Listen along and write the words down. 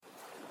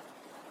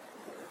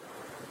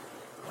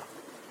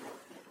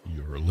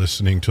You're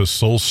listening to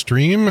Soul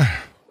Stream.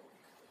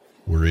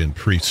 We're in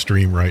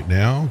pre-stream right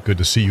now. Good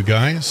to see you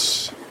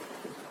guys.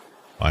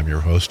 I'm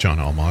your host, John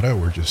Almada.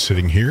 We're just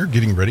sitting here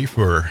getting ready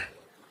for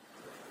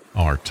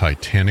our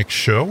Titanic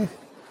show.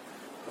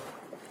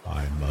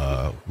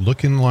 I'm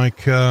looking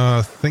like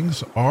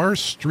things are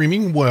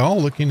streaming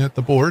well, looking at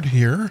the board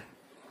here.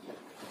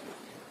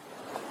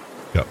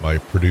 Got my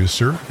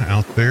producer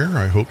out there.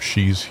 I hope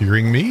she's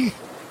hearing me.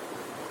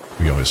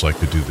 We always like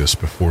to do this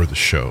before the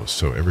show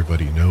so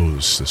everybody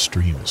knows the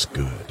stream is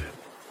good.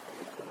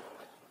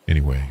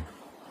 Anyway,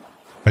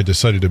 I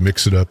decided to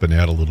mix it up and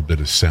add a little bit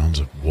of sounds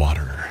of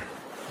water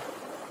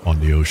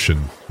on the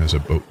ocean as a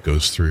boat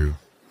goes through.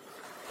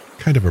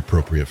 Kind of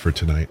appropriate for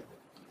tonight.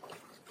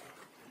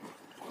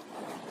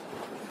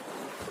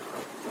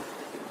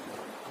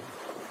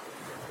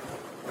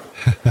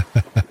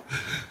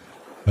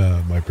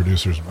 My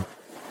producer's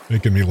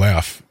making me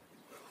laugh.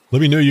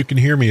 Let me know you can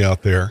hear me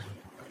out there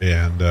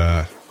and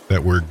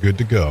that we're good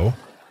to go.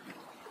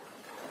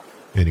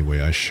 Anyway,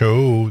 I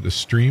show the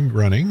stream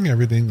running.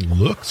 Everything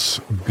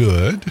looks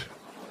good.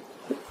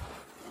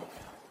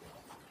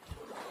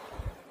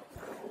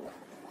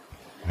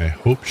 I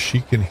hope she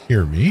can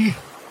hear me.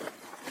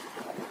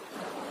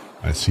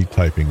 I see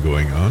typing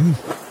going on.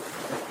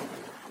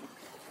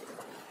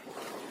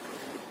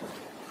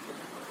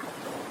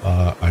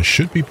 I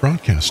should be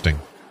broadcasting.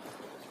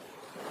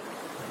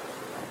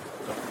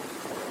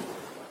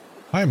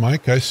 Hi,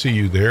 Mike. I see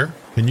you there.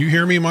 Can you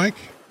hear me, Mike?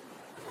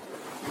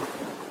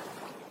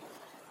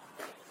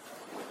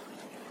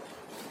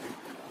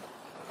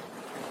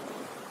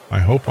 I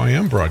hope I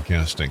am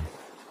broadcasting.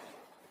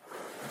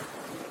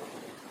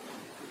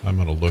 I'm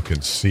going to look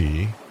and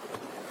see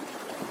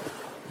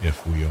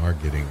if we are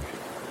getting...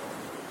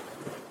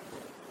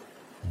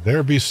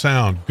 There be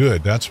sound.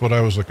 Good. That's what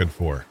I was looking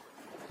for.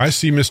 I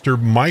see Mr.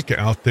 Mike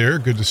out there.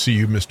 Good to see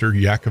you, Mr.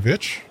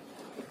 Yakovich.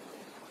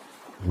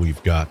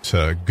 We've got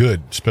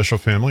good. Special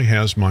Family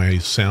has my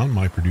sound.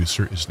 My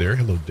producer is there.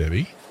 Hello,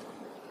 Debbie.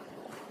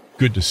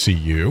 Good to see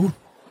you.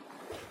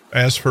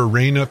 As for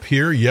rain up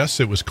here,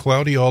 yes, it was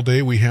cloudy all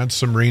day. We had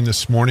some rain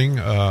this morning.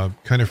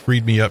 Kind of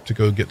freed me up to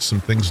go get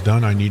some things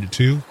done I needed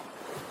to.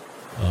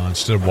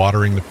 Instead of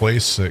watering the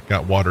place, it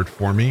got watered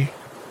for me.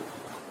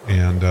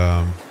 And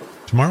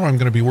tomorrow I'm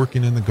going to be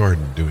working in the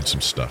garden doing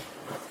some stuff.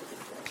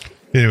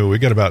 Anyway, we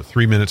got about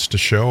 3 minutes to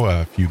show.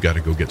 If you got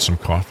to go get some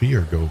coffee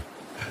or go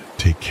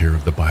take care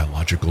of the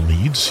biological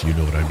needs, you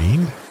know what I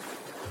mean.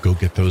 Go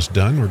get those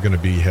done. We're going to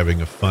be having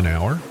a fun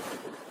hour.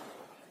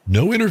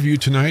 No interview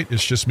tonight.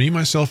 It's just me,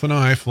 myself, and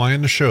I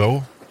flying the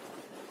show.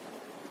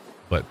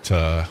 But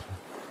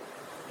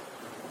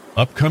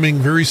upcoming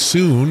very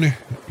soon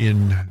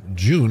in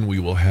June, we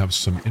will have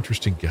some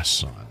interesting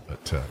guests on.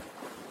 But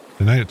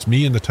tonight it's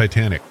me and the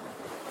Titanic.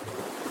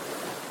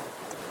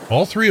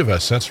 All three of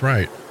us, that's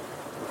right.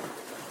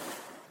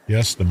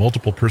 Yes, the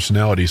multiple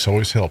personalities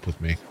always help with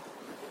me.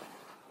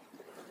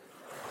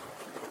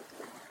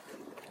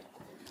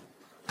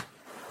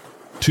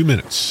 Two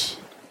minutes.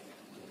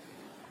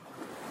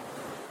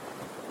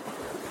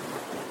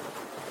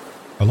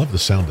 I love the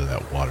sound of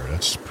that water.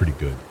 That's pretty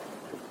good.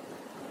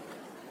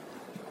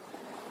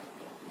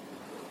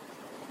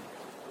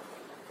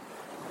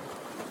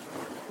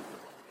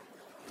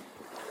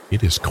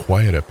 It is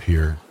quiet up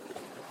here.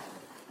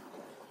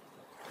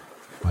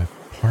 I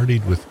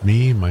partied with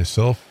me,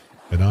 myself,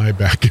 and I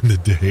back in the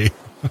day.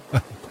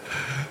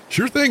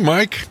 Sure thing,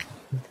 Mike.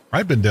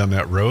 I've been down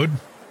that road.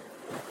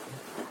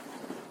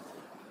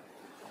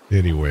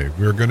 Anyway,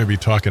 we're going to be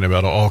talking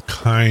about all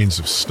kinds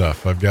of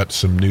stuff. I've got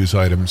some news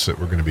items that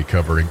we're going to be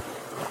covering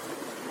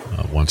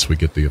once we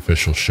get the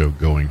official show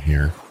going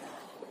here.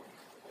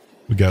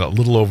 We got a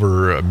little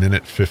over a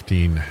minute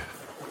 15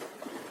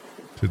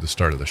 to the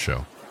start of the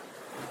show.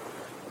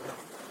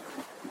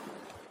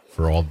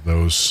 For all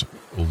those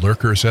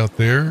lurkers out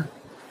there,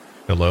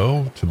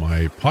 hello to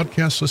my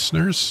podcast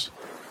listeners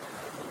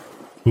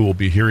who will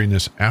be hearing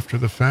this after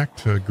the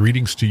fact.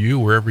 Greetings to you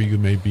wherever you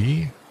may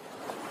be.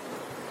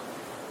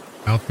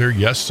 Out there,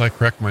 yes, I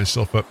crack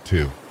myself up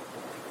too.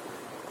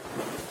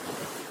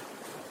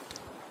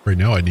 Right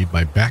now, I need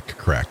my back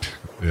cracked.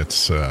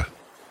 It's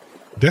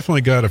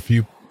definitely got a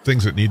few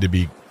things that need to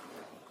be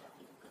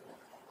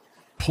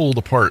pulled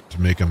apart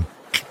to make them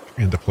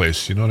into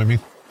place. You know what I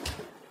mean?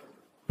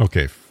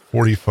 Okay,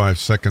 45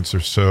 seconds or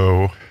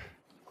so.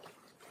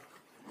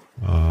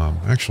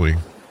 Actually,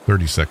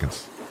 30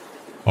 seconds.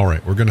 All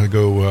right, we're going to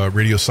go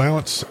radio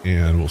silence,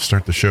 and we'll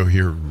start the show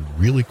here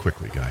really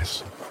quickly,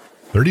 guys.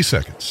 30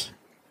 seconds.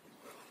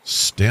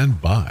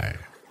 Stand by.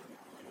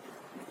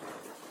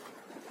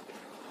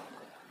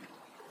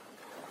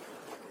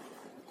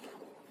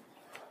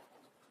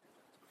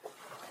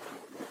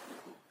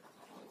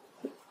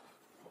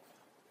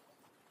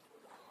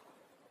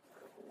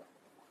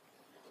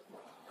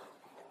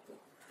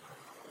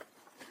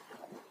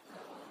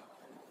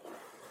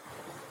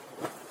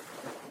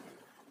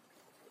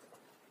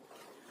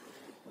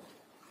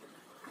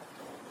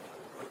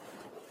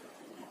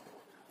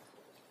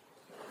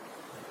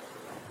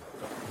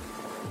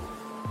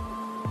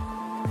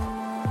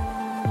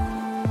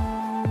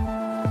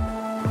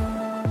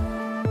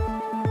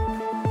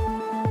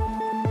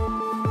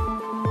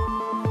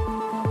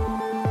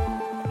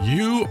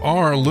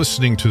 are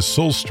listening to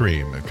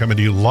Soulstream, coming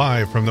to you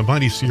live from the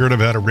mighty Sierra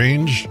Nevada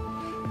Range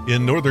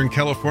in Northern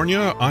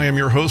California. I am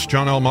your host,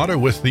 John Almada,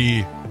 with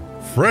the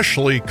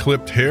freshly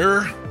clipped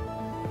hair.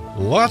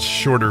 Lots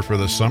shorter for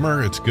the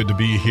summer. It's good to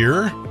be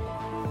here.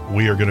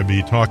 We are going to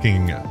be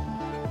talking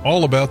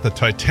all about the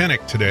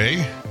Titanic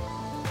today.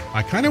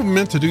 I kind of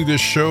meant to do this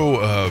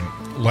show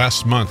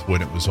last month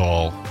when it was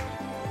all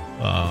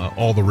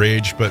the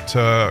rage, but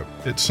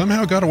it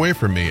somehow got away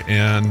from me,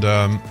 and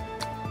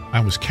I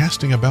was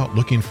casting about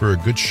looking for a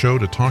good show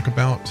to talk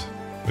about,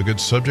 a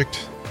good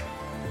subject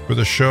for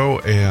the show,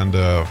 and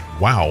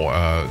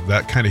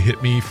that kind of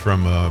hit me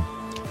from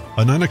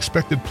an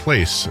unexpected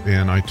place,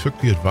 and I took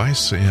the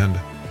advice, and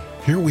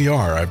here we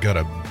are. I've got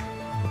a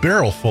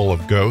barrel full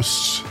of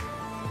ghosts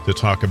to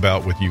talk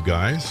about with you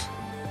guys.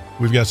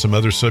 We've got some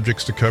other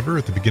subjects to cover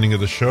at the beginning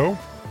of the show.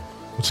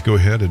 Let's go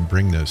ahead and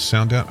bring the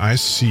sound down. I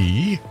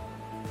see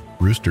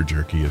Rooster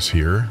Jerky is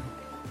here.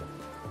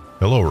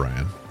 Hello,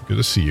 Ryan. Good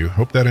to see you.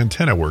 Hope that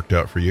antenna worked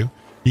out for you.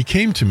 He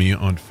came to me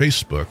on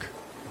Facebook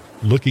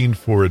looking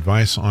for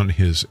advice on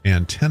his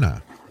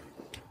antenna.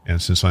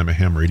 And since I'm a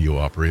ham radio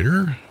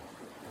operator,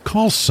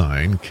 call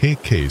sign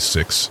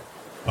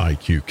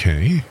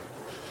KK6IQK,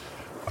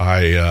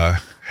 I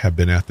have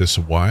been at this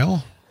a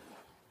while,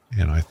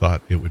 and I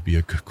thought it would be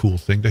a cool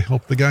thing to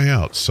help the guy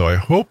out. So I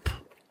hope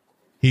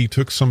he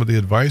took some of the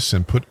advice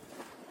and put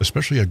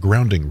especially a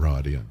grounding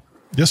rod in.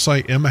 Yes, I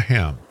am a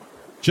ham.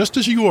 Just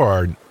as you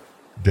are,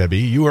 Debbie,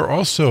 you are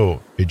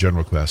also a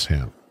general class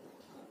ham.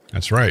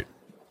 That's right.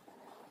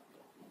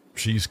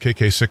 She's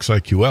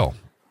KK6IQL.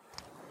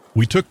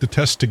 We took the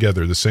test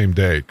together the same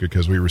day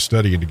because we were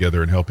studying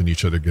together and helping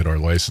each other get our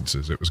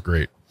licenses. It was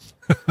great.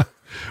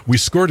 We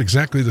scored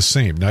exactly the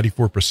same,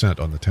 94%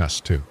 on the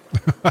test too.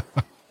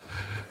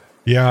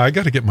 Yeah, I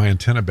got to get my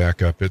antenna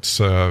back up. It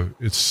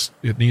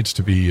needs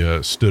to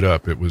be stood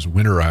up. It was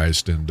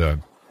winterized,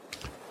 and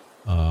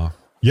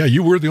yeah,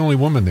 you were the only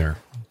woman there.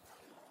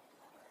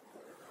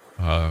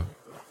 A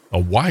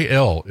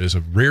YL is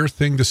a rare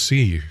thing to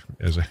see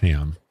as a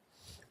ham.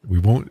 We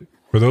won't.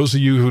 For those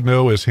of you who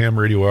know as ham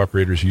radio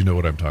operators, you know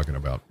what I'm talking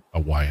about.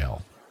 A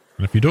YL,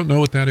 and if you don't know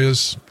what that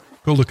is,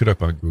 go look it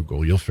up on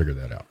Google. You'll figure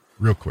that out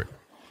real quick.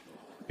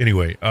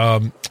 Anyway,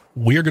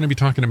 we are going to be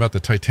talking about the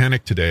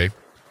Titanic today.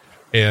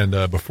 And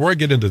before I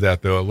get into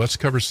that, though, let's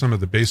cover some of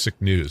the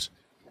basic news.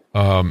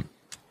 I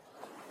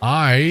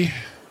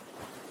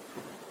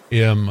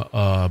am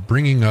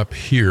bringing up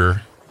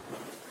here,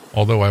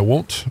 although I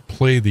won't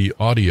play the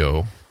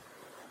audio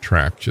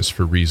track just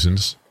for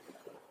reasons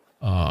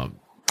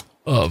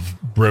of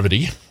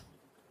brevity.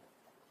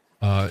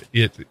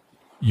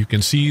 You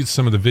can see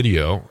some of the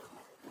video,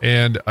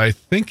 and I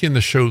think in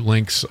the show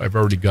links I've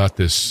already got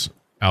this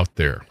out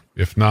there.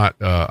 If not,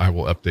 I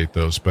will update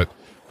those. But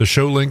the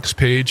show links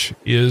page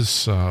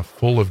is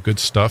full of good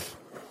stuff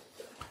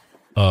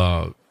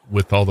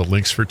with all the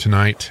links for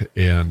tonight,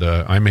 and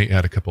I may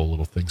add a couple of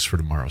little things for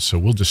tomorrow. So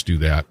we'll just do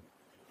that.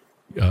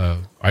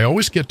 I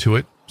always get to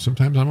it.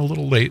 Sometimes I'm a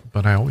little late,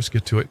 but I always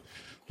get to it.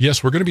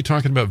 Yes, we're going to be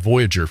talking about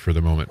Voyager for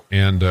the moment.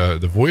 And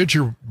the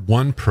Voyager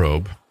 1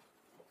 probe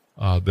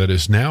that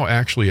is now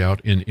actually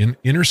out in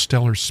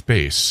interstellar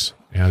space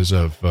as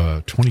of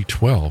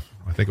 2012.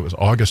 I think it was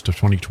August of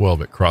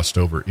 2012 it crossed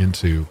over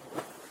into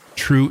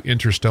true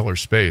interstellar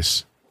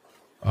space.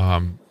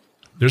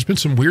 There's been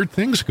some weird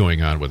things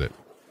going on with it.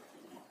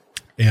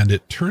 And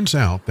it turns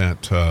out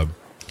that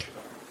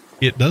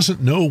it doesn't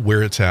know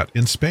where it's at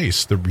in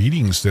space. The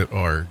readings that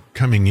are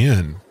coming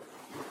in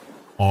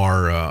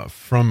are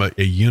from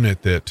a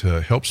unit that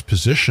helps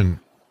position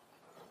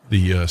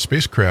the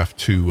spacecraft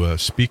to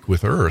speak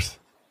with Earth.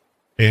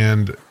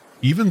 And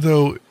even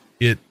though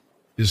it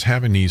is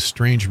having these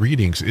strange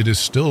readings, it is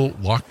still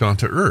locked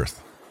onto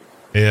Earth.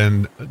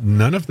 And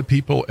none of the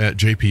people at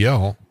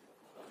JPL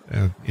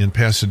in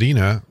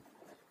Pasadena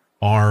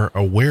are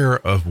aware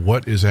of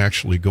what is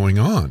actually going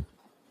on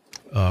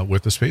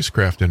with the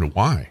spacecraft and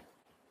why.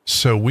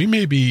 So we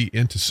may be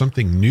into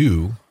something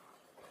new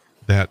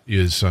that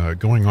is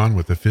going on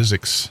with the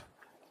physics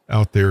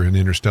out there in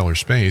interstellar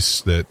space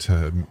that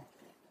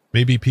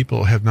maybe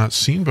people have not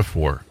seen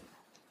before.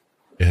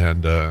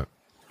 And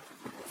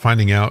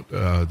finding out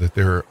that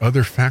there are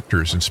other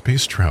factors in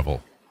space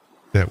travel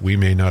that we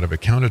may not have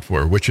accounted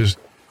for, which is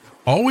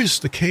always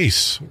the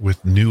case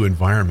with new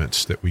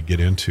environments that we get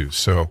into.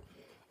 So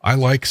I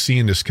like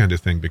seeing this kind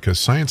of thing because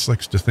science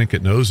likes to think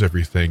it knows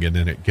everything, and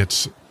then it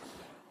gets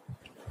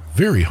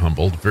very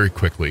humbled very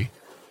quickly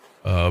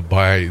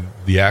by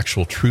the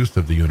actual truth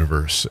of the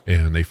universe,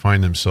 and they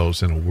find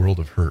themselves in a world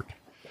of hurt.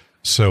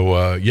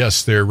 So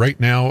yes, they're right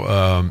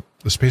now,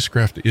 the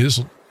spacecraft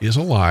is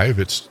alive.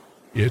 It's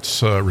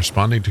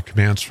responding to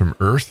commands from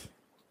Earth.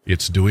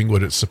 It's doing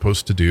what it's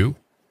supposed to do,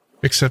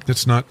 except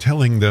it's not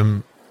telling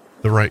them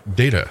the right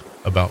data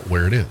about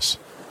where it is.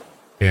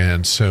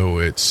 And so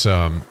it's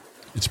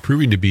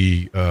proving to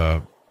be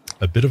a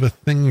bit of a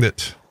thing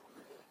that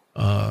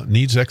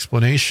needs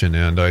explanation,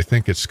 and I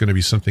think it's going to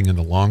be something in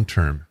the long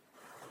term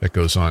that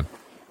goes on.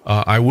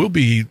 I will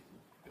be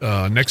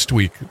next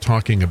week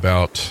talking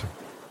about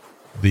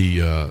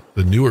the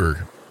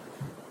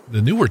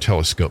newer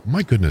telescope.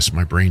 My goodness,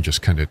 my brain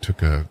just kind of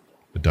took a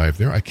dive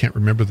there. I can't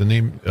remember the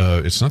name.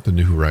 It's not the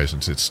New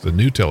Horizons. It's the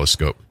new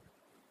telescope.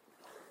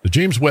 The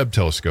James Webb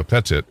Telescope.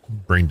 That's it.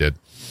 Brain dead.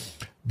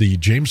 The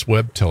James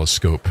Webb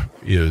Telescope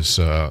is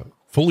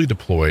fully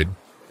deployed.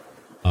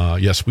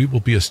 Yes, we will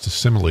be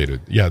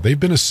assimilated. Yeah, they've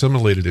been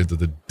assimilated into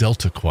the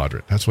Delta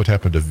Quadrant. That's what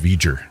happened to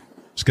V'ger.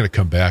 It's going to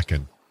come back,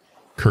 and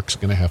Kirk's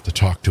going to have to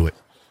talk to it.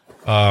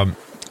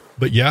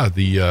 But yeah,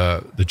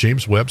 the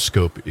James Webb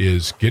Scope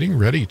is getting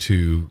ready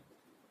to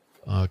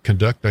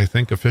conduct, I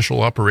think,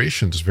 official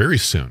operations very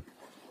soon,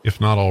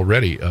 if not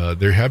already.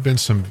 There have been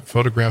some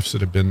photographs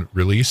that have been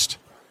released,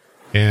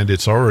 and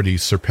it's already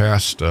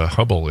surpassed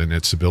Hubble in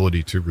its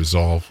ability to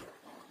resolve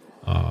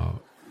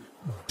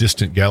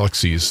distant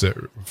galaxies that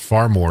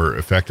far more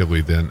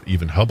effectively than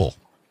even Hubble.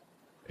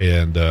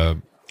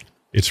 And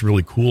it's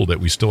really cool that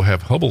we still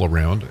have Hubble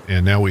around,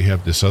 and now we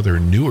have this other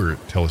newer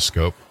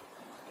telescope,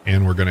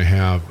 and we're going to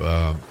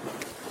have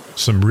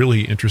some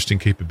really interesting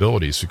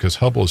capabilities, because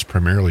Hubble is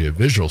primarily a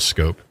visual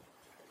scope,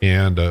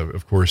 and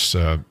of course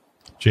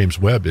James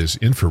Webb is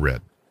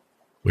infrared,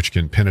 which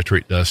can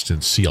penetrate dust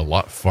and see a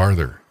lot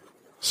farther.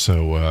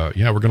 So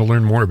yeah, we're going to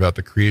learn more about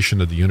the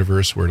creation of the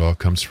universe, where it all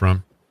comes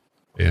from,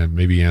 and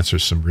maybe answer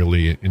some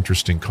really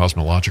interesting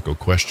cosmological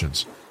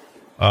questions.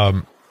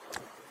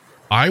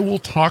 I will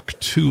talk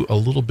to a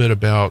little bit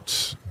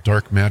about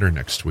dark matter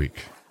next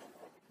week.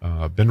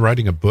 I've been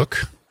writing a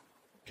book.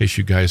 In case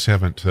you guys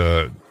haven't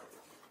heard,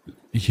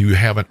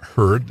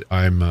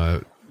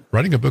 I'm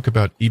writing a book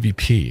about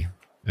EVP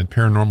and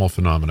paranormal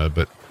phenomena,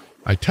 but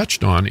I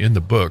touched on in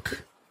the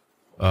book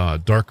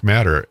dark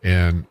matter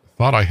and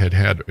thought I had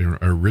an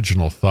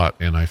original thought,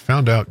 and I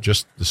found out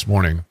just this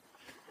morning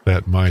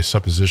that my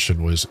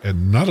supposition was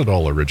not at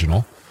all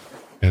original,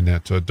 and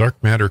that dark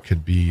matter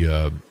could be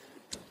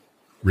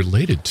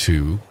related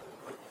to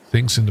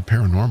things in the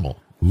paranormal.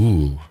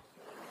 Ooh,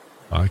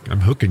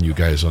 I'm hooking you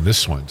guys on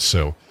this one.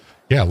 So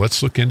yeah,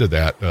 let's look into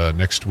that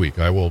next week.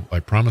 I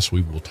promise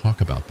we will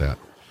talk about that.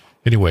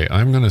 Anyway,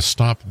 I'm going to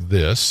stop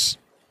this,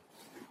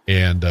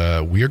 and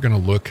we are going to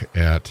look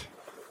at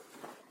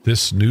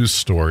this news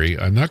story.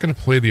 I'm not going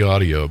to play the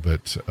audio,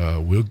 but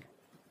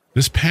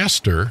this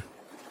pastor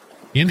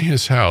in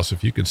his house,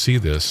 if you can see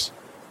this,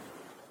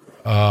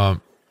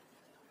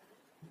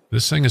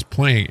 this thing is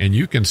playing, and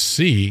you can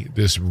see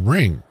this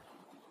ring.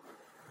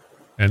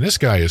 And this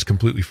guy is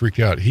completely freaked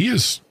out.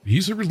 He's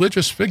a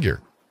religious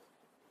figure,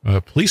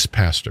 a police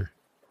pastor.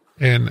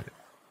 And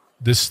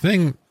this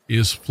thing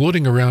is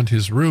floating around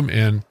his room,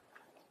 and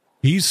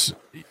it's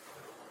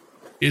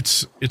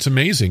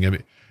amazing. I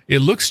mean, it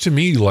looks to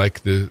me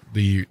like the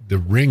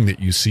ring that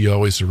you see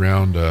always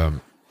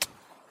around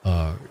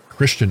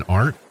Christian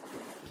art,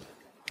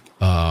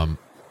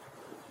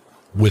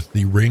 with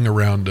the ring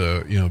around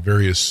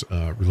various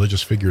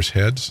religious figures'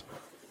 heads.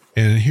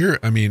 And here,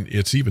 I mean,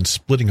 it's even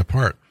splitting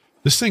apart.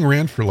 This thing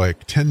ran for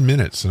like 10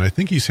 minutes, and I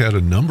think he's had a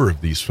number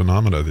of these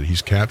phenomena that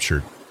he's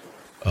captured,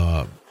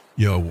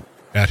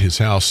 at his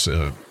house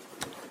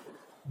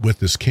with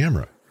this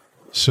camera.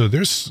 So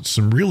there's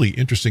some really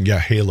interesting,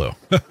 Halo.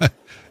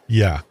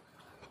 Yeah.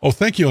 Oh,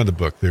 thank you on the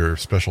book there,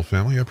 Special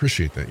Family. I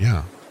appreciate that.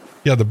 Yeah.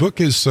 Yeah, the book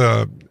is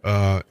at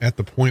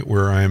the point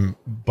where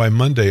by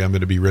Monday, I'm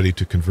going to be ready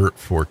to convert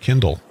for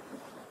Kindle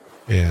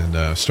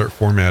and start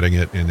formatting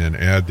it, and then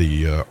add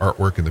the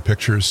artwork and the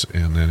pictures,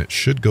 and then it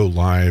should go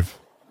live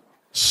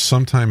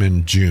sometime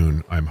in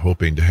June. I'm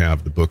hoping to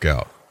have the book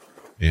out,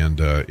 and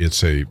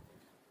it's a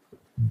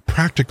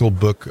practical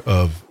book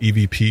of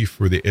EVP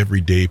for the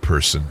everyday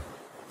person,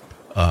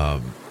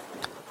 and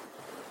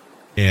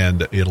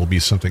it'll be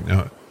something.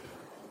 Now,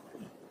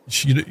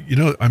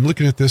 I'm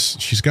looking at this.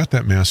 She's got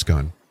that mask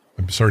on.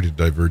 I'm sorry to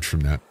diverge from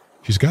that.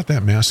 She's got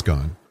that mask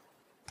on,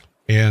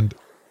 and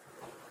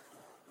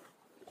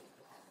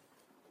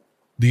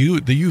the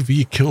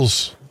UV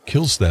kills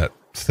that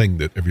thing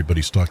that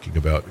everybody's talking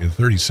about in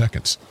 30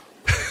 seconds.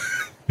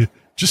 I'm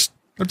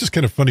just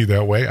kind of funny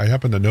that way. I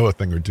happen to know a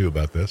thing or two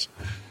about this.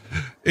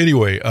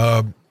 Anyway,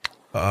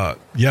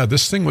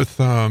 this thing with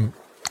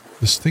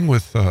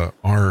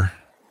our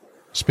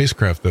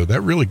spacecraft, though, that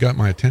really got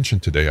my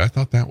attention today. I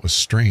thought that was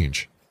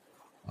strange.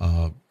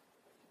 Thought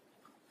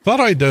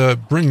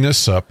I'd bring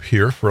this up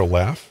here for a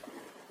laugh.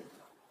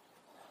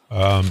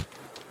 I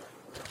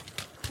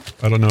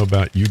don't know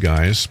about you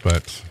guys,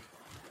 but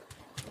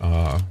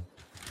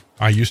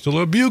I used to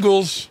love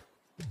bugles,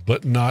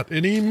 but not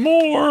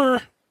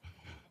anymore.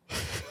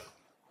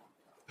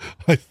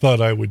 I thought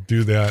I would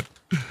do that.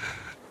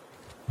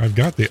 I've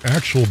got the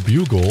actual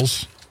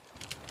bugles.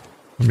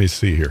 Let me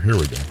see here. Here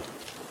we go.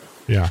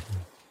 Yeah.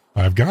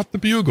 I've got the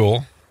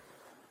bugle.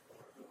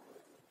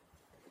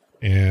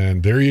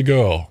 And there you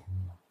go.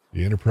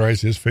 The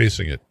Enterprise is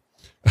facing it.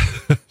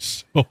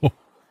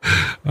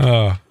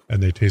 And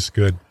they taste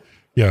good.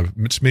 Yeah,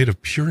 it's made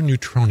of pure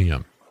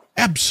neutronium.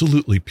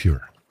 Absolutely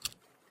pure.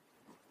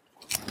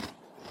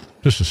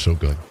 This is so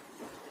good.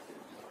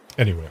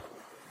 Anyway,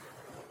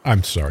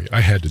 I'm sorry.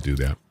 I had to do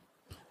that.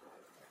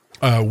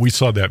 We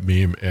saw that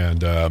meme,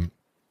 and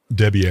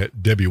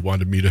Debbie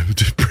wanted me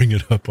to bring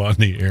it up on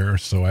the air,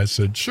 so I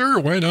said, sure,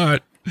 why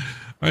not?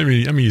 I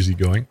mean, I'm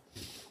easygoing.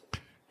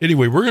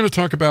 Anyway, we're going to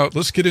talk about,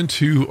 let's get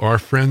into our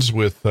friends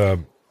with,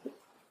 or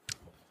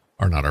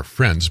not our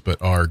friends,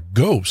 but our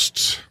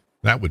ghosts.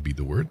 That would be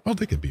the word. Well,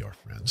 they could be our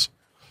friends.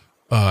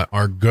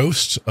 Our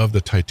ghosts of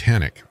the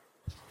Titanic.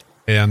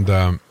 And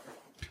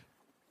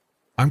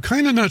I'm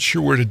kind of not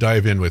sure where to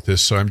dive in with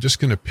this, so I'm just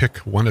going to pick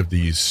one of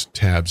these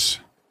tabs.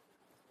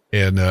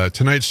 And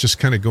tonight's just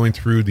kind of going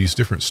through these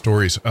different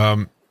stories.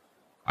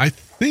 I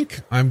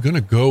think I'm going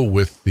to go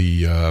with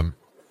the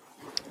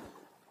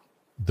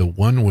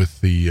one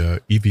with the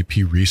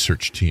EVP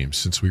research team,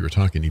 since we were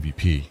talking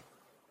EVP.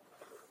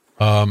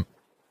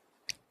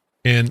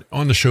 And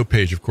on the show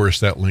page, of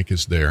course, that link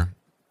is there.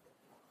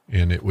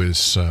 And it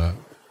was,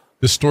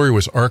 this story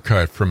was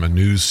archived from a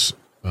news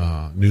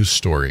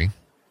story.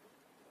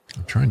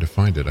 I'm trying to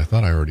find it. I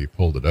thought I already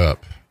pulled it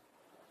up.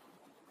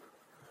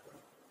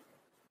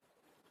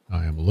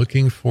 I am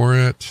looking for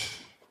it.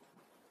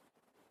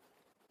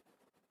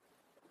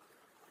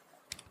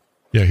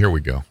 Yeah, here we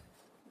go.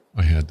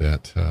 I had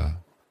that.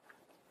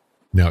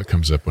 Now it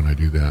comes up when I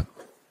do that.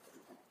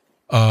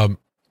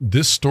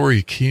 This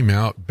story came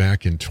out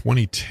back in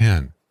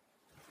 2010.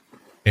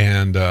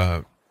 And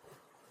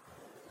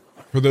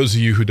for those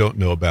of you who don't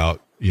know about,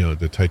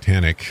 the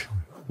Titanic,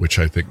 which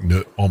I think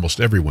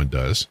almost everyone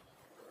does,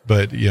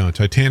 but,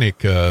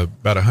 Titanic,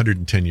 about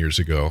 110 years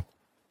ago,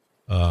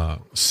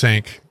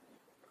 sank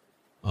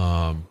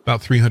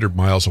about 300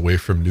 miles away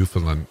from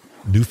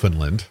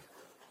Newfoundland.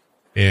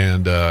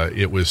 And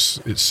it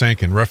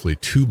sank in roughly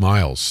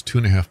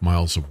 2.5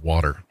 miles of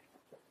water.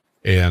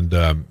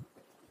 And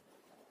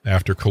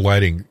after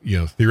colliding,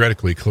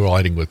 theoretically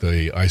colliding with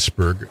a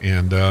iceberg.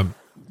 And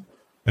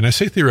I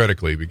say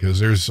theoretically because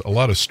there's a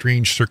lot of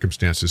strange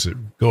circumstances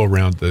that go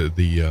around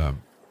the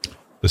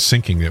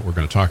sinking that we're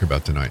going to talk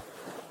about tonight.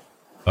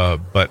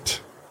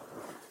 But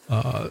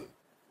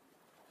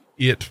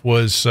it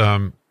was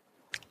one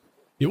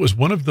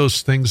of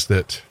those things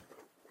that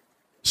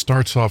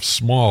starts off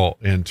small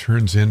and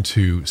turns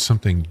into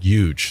something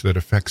huge that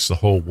affects the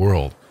whole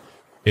world.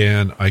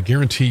 And I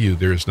guarantee you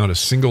there's not a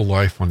single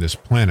life on this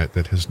planet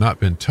that has not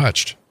been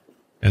touched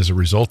as a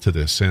result of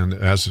this. And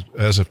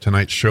as of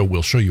tonight's show,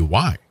 we'll show you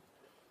why,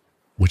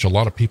 which a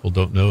lot of people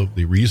don't know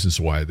the reasons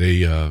why.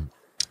 They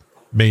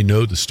may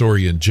know the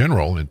story in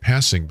general in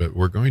passing, but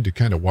we're going to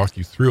kind of walk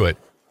you through it.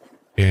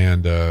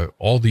 And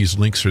all these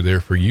links are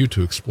there for you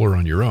to explore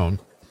on your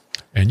own.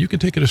 And you can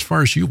take it as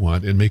far as you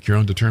want and make your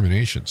own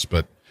determinations.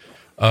 But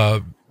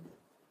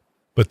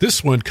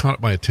this one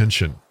caught my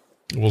attention.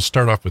 We'll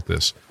start off with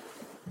this.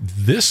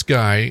 This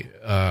guy,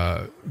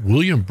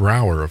 William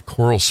Brower of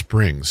Coral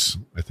Springs,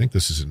 I think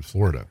this is in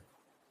Florida,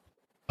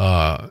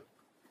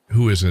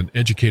 who is an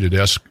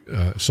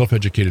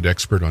self-educated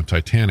expert on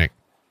Titanic,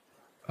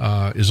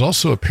 is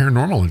also a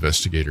paranormal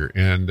investigator.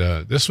 And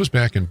this was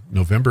back in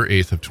November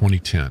 8th of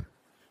 2010.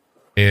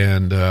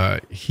 And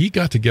he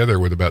got together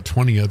with about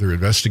 20 other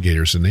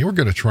investigators, and they were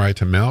going to try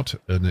to mount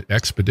an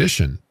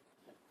expedition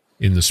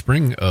in the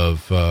spring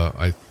of,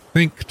 I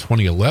think,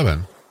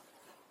 2011,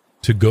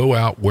 to go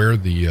out where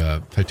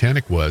the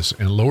Titanic was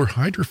and lower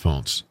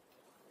hydrophones.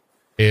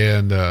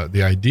 And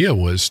the idea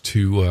was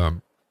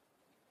to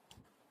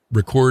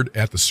record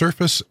at the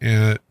surface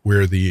and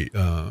where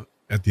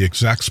at the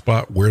exact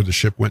spot where the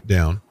ship went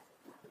down,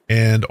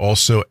 and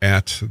also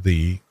at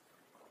the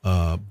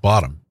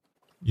bottom,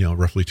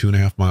 roughly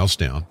 2.5 miles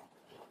down.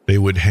 They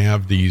would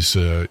have these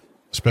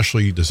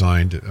specially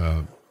designed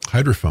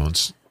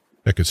hydrophones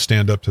that could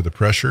stand up to the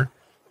pressure,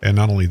 and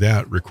not only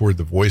that, record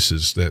the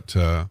voices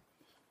that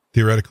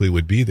theoretically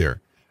would be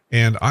there.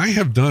 And I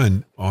have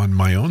done on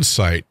my own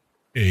site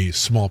a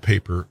small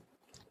paper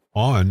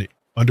on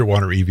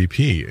underwater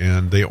EVP,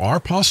 and they are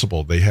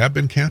possible. They have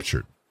been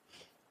captured.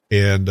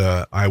 And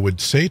I would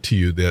say to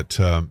you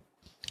that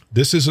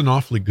this is an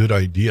awfully good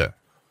idea.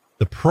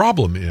 The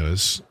problem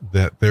is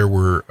that there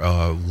were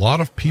a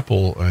lot of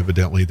people,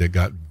 evidently, that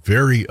got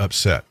very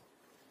upset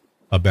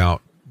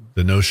about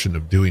the notion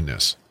of doing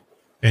this.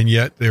 And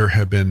yet there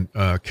have been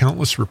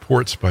countless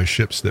reports by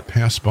ships that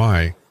pass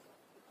by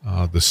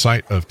the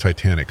site of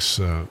Titanic's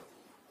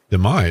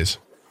demise,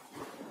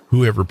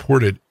 who have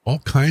reported all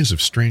kinds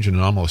of strange and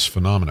anomalous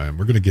phenomena. And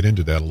we're going to get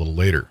into that a little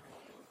later.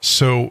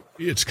 So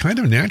it's kind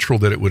of natural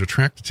that it would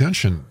attract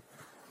attention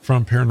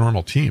from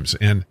paranormal teams.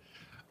 And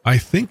I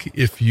think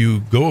if you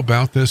go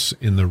about this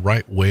in the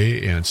right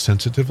way and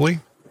sensitively,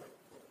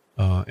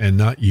 and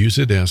not use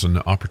it as an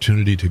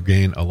opportunity to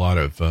gain a lot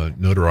of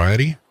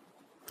notoriety,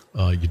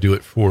 you do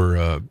it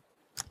for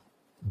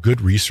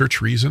good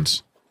research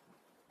reasons,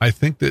 I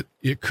think that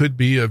it could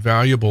be a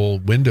valuable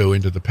window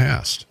into the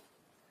past.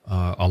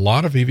 A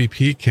lot of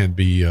EVP can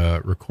be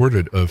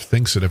recorded of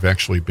things that have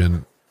actually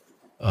been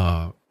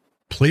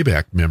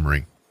playback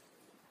memory.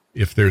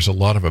 If there's a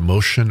lot of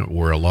emotion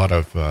or a lot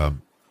of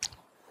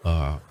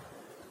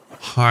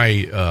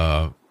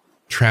high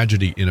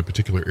tragedy in a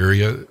particular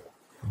area,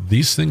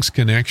 these things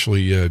can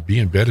actually be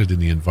embedded in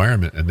the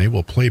environment, and they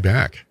will play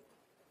back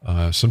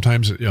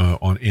Sometimes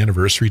on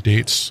anniversary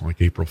dates,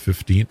 like April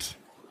 15th,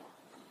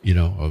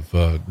 of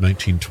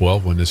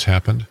 1912 when this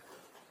happened,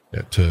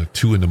 at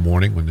 2 in the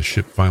morning when the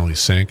ship finally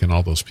sank and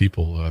all those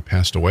people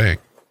passed away,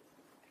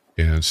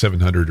 and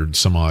 700 and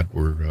some odd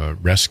were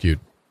rescued.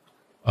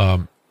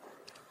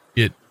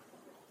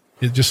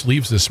 It just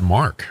leaves this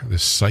mark,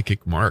 this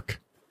psychic mark.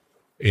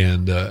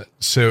 And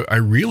so I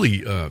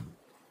really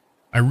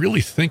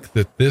think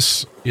that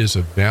this is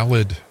a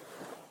valid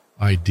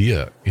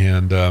idea.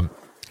 And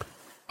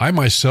I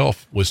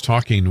myself was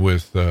talking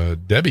with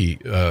Debbie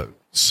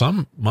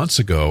some months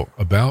ago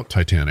about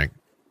Titanic,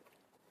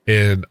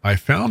 and I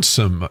found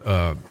some,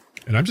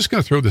 and I'm just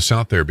going to throw this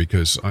out there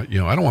because, I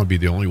don't want to be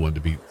the only one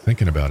to be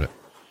thinking about it,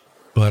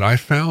 but I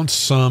found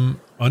some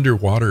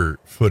underwater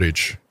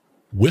footage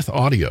with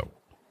audio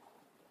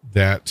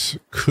that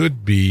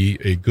could be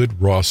a good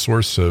raw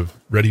source of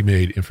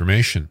ready-made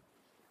information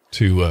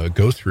to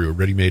go through,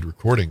 ready-made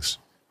recordings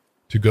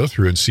to go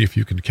through and see if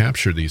you can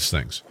capture these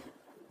things.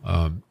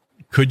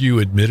 Could you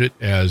admit it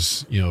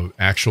as,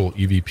 actual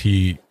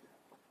EVP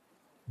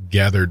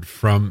gathered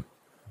from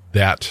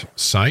that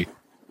site?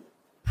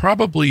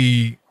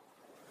 Probably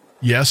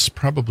yes,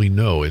 probably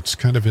no. It's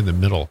kind of in the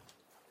middle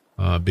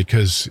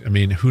because,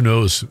 who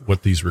knows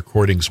what these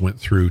recordings went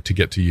through to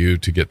get to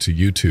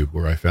YouTube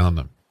where I found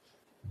them.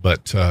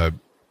 But I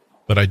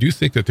do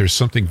think that there's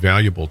something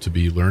valuable to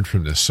be learned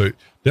from this. So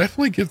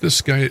definitely give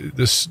this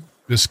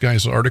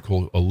guy's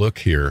article a look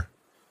here.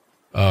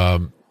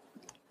 It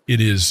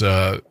is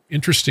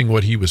interesting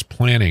what he was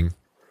planning.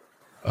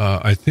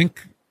 I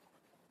think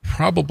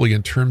probably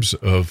in terms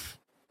of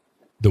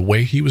the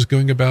way he was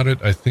going about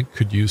it, I think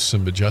could use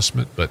some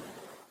adjustment, but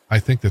I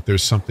think that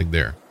there's something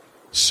there.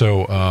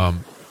 So,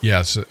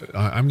 yes,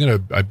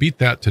 I beat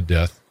that to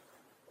death,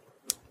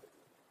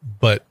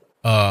 but,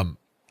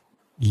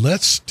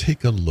 let's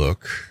take a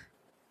look.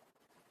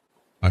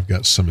 I've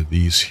got some of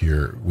these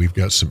here. We've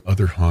got some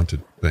other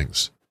haunted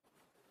things.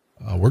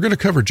 We're going to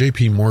cover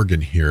J.P.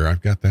 Morgan here. I've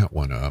got that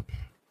one up.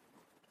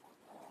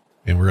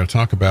 And we're going to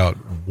talk about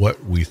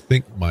what we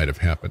think might have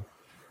happened.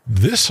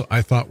 This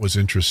I thought was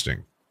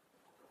interesting.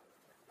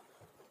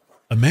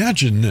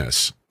 Imagine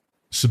this.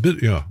 I'm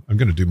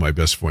going to do my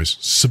best voice.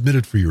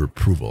 Submitted for your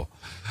approval.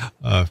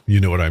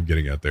 You know what I'm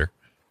getting at there.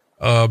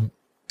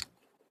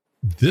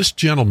 This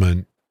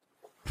gentleman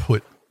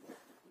put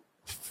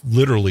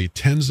literally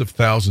tens of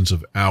thousands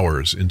of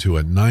hours into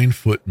a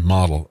 9-foot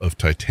model of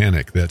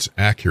Titanic that's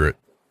accurate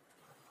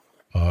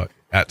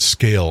at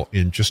scale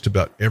in just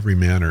about every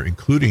manner,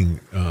 including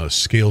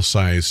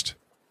scale-sized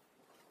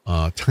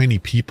tiny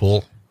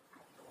people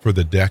for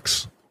the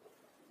decks.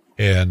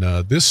 And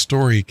this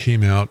story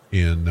came out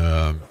in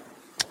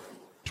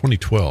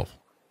 2012.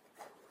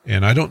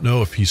 And I don't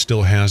know if he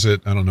still has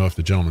it. I don't know if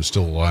the gentleman's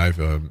still alive,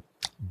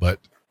 but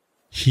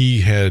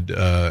he had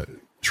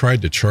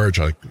tried to charge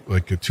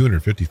like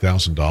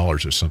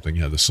 $250,000 or something.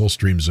 Yeah, the Soul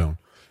Stream Zone.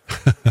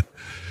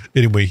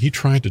 Anyway, he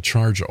tried to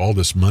charge all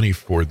this money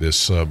for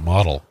this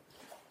model,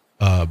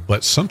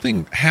 but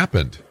something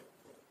happened,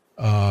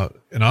 and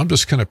I'm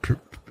just going to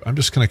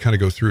kind of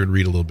go through and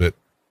read a little bit.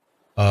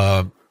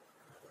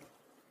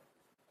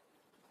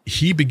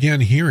 He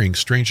began hearing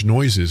strange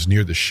noises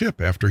near the ship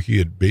after he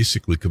had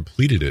basically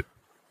completed it,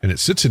 and it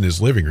sits in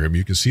his living room.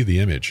 You can see the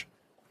image,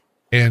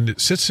 and it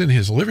sits in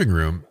his living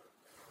room.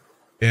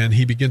 And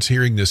he begins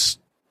hearing this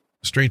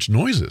strange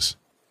noises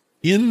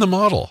in the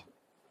model.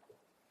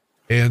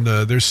 And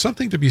there's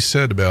something to be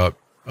said about,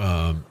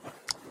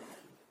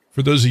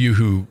 for those of you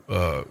who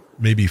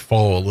maybe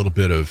follow a little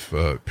bit of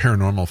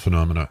paranormal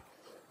phenomena,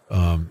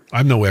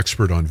 I'm no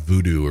expert on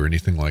voodoo or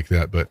anything like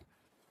that, but,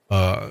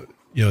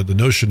 the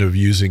notion of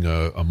using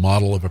a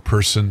model of a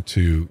person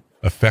to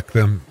affect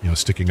them,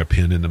 sticking a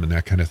pin in them and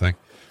that kind of thing,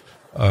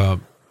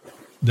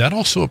 that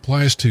also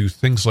applies to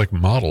things like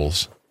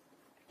models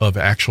of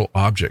actual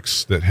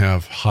objects that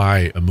have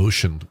high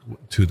emotion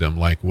to them,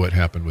 like what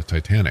happened with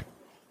Titanic.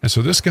 And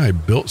so this guy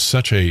built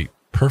such a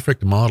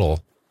perfect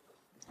model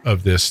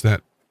of this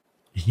that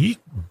he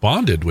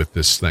bonded with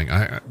this thing.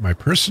 My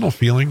personal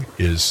feeling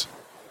is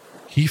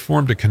he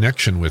formed a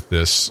connection with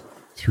this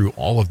through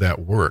all of that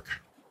work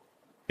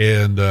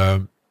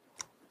and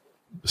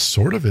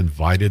sort of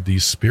invited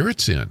these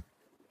spirits in.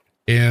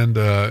 And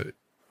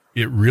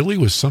it really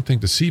was something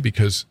to see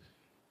because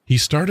he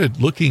started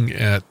looking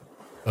at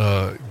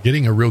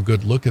getting a real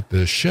good look at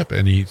the ship,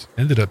 and he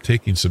ended up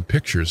taking some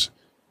pictures.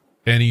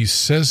 And he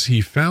says he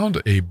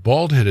found a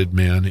bald-headed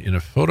man in a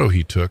photo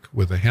he took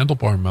with a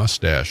handlebar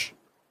mustache,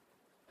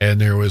 and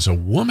there was a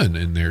woman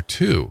in there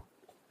too.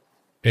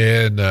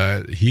 And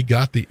he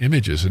got the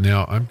images, and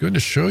now I'm going to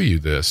show you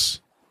this.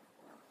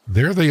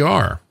 There they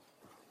are.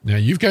 Now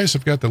you guys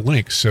have got the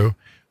link, so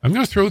I'm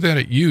going to throw that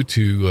at you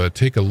to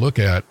take a look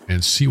at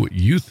and see what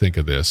you think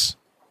of this.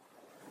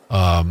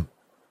 I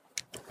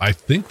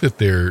think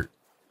that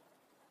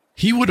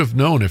he would have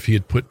known if he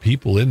had put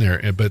people in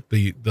there, but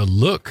the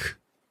look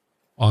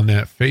on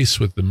that face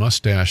with the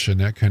mustache and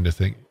that kind of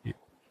thing,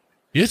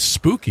 it's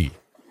spooky.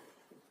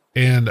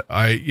 And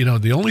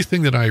the only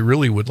thing that I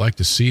really would like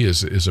to see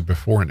is a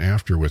before and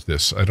after with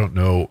this. I don't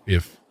know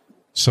if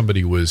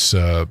somebody was,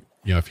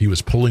 if he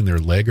was pulling their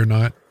leg or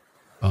not.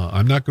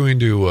 I'm not going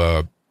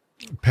to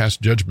pass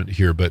judgment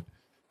here, but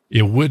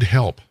it would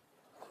help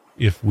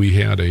if we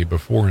had a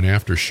before and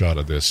after shot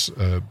of this.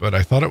 But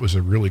I thought it was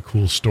a really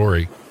cool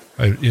story.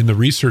 In the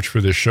research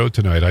for this show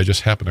tonight, I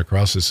just happened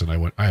across this and I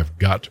went, I have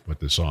got to put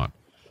this on.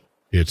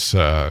 It's,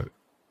 the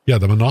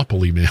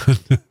Monopoly Man.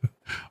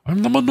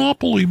 I'm the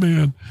Monopoly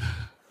Man.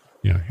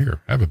 Yeah,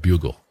 here, have a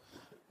bugle.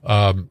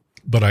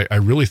 But I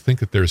really think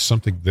that there's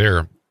something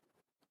there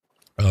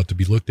to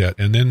be looked at.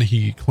 And then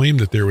he claimed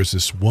that there was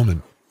this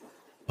woman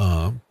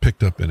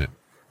picked up in it.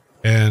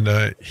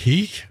 And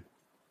he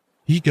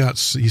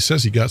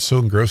says he got so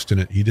engrossed in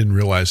it, he didn't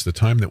realize the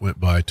time that went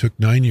by. It took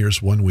 9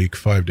 years, 1 week,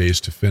 5 days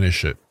to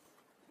finish it.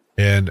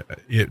 And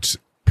it's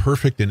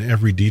perfect in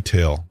every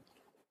detail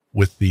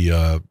with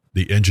the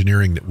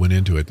engineering that went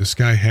into it. This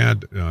guy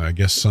had, I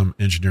guess, some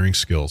engineering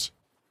skills,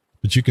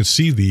 but you can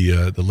see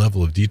the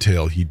level of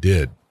detail he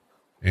did.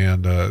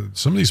 And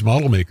some of these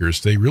model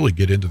makers, they really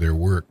get into their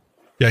work.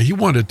 Yeah, he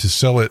wanted to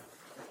sell it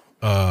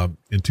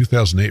in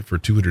 2008 for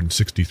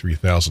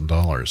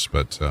 $263,000,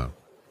 but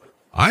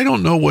I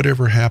don't know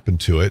whatever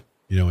happened to it.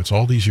 It's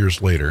all these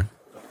years later,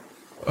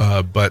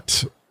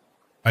 but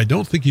I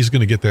don't think he's going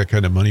to get that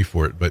kind of money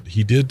for it. But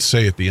he did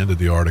say at the end of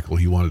the article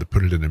he wanted to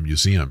put it in a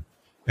museum.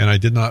 And I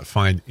did not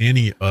find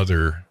any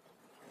other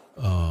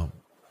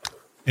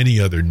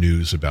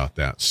news about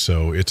that.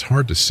 So it's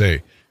hard to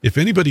say. If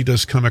anybody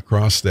does come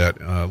across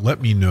that,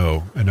 let me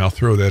know, and I'll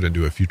throw that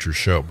into a future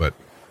show. But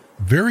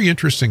very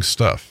interesting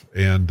stuff.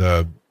 And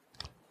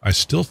I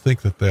still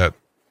think that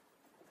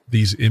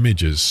these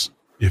images,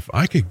 if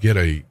I could get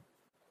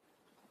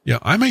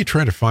I may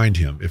try to find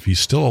him. If he's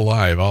still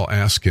alive, I'll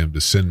ask him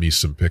to send me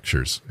some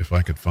pictures if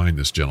I could find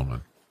this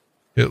gentleman.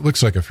 It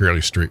looks like a fairly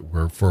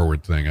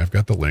straightforward thing. I've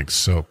got the links,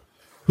 so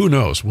who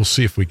knows? We'll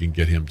see if we can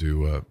get him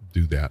to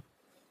do that.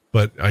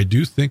 But I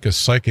do think a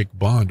psychic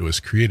bond was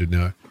created.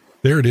 Now,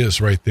 there it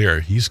is right there.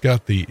 He's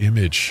got the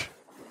image.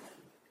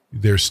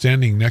 They're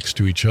standing next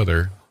to each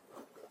other,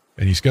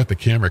 and he's got the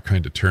camera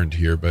kind of turned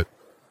here, but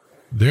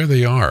there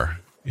they are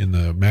in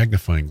the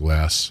magnifying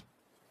glass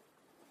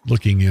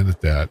looking in at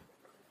that.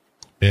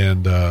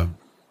 And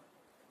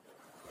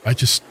I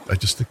just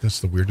think that's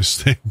the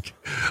weirdest thing.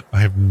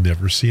 I have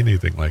never seen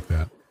anything like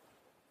that.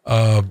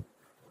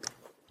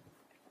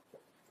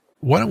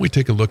 Why don't we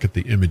take a look at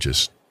the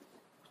images?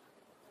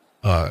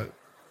 For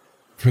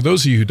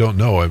those of you who don't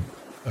know,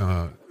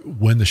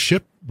 when the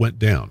ship went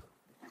down,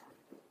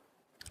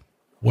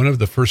 one of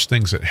the first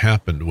things that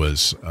happened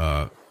was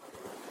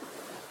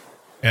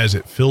as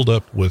it filled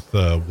up with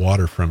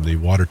water from the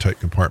watertight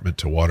compartment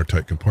to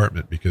watertight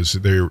compartment, because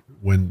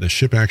when the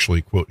ship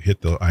actually, quote,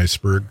 hit the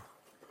iceberg,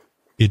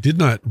 it did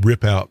not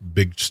rip out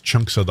big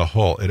chunks of the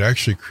hull. It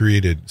actually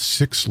created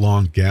 6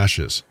 long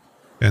gashes.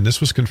 And this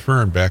was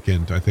confirmed back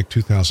in, I think,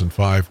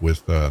 2005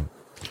 with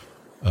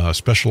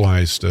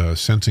specialized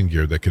sensing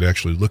gear that could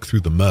actually look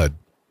through the mud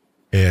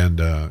and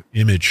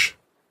image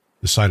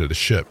the side of the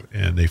ship.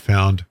 And they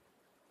found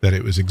that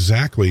it was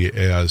exactly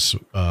as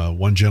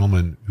one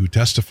gentleman who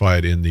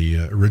testified in the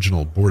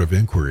original Board of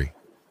Inquiry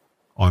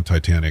on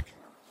Titanic,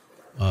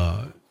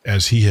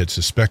 as he had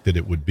suspected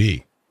it would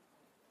be.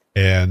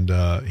 And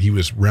he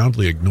was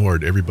roundly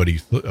ignored. Everybody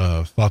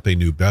thought they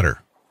knew better.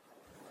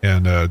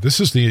 And this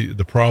is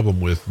the problem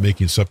with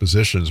making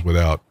suppositions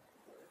without,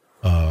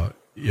 or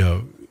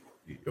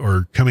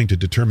coming to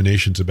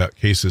determinations about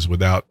cases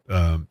without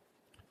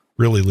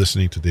really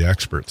listening to the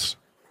experts.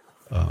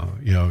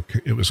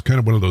 It was kind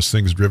of one of those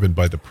things driven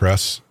by the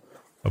press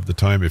of the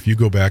time. If you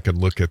go back and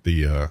look at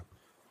the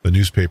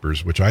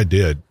newspapers, which I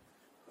did,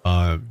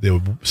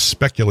 the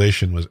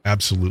speculation was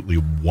absolutely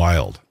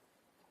wild.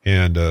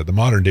 And the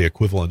modern day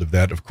equivalent of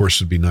that, of course,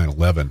 would be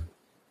 9/11,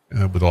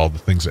 with all the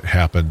things that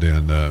happened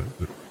and the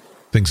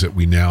things that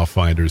we now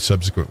find are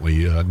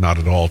subsequently not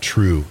at all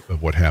true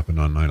of what happened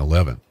on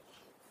 9/11.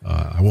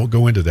 I won't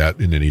go into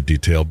that in any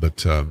detail,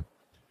 but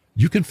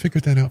you can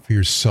figure that out for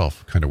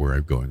yourself, kind of where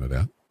I'm going with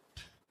that.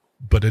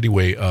 But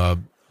anyway,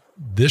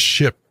 this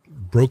ship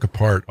broke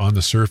apart on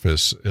the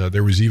surface.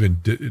 There was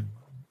even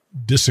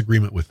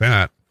disagreement with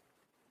that,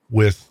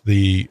 with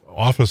the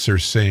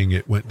officers saying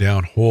it went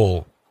down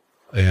whole,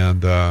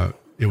 and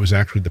it was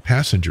actually the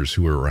passengers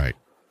who were right,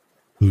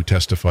 who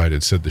testified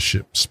and said the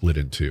ship split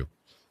in two.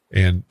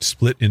 And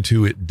split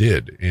into it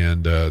did,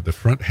 and the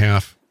front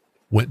half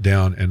went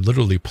down and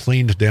literally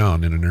planed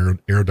down in an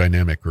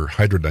aerodynamic or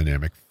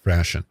hydrodynamic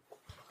fashion,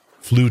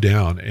 flew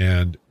down,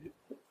 and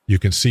you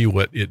can see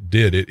what it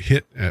did. It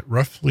hit at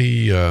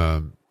roughly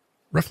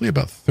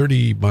about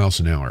 30 miles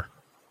an hour.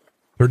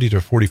 30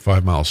 to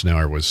 45 miles an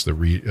hour was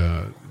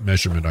the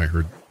measurement I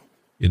heard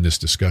in this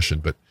discussion.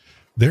 But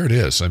there it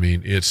is. I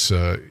mean, it's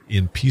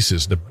in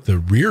pieces. The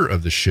rear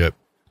of the ship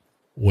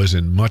was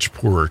in much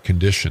poorer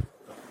condition.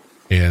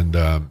 And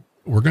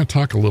we're going to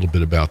talk a little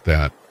bit about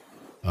that.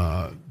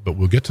 But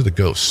we'll get to the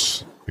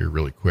ghosts here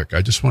really quick.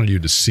 I just wanted you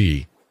to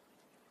see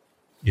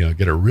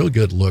get a real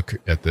good look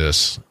at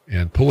this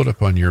and pull it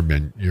up on your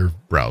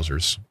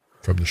browsers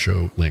from the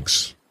show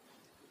links.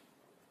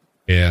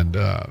 And,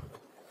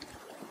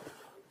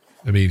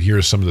 here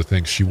are some of the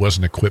things. She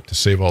wasn't equipped to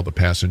save all the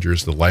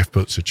passengers. The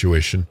lifeboat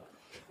situation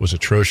was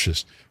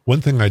atrocious.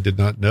 One thing I did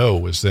not know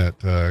was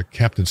that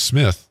Captain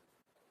Smith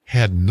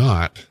had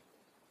not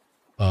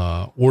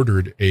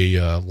ordered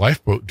a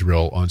lifeboat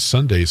drill on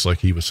Sundays like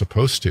he was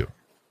supposed to.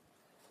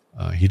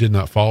 He did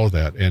not follow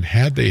that. And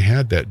had they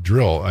had that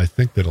drill, I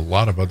think that a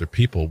lot of other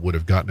people would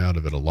have gotten out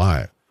of it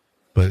alive.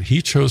 But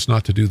he chose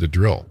not to do the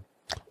drill.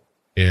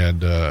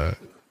 And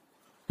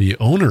the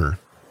owner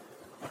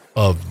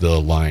of the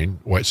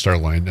line, White Star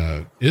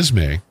Line,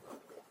 Ismay,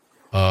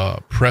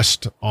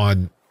 pressed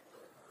on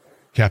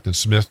Captain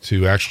Smith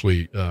to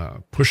actually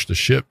push the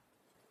ship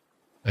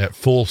at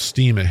full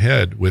steam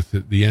ahead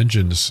with the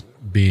engines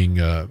being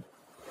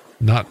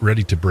not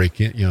ready to break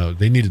in.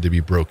 They needed to be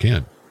broke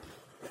in.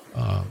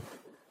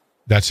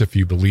 That's if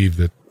you believe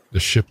that the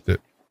ship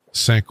that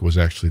sank was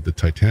actually the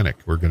Titanic.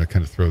 We're going to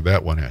kind of throw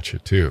that one at you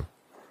too.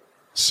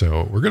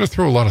 So we're going to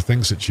throw a lot of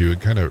things at you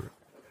and kind of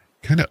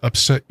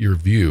upset your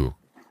view.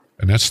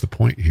 And that's the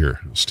point here,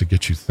 is to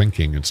get you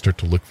thinking and start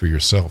to look for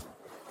yourself.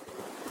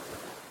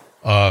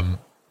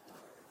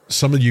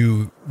 Some of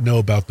you know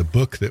about the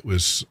book that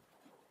was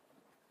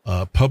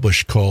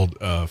published called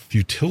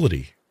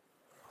Futility,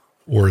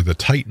 or The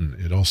Titan.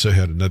 It also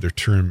had another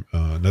term,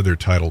 another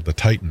title, The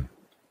Titan,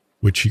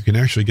 which you can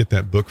actually get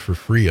that book for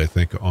free, I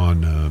think,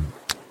 on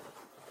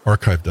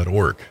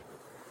archive.org.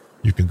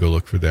 You can go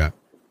look for that.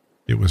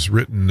 It was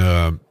written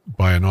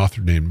by an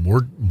author named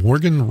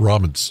Morgan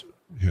Robbins.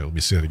 Here, let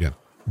me say it again.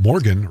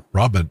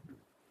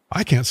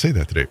 I can't say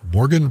that today.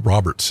 Morgan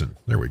Robertson.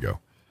 There we go.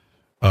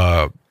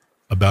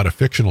 About a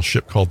fictional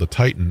ship called the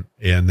Titan,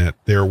 and that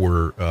there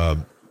were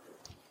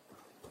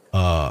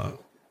so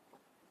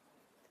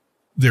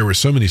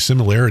many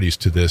similarities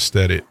to this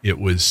that it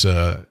was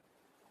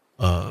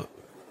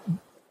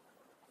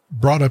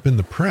brought up in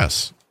the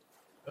press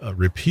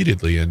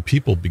repeatedly, and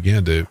people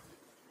began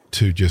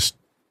to just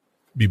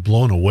be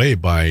blown away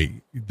by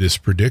this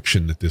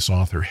prediction that this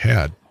author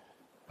had.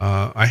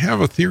 I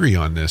have a theory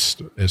on this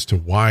as to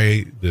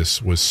why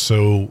this was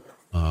so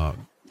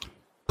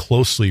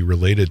closely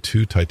related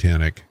to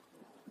Titanic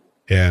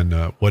and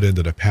what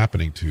ended up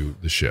happening to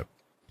the ship.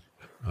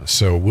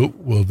 So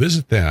we'll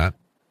visit that.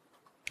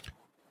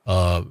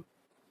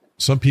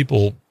 Some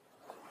people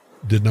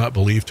did not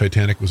believe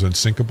Titanic was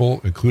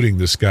unsinkable, including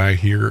this guy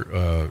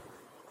here.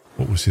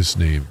 What was his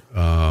name?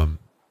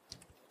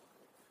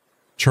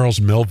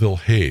 Charles Melville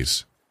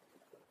Hayes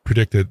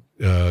predicted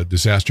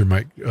disaster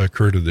might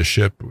occur to the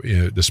ship,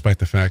 despite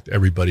the fact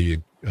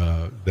everybody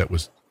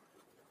that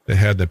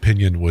had the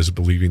opinion was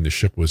believing the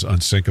ship was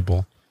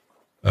unsinkable.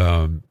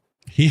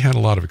 He had a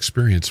lot of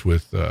experience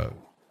with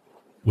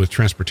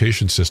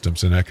transportation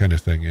systems and that kind of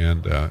thing,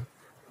 and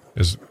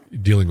as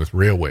dealing with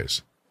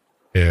railways,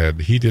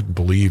 and he didn't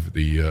believe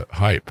the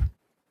hype.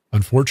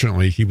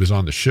 Unfortunately, he was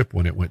on the ship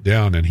when it went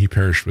down, and he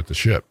perished with the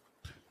ship.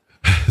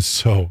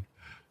 So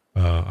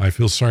I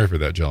feel sorry for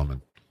that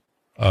gentleman.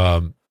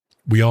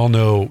 We all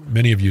know,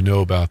 many of you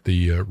know about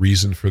the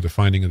reason for the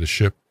finding of the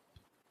ship.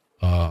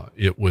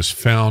 It was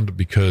found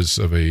because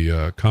of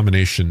a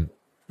combination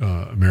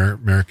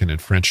American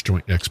and French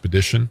joint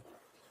expedition.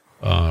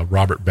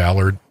 Robert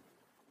Ballard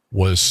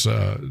was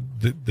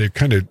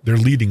they're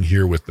leading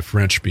here with the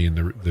French being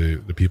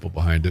the people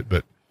behind it,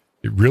 but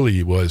it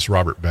really was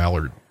Robert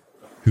Ballard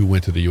who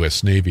went to the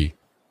U.S. Navy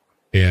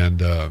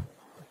and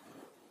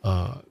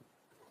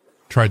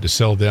tried to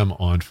sell them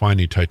on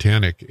finding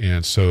Titanic.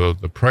 And so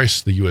the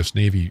price the U.S.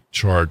 Navy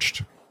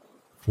charged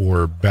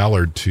for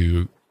Ballard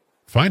to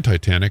find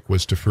Titanic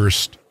was to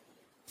first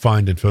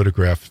find and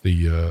photograph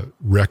the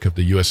wreck of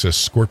the USS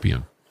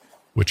Scorpion,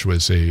 which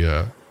was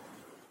an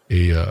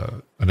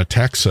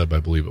attack sub, I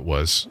believe it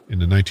was, in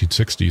the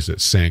 1960s that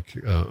sank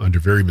under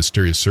very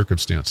mysterious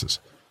circumstances.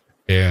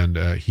 And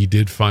he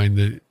did find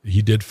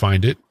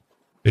it.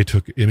 They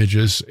took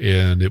images,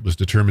 and it was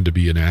determined to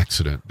be an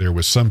accident. There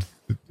was some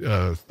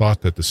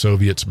thought that the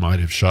Soviets might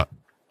have shot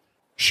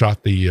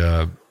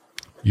the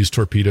used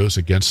torpedoes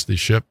against the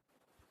ship,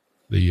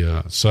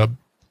 the sub,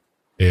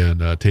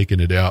 and taken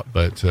it out,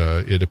 but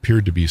it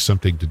appeared to be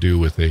something to do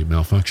with a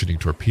malfunctioning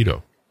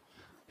torpedo.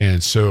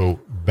 And so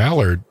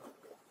Ballard,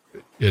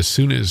 as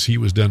soon as he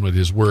was done with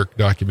his work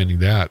documenting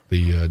that,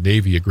 the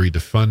Navy agreed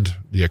to fund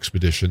the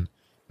expedition,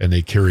 and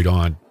they carried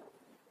on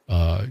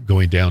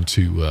going down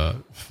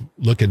to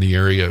look in the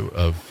area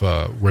of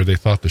where they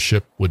thought the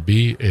ship would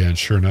be, and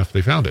sure enough,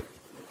 they found it.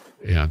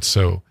 And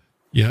so,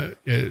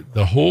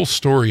 the whole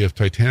story of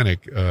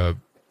Titanic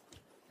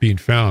being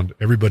found,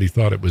 everybody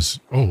thought it was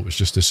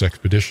just this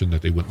expedition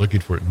that they went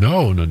looking for it.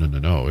 No.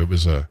 It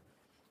was the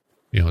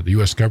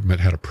U.S.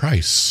 government had a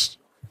price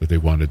that they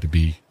wanted to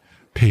be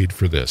paid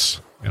for this.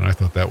 And I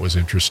thought that was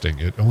interesting.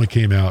 It only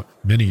came out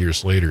many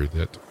years later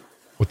that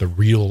what the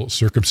real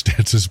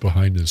circumstances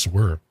behind this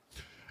were.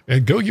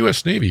 And go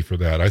U.S. Navy for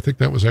that. I think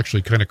that was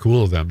actually kind of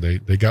cool of them.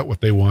 They got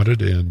what they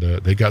wanted, and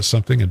they got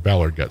something, and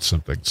Ballard got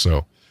something.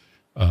 So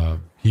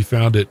He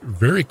found it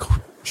very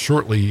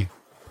shortly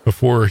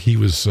before he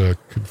was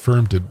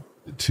confirmed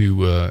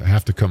to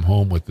have to come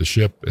home with the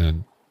ship,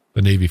 and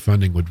the Navy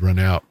funding would run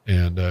out,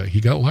 and he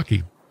got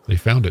lucky. They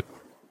found it.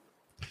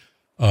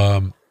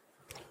 The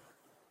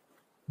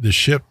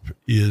ship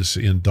is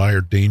in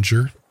dire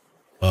danger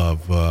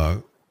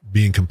of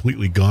being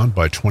completely gone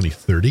by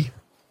 2030.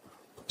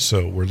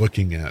 So we're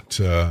looking at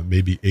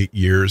maybe 8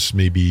 years,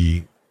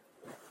 maybe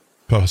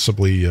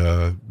possibly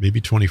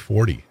maybe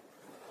 2040.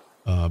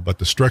 But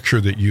the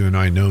structure that you and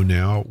I know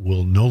now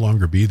will no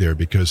longer be there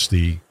because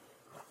the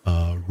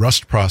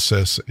rust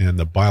process and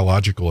the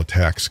biological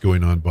attacks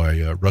going on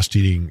by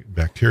rust-eating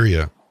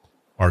bacteria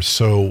are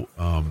so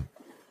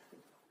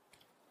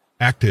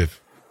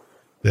active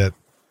that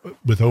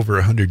with over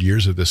 100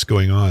 years of this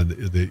going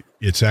on,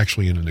 it's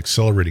actually in an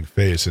accelerating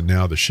phase, and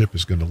now the ship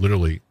is going to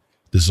literally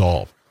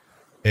dissolve.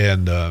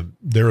 And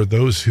there are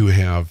those who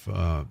have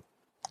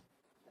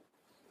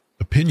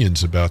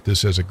opinions about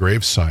this as a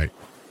gravesite.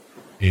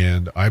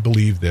 And I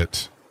believe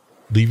that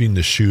leaving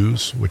the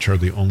shoes, which are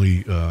the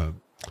only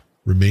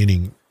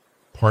remaining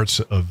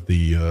parts of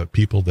the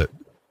people that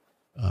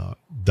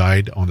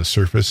died on the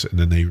surface, and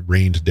then they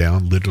rained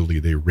down, literally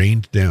they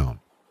rained down.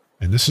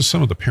 And this is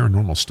some of the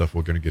paranormal stuff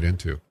we're going to get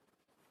into.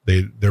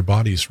 Their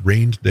bodies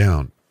rained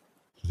down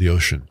to the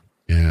ocean,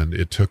 and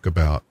it took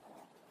about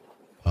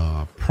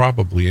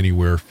probably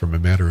anywhere from a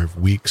matter of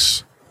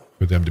weeks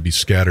for them to be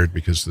scattered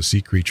because the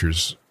sea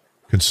creatures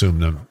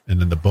consumed them, and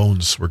then the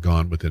bones were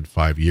gone within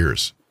 5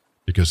 years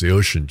because the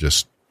ocean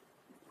just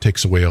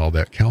takes away all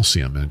that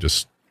calcium, and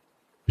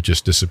it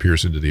just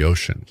disappears into the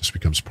ocean. It just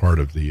becomes part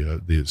of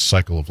the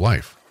cycle of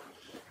life.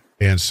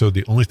 And so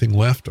the only thing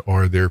left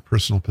are their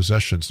personal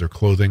possessions, their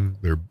clothing,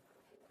 their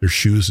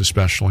shoes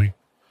especially.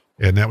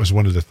 And that was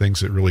one of the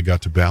things that really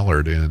got to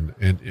Ballard and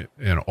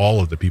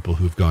all of the people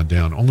who've gone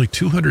down. Only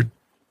 200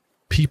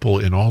 people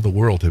in all the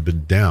world have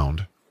been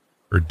downed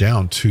or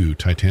down to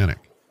Titanic.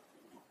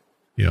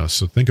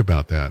 So think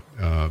about that.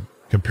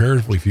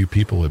 Comparatively few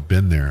people have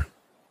been there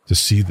to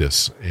see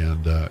this,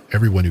 and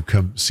everyone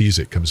who sees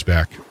it comes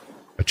back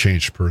a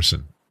changed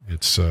person.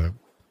 It's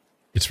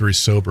very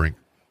sobering.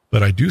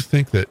 But I do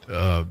think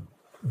that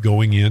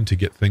going in to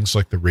get things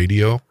like the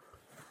radio,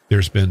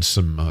 there's been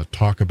some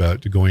talk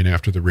about going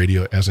after the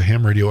radio as a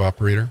ham radio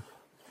operator.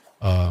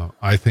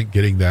 I think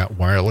getting that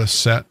wireless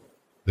set,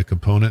 the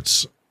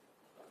components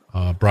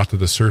brought to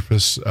the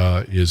surface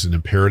is an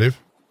imperative.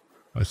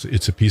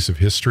 It's a piece of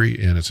history,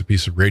 and it's a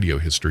piece of radio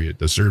history. It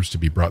deserves to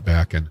be brought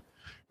back and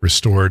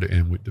restored,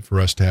 and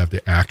for us to have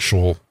the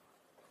actual,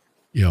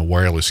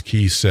 wireless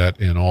key set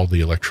and all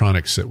the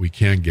electronics that we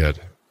can get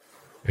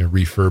and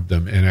refurb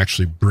them and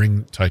actually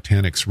bring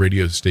Titanic's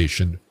radio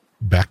station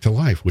back to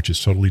life, which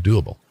is totally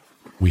doable.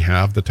 We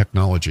have the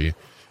technology,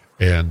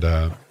 and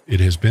it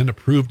has been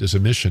approved as a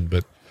mission,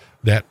 but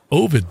that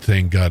Ovid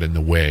thing got in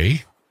the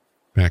way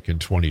back in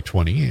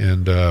 2020,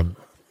 and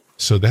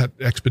so that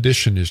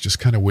expedition is just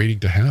kind of waiting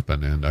to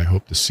happen, and I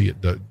hope to see it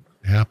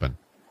happen.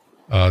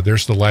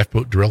 There's the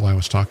lifeboat drill I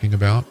was talking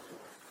about.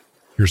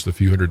 Here's the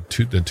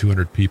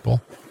 200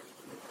 people.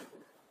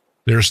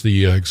 There's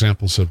the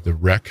examples of the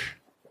wreck.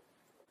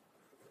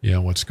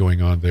 What's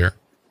going on there.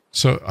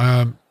 So,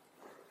 and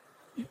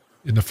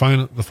the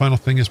final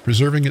thing is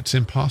preserving it's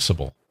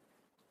impossible.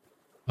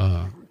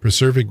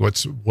 Preserving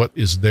what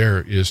is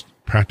there is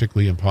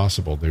practically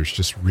impossible. There's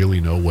just really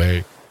no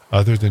way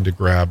other than to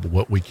grab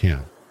what we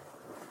can.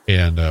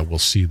 And we'll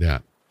see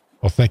that.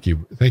 Well, thank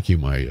you, thank you,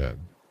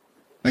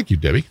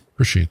 Debbie.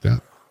 Appreciate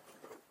that.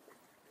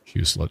 She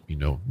just let me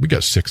know. We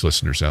got 6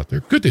 listeners out there.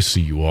 Good to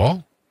see you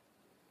all.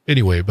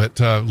 Anyway, but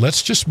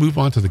let's just move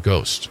on to the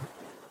ghost.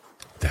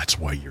 That's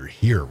why you're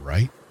here,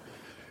 right?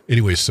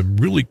 Anyway, some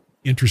really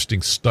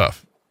interesting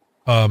stuff.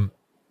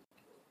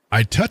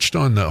 I touched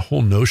on the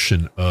whole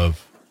notion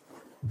of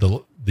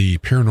the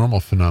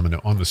paranormal phenomena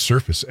on the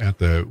surface at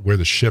where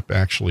the ship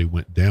actually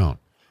went down,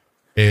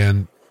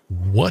 and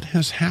what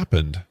has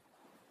happened.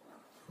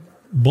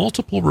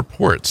 Multiple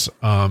reports.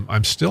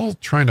 I'm still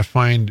trying to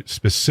find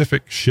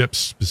specific ships,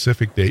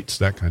 specific dates,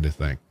 that kind of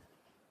thing.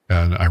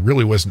 And I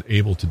really wasn't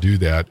able to do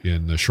that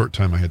in the short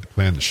time I had to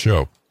plan the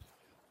show.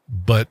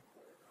 But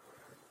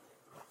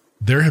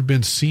there have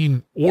been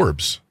seen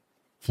orbs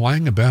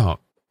flying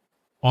about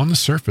on the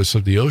surface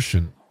of the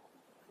ocean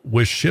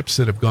with ships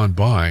that have gone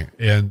by,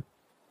 and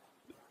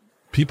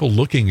people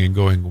looking and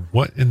going,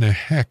 what in the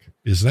heck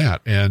is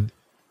that? And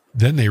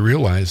then they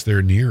realize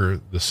they're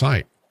near the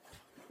site.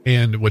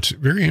 And what's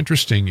very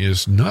interesting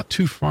is not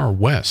too far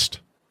west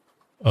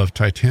of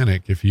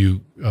Titanic, if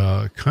you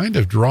kind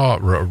of draw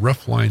a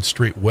rough line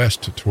straight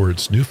west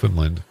towards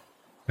Newfoundland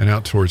and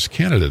out towards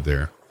Canada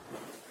there,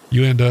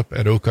 you end up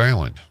at Oak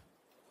Island.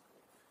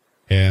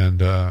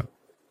 And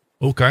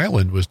Oak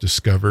Island was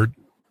discovered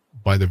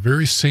by the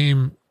very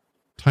same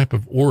type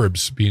of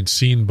orbs being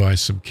seen by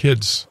some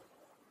kids,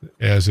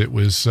 as it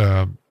was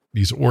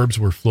these orbs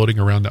were floating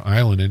around the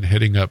island and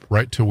heading up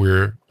right to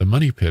where the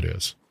money pit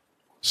is.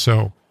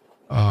 So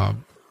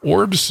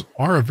orbs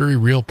are a very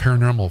real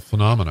paranormal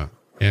phenomena.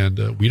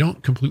 And we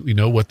don't completely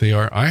know what they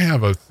are. I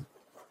have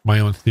my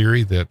own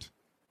theory that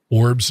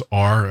orbs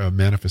are a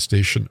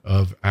manifestation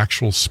of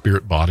actual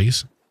spirit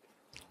bodies,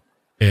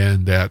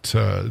 and that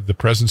the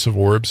presence of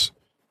orbs,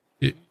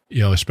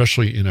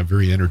 especially in a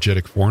very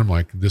energetic form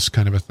like this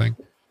kind of a thing,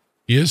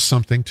 is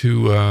something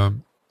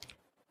to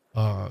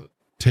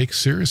take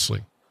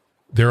seriously.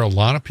 There are a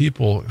lot of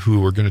people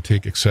who are going to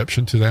take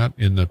exception to that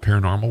in the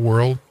paranormal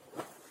world,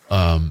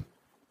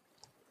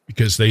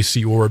 because they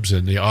see orbs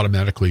and they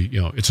automatically,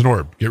 it's an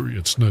orb.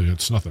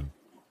 It's nothing.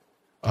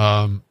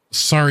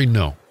 Sorry,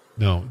 no.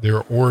 There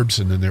are orbs,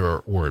 and then there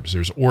are orbs.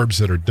 There's orbs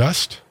that are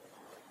dust,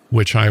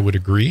 which I would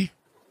agree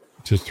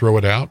to throw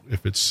it out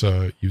if it's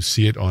you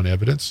see it on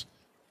evidence.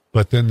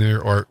 But then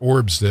there are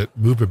orbs that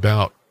move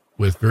about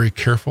with very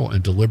careful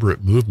and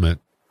deliberate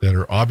movement that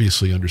are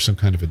obviously under some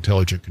kind of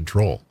intelligent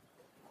control.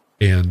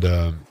 And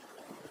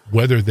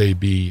whether they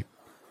be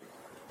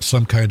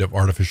some kind of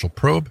artificial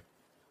probe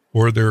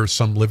or they're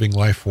some living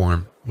life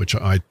form, which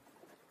I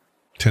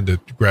tend to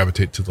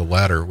gravitate to the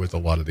latter with a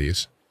lot of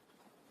these,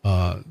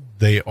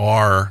 they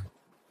are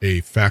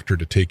a factor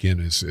to take in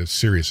as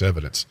serious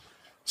evidence.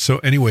 So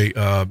anyway,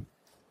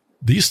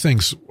 these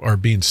things are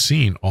being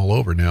seen all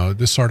over. Now,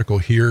 this article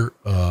here,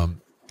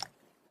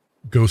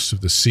 Ghosts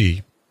of the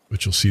Sea,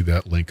 which you'll see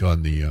that link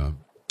on the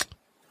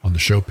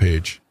show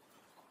page.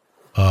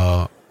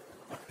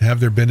 Have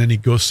there been any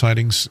ghost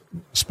sightings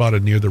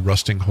spotted near the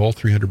Rusting Hull,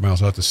 300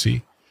 miles out to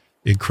sea?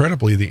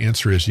 Incredibly, the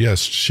answer is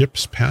yes.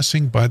 Ships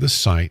passing by the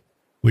site,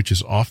 which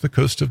is off the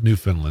coast of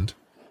Newfoundland,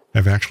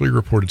 have actually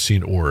reported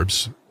seeing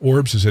orbs.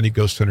 Orbs, as any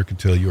ghost hunter can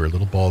tell you, are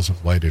little balls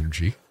of light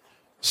energy,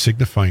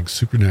 signifying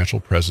supernatural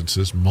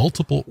presences.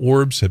 Multiple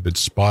orbs have been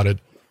spotted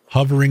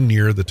hovering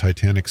near the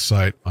Titanic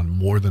site on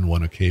more than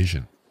one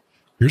occasion.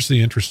 Here's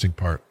the interesting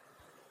part.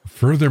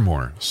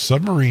 Furthermore,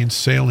 submarines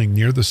sailing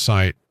near the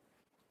site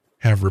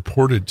have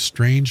reported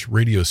strange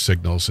radio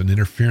signals and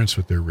interference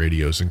with their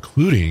radios,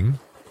 including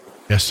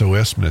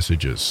SOS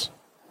messages,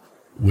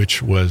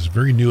 which was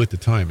very new at the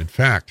time. In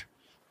fact,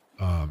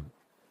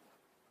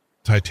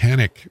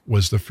 Titanic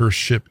was the first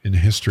ship in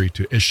history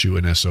to issue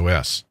an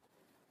SOS.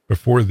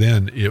 Before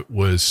then, it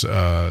was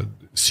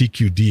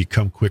CQD,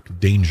 come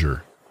quick,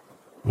 danger,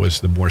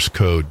 was the Morse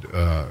code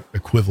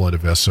equivalent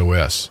of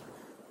SOS.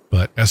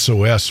 But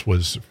SOS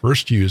was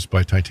first used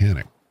by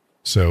Titanic.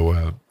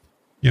 So,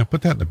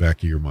 put that in the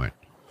back of your mind.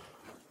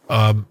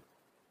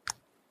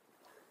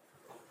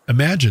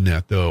 Imagine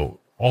that, though,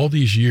 all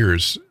these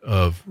years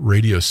of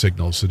radio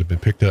signals that have been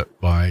picked up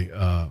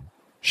by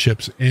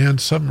ships and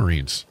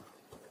submarines,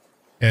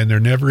 and they're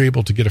never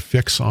able to get a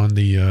fix on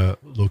the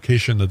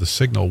location of the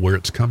signal, where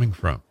it's coming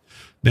from.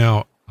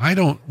 Now, I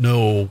don't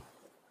know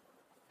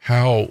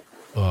how,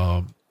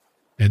 and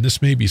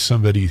this may be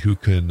somebody who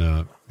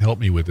can help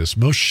me with this.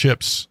 Most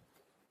ships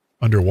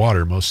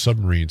underwater, most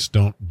submarines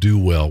don't do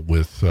well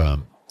with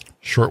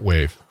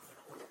shortwave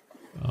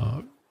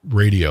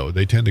radio.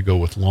 They tend to go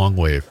with long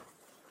wave.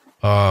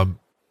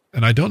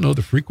 And I don't know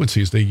the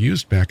frequencies they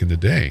used back in the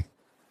day,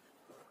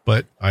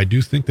 but I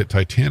do think that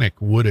Titanic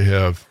would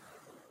have,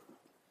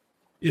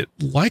 it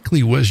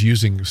likely was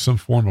using some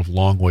form of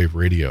long wave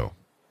radio.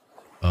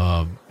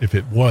 If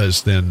it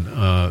was, then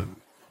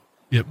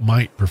it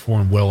might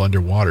perform well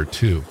underwater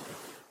too.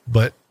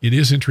 But it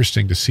is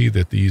interesting to see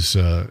that these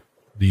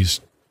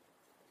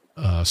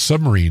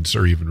submarines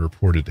are even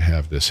reported to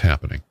have this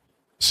happening.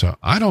 So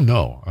I don't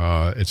know.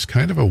 It's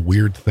kind of a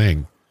weird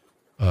thing,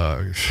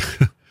 to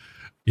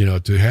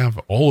have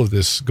all of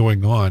this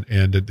going on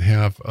and to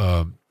have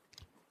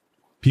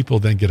people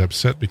then get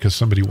upset because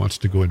somebody wants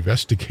to go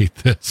investigate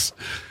this.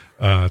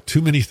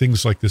 Too many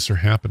things like this are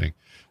happening.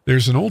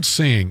 There's an old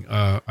saying,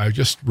 I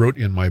just wrote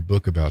in my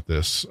book about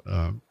this,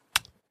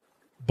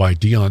 by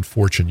Dion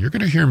Fortune. You're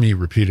going to hear me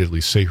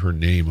repeatedly say her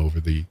name over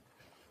the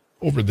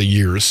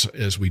years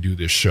as we do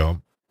this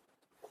show.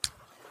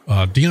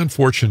 Dion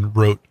Fortune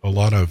wrote a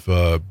lot of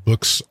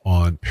books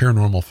on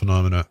paranormal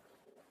phenomena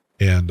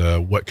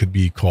and what could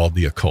be called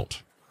the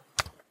occult.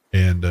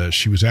 And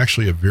she was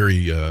actually a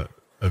very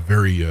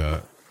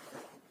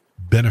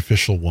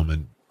beneficial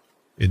woman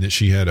in that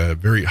she had a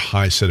very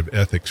high set of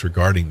ethics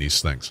regarding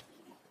these things.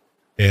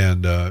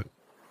 And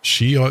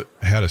she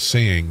had a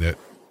saying that,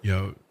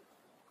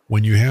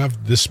 when you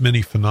have this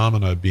many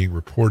phenomena being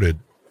reported,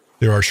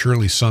 there are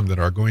surely some that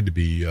are going to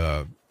be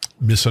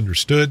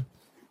misunderstood,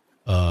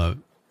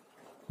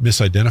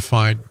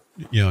 misidentified,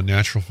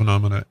 natural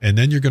phenomena. And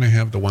then you're going to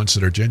have the ones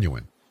that are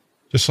genuine,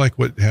 just like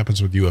what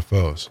happens with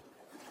UFOs.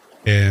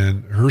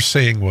 And her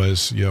saying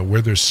was,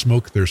 where there's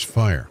smoke, there's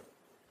fire.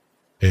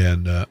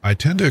 And I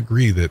tend to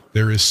agree that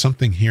there is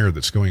something here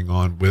that's going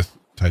on with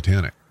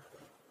Titanic.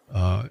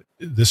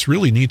 This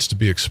really needs to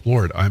be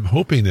explored. I'm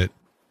hoping that,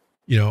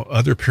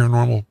 other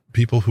paranormal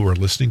people who are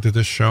listening to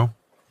this show,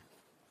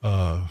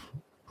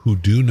 who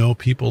do know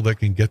people that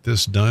can get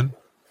this done,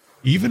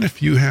 even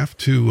if you have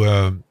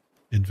to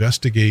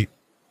investigate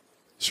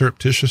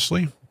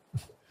surreptitiously,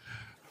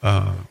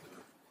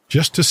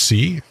 just to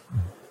see.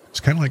 It's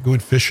kind of like going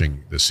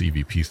fishing, this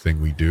EVP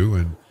thing we do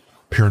and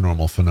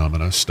paranormal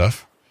phenomena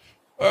stuff.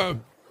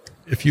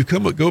 if you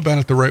go about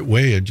it the right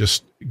way and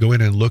just go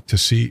in and look to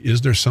see,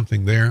 is there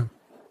something there?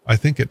 I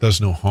think it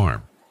does no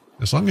harm.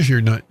 As long as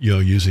you're not,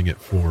 using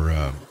it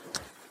for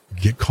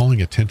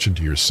calling attention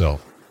to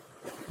yourself.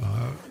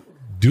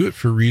 Do it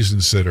for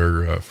reasons that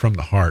are from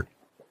the heart.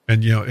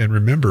 And, and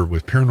remember,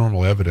 with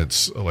paranormal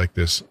evidence like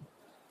this,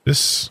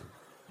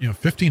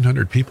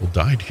 1,500 people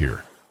died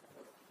here.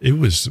 It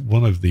was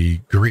one of the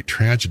great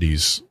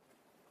tragedies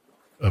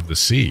of the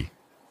sea.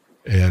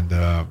 And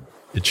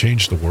it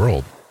changed the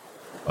world.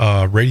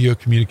 Radio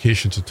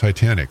communications of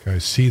Titanic. I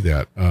see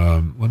that.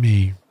 Let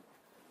me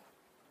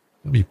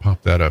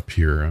pop that up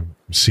here. I'm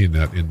seeing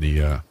that in the,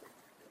 let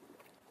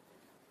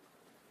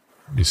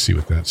me see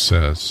what that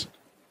says.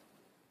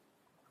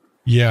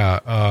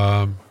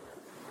 Yeah.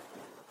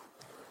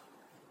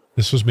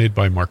 This was made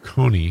by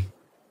Marconi.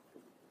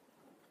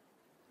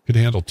 Could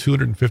handle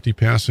 250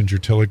 passenger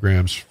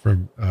telegrams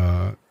from,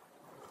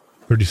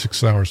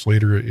 36 hours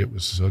later. It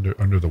was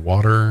under the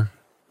water.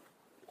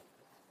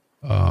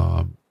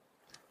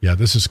 Yeah,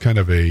 this is kind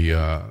of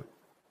a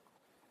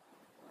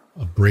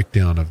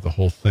breakdown of the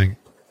whole thing.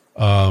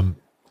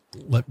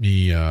 Let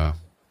me, I'll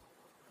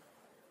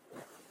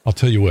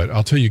tell you what,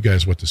 I'll tell you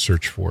guys what to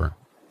search for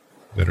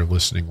that are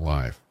listening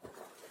live.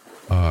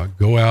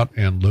 Go out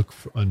and look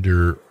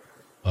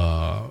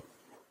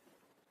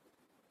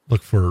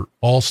look for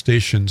all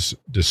stations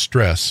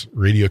distress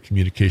radio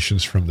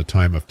communications from the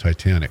time of the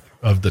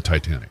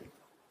Titanic.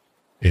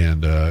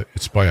 And,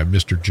 it's by a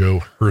Mr.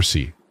 Joe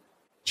Hersey,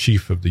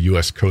 chief of the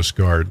U.S. Coast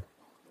Guard.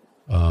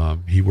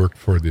 He worked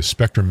for the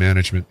Spectrum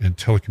Management and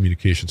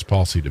Telecommunications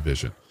Policy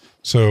Division.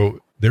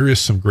 So there is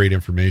some great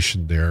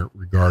information there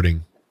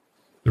regarding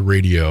the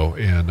radio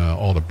and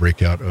all the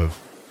breakout of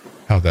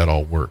how that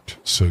all worked.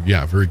 So,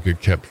 yeah, very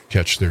good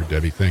catch there,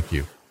 Debbie. Thank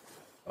you.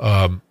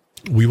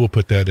 We will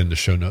put that in the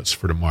show notes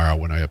for tomorrow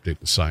when I update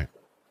the site.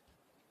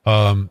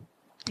 Let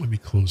me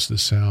close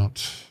this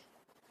out.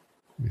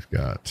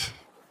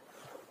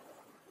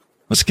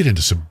 Let's get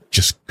into some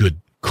just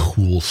good,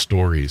 cool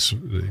stories.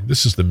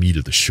 This is the meat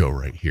of the show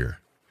right here.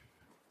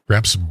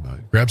 Grab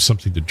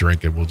something to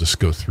drink and we'll just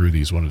go through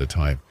these one at a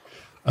time.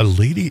 A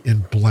lady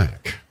in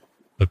black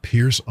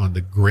appears on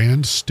the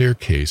grand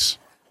staircase,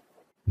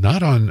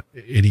 not on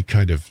any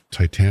kind of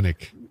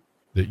Titanic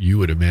that you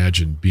would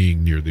imagine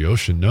being near the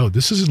ocean. No,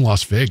 this is in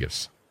Las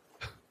Vegas.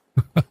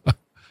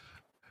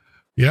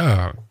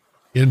 Yeah,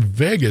 in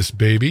Vegas,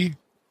 baby.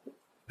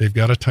 They've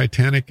got a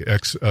Titanic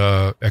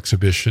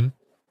exhibition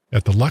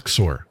at the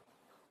Luxor.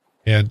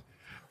 And,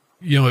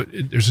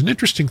 there's an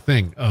interesting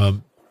thing. I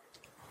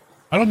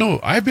don't know.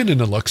 I've been in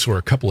the Luxor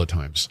a couple of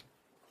times.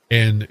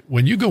 And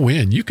when you go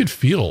in, you can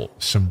feel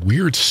some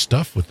weird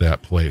stuff with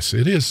that place.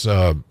 It is,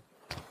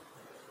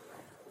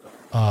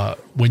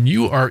 when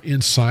you are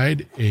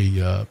inside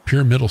a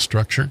pyramidal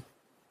structure,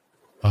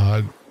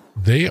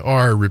 they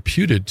are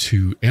reputed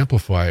to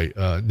amplify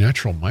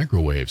natural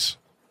microwaves.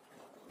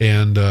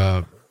 And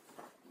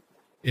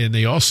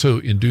they also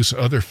induce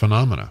other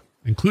phenomena,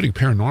 including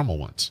paranormal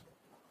ones.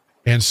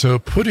 And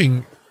so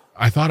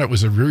I thought it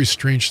was a very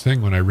strange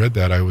thing when I read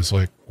that. I was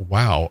like,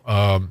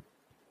 wow,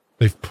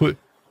 they've put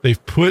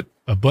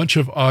a bunch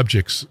of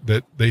objects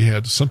that they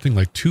had something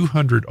like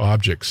 200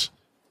 objects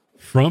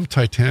from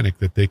Titanic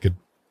that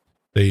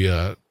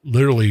they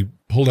literally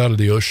pulled out of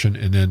the ocean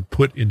and then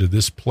put into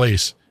this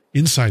place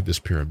inside this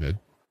pyramid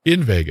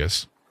in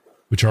Vegas,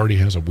 which already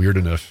has a weird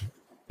enough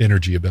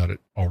energy about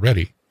it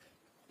already.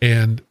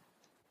 And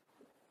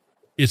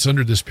it's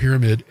under this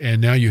pyramid,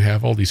 and now you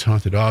have all these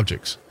haunted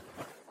objects.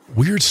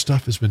 Weird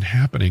stuff has been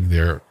happening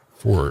there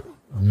for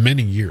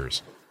many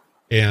years.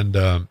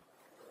 And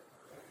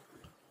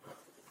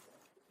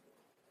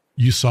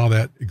you saw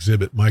that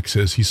exhibit. Mike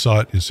says he saw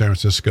it in San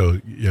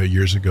Francisco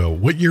years ago.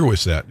 What year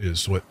was that,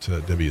 is what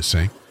Debbie is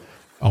saying.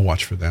 I'll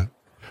watch for that.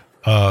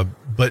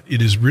 But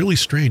it is really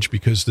strange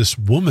because this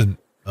woman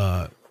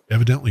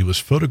evidently was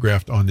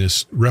photographed on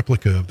this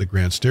replica of the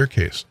Grand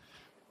Staircase.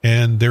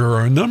 And there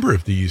are a number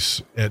of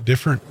these at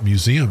different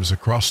museums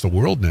across the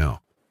world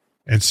now.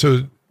 And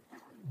so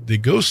the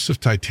ghosts of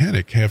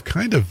Titanic have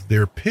kind of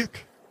their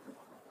pick.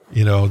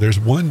 There's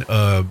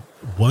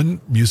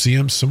one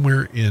museum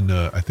somewhere in,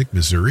 I think,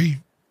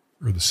 Missouri,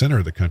 or the center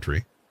of the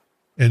country.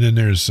 And then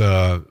there's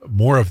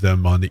more of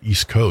them on the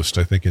East Coast,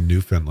 I think in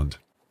Newfoundland.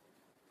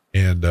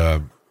 And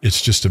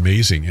it's just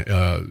amazing,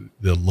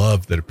 the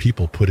love that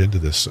people put into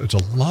this. It's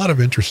a lot of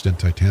interest in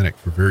Titanic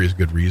for various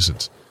good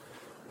reasons.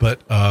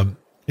 But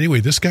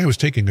anyway, this guy was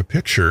taking a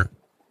picture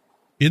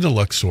in the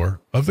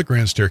Luxor of the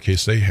Grand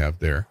Staircase they have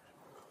there,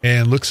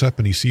 and looks up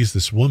and he sees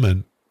this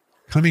woman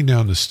coming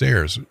down the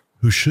stairs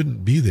who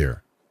shouldn't be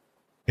there.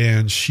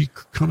 And she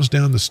comes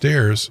down the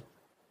stairs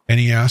and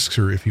he asks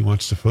her if he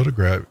wants to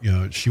photograph,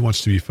 she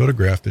wants to be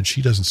photographed, and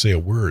she doesn't say a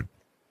word.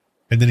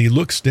 And then he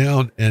looks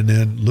down and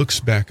then looks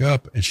back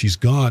up and she's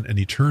gone, and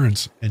he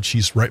turns and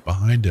she's right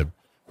behind him.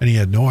 And he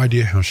had no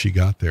idea how she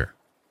got there.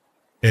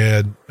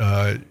 And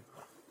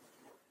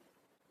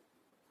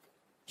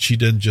she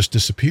then just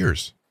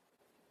disappears.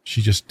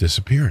 She just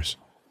disappears.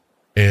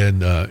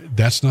 And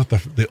that's not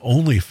the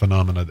only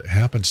phenomena that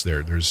happens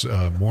there. There's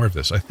more of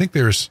this. I think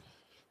there's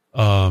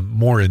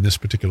more in this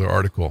particular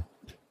article.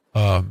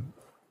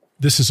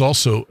 This is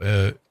also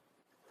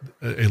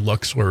a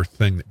Luxor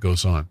thing that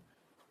goes on.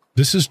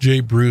 This is J.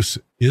 Bruce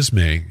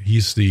Ismay.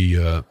 He's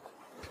the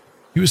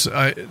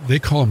they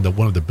call him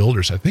one of the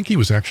builders. I think he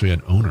was actually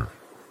an owner,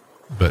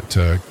 but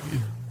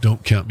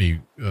don't count me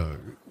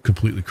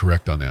completely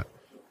correct on that.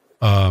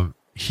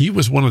 He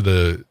was one of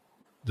the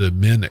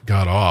men that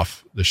got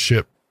off the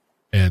ship,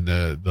 and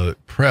the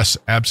press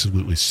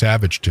absolutely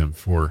savaged him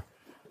for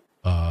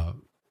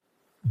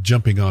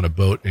jumping on a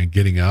boat and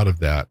getting out of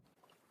that.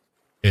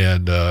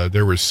 And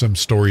there were some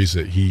stories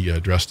that he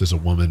dressed as a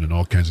woman and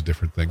all kinds of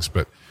different things.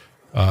 But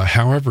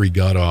however he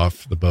got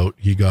off the boat,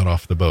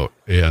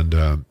 and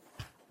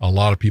a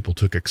lot of people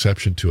took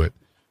exception to it.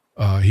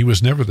 He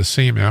was never the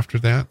same after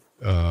that.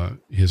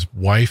 His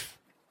wife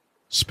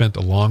spent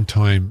a long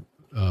time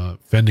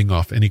fending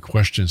off any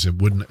questions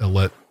and wouldn't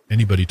let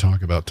anybody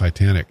talk about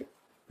Titanic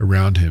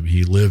around him.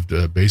 He lived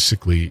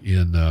basically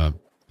in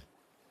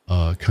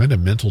kind of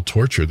mental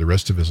torture the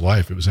rest of his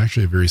life. It was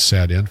actually a very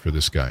sad end for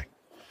this guy.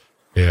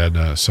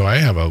 And so I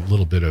have a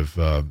little bit of,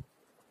 I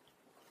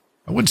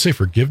wouldn't say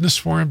forgiveness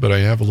for him, but I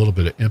have a little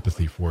bit of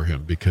empathy for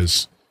him,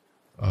 because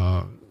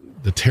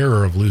the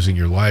terror of losing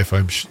your life,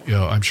 I'm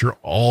sure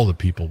all the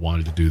people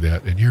wanted to do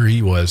that. And here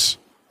he was,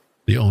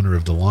 the owner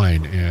of the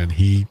line, and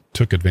he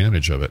took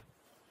advantage of it.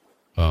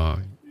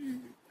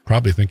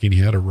 Probably thinking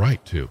he had a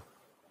right to.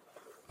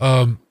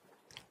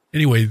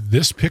 Anyway,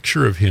 this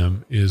picture of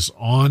him is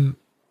on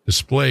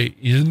display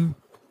in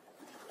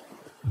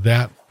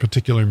that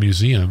particular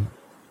museum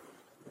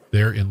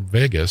there in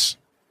Vegas.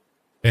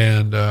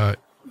 And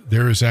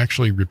there is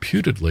actually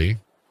reputedly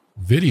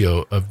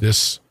video of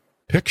this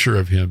picture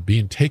of him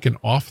being taken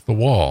off the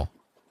wall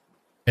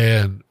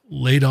and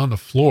laid on the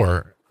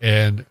floor,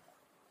 and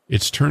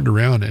it's turned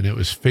around and it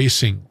was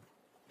facing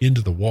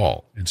into the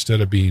wall.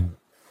 Instead of being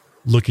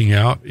looking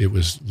out, it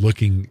was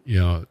looking,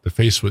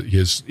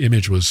 his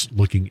image was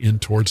looking in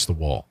towards the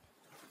wall.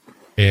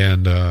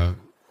 And a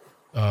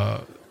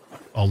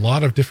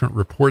lot of different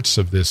reports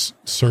of this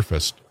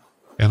surfaced.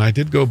 And I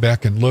did go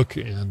back and look,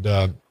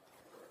 and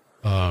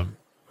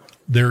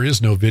there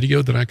is no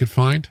video that I could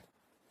find,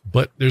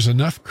 but there's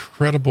enough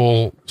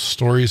credible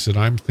stories that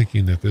I'm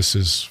thinking that this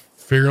is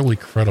fairly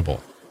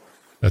credible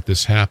that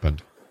this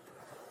happened.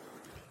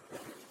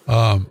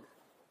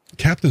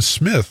 Captain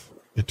Smith,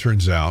 it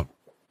turns out,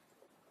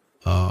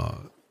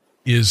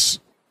 is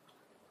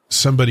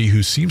somebody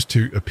who seems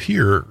to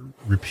appear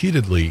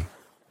repeatedly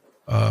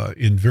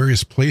in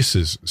various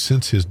places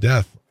since his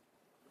death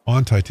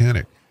on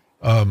Titanic.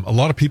 A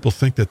lot of people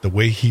think that the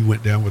way he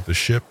went down with the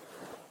ship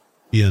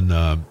in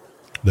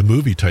the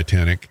movie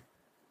Titanic,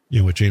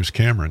 with James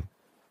Cameron,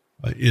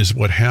 is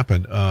what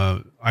happened.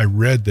 I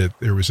read that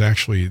there was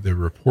actually, the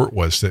report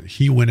was that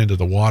he went into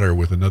the water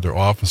with another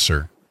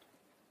officer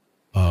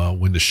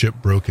when the ship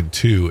broke in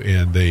two,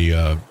 and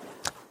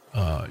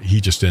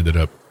he just ended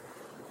up,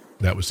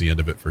 that was the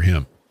end of it for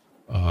him.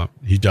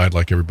 He died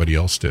like everybody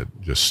else did.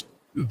 Just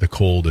the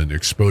cold and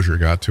exposure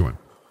got to him.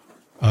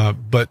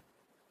 But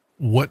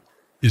what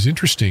is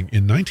interesting,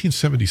 in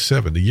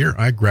 1977, the year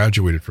I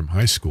graduated from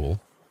high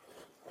school,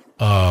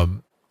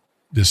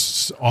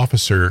 this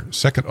officer,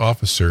 second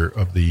officer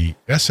of the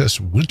SS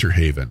Winter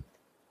Haven,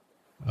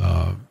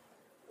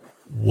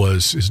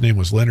 his name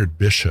was Leonard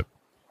Bishop.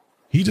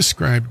 He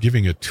described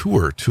giving a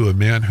tour to a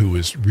man who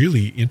was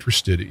really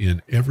interested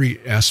in every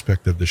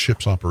aspect of the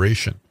ship's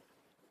operation,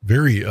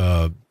 very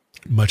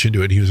much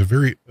into it.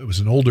 It was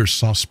an older,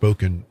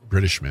 soft-spoken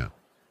British man,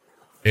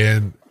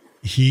 and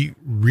he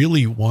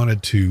really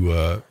wanted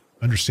to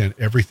understand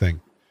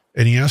everything.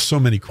 And he asked so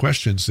many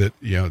questions that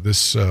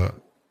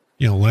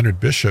Leonard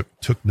Bishop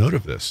took note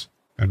of this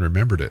and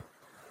remembered it.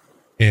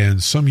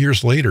 And some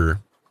years later,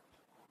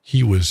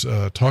 he was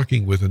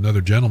talking with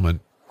another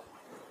gentleman,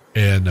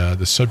 and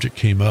the subject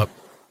came up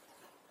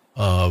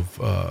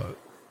of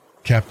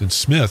Captain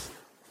Smith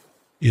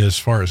as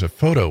far as a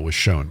photo was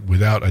shown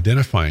without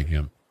identifying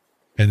him.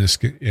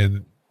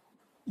 And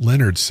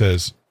Leonard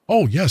says,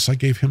 "Oh, yes, I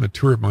gave him a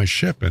tour of my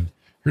ship, and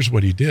here's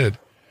what he did."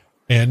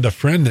 And a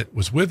friend that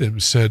was with him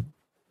said,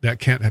 "That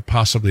can't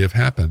possibly have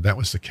happened. That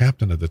was the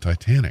captain of the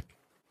Titanic."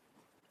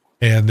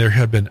 And there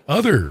have been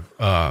other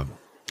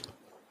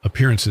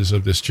appearances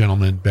of this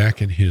gentleman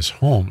back in his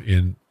home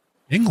in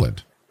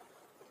England.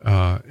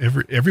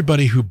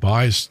 Everybody who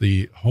buys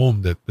the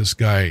home that this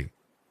guy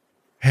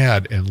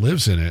had and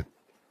lives in it,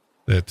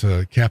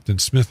 that Captain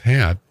Smith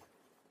had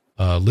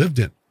lived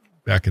in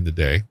back in the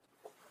day,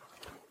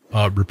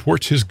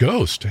 reports his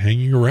ghost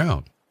hanging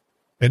around.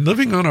 And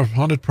living on a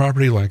haunted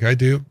property like I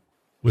do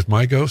with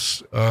my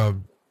ghosts,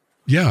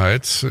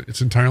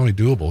 it's entirely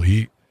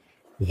doable.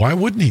 Why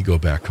wouldn't he go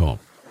back home?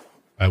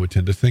 I would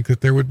tend to think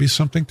that there would be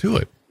something to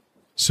it.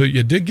 So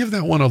you did give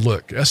that one a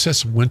look.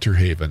 SS Winter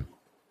Haven.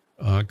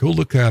 Go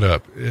look that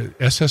up.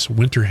 SS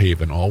Winter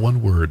Haven, all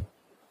one word,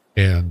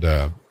 and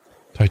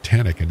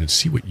Titanic, and then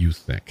see what you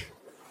think.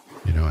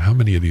 How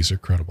many of these are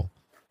credible.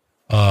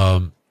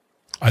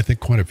 I think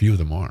quite a few of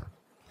them are.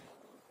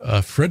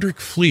 Frederick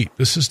Fleet,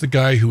 this is the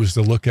guy who was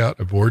the lookout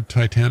aboard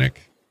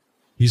Titanic.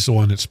 He's the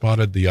one that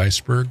spotted the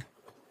iceberg.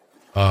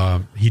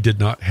 He did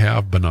not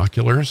have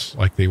binoculars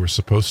like they were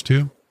supposed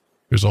to.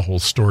 There's a whole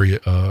story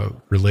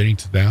relating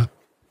to that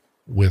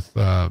with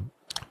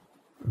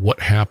what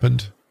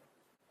happened.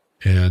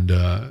 And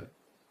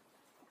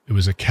it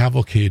was a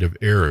cavalcade of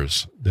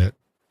errors that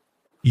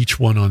each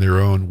one on their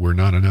own were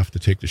not enough to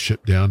take the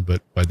ship down.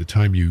 But by the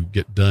time you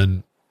get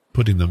done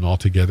putting them all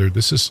together,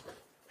 this is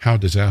how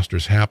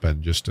disasters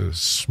happen. Just a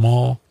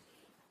small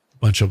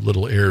bunch of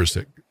little errors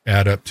that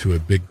add up to a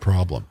big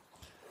problem.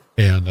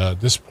 And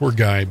this poor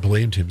guy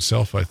blamed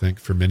himself, I think,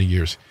 for many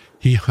years.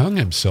 He hung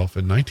himself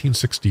in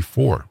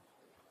 1964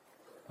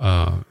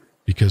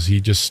 because he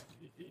just,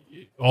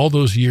 all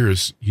those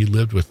years he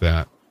lived with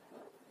that,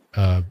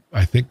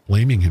 I think,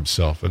 blaming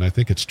himself. And I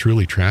think it's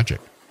truly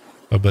tragic.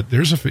 But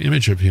there's an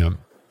image of him.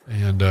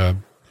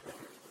 And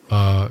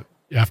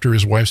after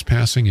his wife's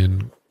passing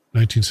in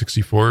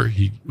 1964,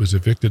 he was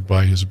evicted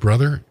by his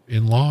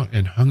brother-in-law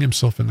and hung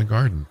himself in the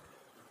garden,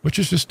 which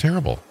is just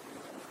terrible.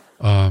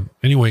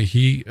 Anyway,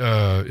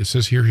 it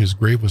says here his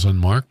grave was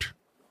unmarked,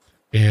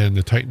 and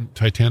the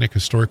Titanic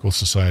Historical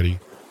Society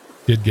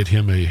did get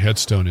him a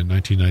headstone in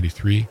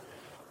 1993,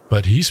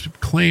 but he's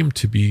claimed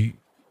to be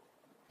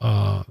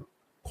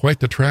quite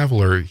the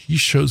traveler. He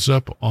shows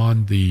up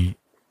on the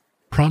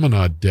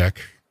promenade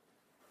deck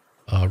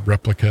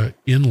replica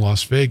in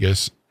Las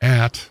Vegas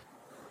at,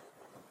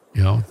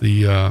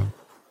 the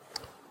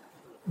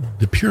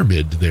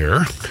pyramid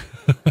there.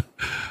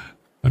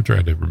 I'm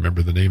trying to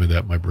remember the name of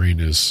that. My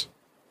brain is,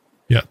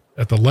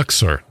 at the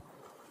Luxor.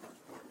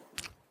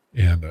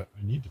 And I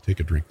need to take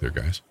a drink there,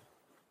 guys.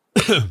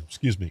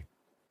 Excuse me.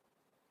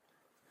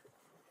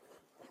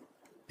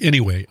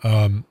 Anyway,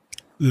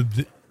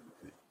 the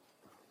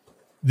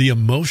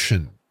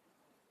emotion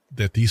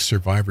that these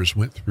survivors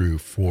went through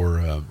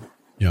for,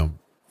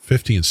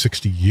 50 and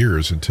 60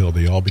 years until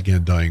they all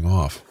began dying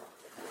off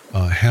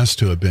has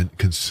to have been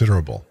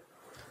considerable.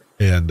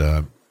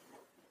 And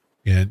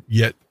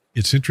yet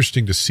it's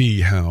interesting to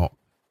see how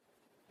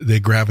they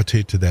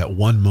gravitate to that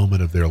one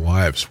moment of their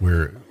lives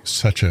where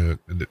such an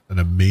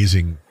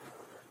amazing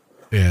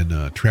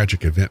and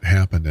tragic event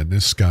happened, and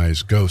this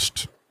guy's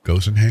ghost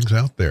goes and hangs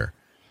out there.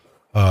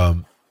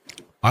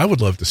 I would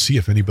love to see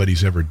if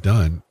anybody's ever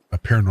done a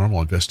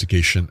paranormal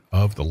investigation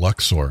of the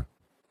Luxor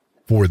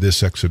for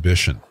this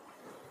exhibition.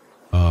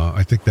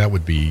 I think that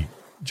would be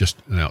just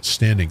an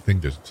outstanding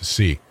thing to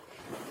see.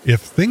 If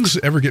things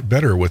ever get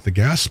better with the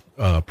gas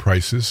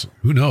prices,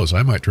 who knows?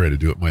 I might try to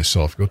do it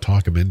myself, go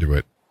talk them into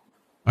it.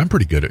 I'm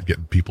pretty good at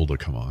getting people to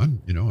come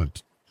on,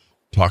 and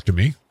talk to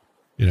me.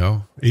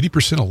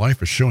 80% of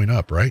life is showing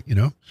up, right?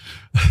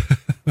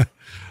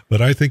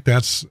 But I think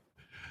that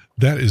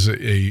is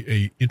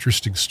a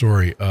interesting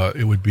story.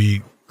 It would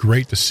be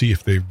great to see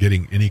if they're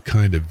getting any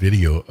kind of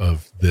video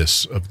of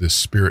this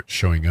spirit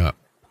showing up.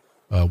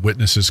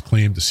 Witnesses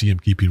claim to see him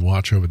keeping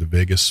watch over the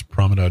Vegas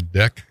promenade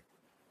deck,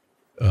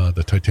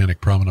 the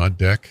Titanic promenade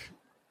deck,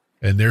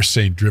 and they're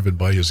saying driven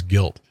by his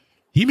guilt.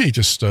 He may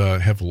just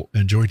have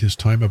enjoyed his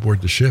time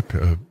aboard the ship,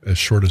 as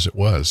short as it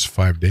was,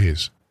 5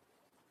 days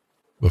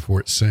before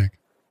it sank.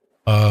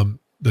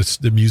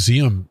 The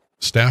museum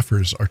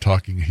staffers are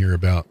talking here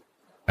about,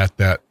 at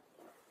that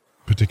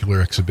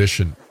particular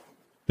exhibition,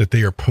 that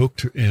they are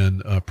poked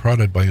and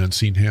prodded by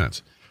unseen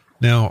hands.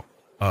 Now,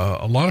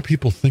 a lot of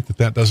people think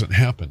that doesn't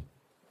happen.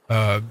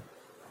 I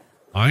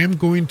am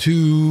going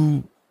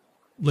to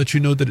let you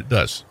know that it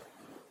does.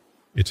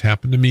 It's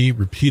happened to me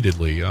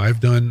repeatedly.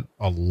 I've done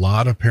a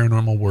lot of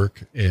paranormal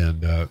work,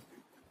 and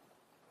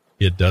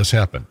it does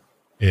happen.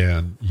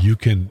 And you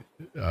can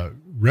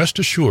rest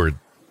assured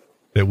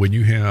that when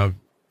you have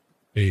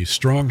a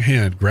strong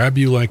hand grab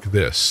you like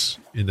this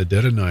in the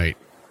dead of night,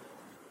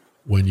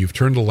 when you've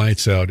turned the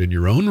lights out in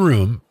your own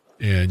room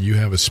and you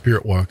have a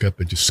spirit walk up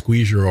and just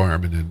squeeze your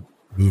arm and then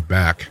move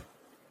back,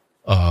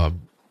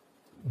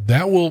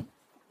 that will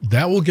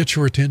get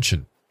your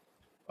attention.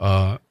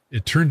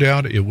 It turned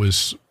out it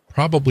was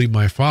probably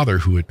my father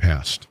who had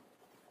passed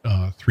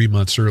 3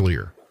 months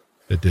earlier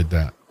that did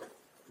that.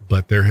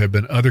 But there have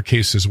been other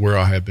cases where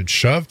I have been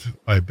shoved,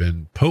 I've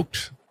been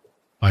poked,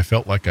 I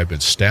felt like I've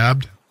been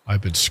stabbed,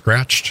 I've been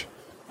scratched.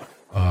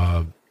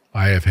 I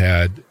have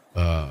had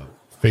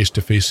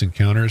face-to-face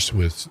encounters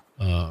with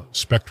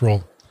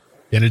spectral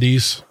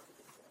entities,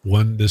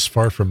 one this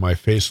far from my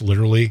face,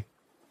 literally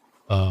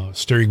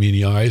staring me in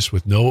the eyes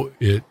with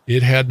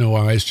it had no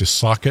eyes, just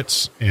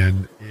sockets,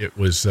 and it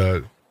was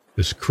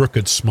this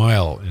crooked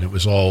smile, and it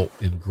was all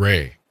in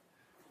gray.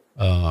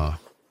 Of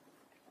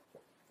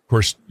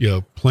course,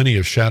 plenty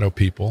of shadow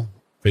people,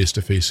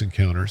 face-to-face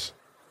encounters.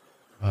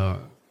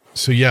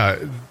 So yeah,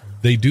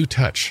 they do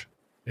touch,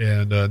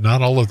 and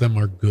not all of them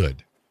are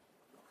good.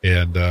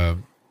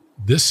 And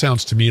this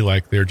sounds to me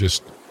like they're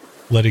just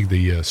letting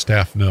the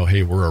staff know,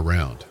 hey, we're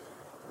around.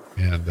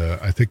 And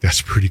I think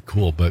that's pretty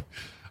cool. But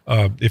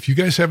if you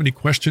guys have any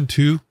questions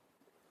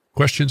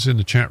in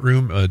the chat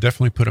room,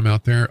 definitely put them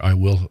out there. I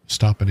will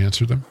stop and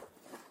answer them.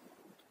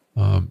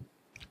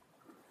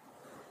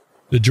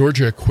 The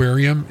Georgia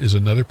Aquarium is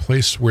another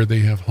place where they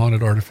have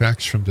haunted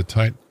artifacts from the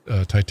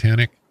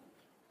Titanic.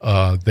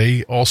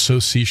 They also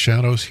see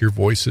shadows, hear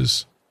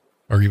voices,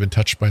 are even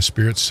touched by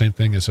spirits. Same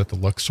thing as at the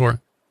Luxor.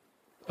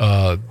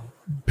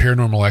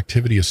 Paranormal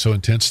activity is so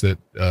intense that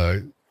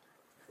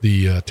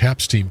the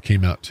TAPS team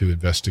came out to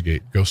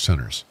investigate ghost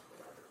hunters.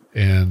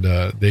 And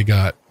they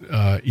got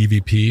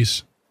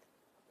EVPs.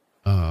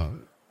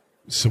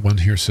 So one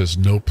here says,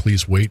 "No,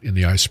 please wait in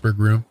the iceberg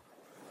room."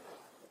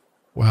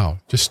 Wow,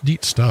 just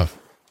neat stuff.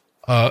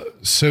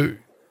 So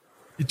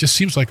it just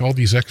seems like all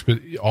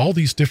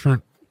these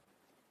different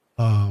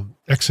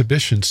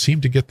exhibitions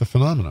seem to get the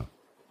phenomena.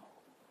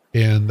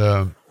 And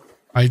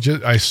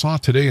I saw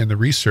today in the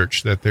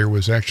research that there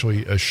was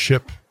actually a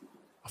ship,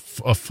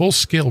 a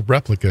full-scale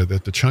replica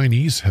that the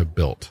Chinese have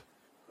built.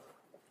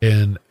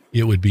 And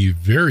it would be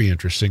very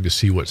interesting to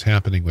see what's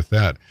happening with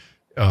that.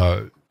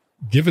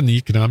 Given the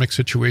economic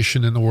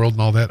situation in the world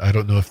and all that, I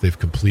don't know if they've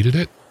completed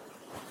it.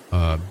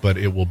 But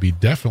it will be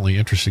definitely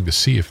interesting to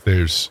see if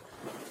there's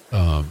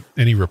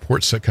any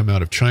reports that come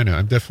out of China.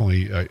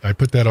 I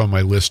put that on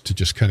my list to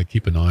just kind of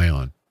keep an eye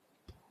on.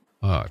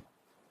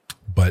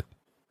 But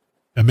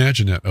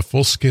imagine that, a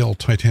full-scale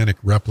Titanic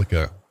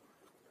replica,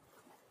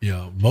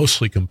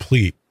 mostly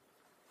complete.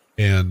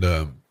 And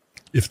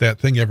if that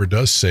thing ever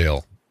does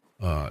sail,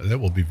 that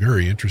will be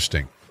very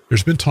interesting.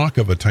 There's been talk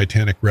of a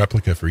Titanic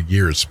replica for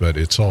years, but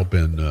it's all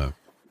been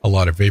a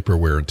lot of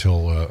vaporware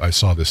until I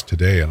saw this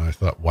today, and I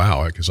thought,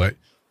 wow, because I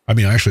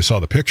actually saw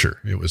the picture.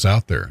 It was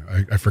out there.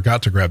 I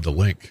forgot to grab the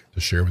link to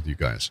share with you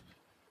guys.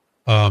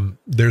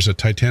 There's a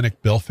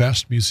Titanic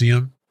Belfast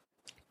Museum,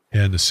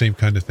 and the same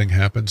kind of thing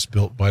happens,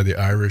 built by the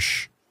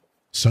Irish,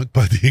 sunk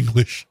by the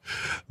English,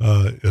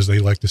 as they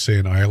like to say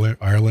in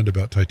Ireland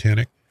about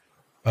Titanic.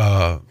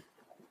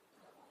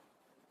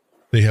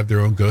 They have their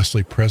own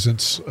ghostly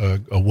presence.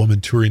 A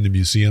woman touring the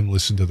museum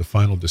listened to the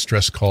final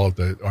distress call of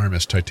the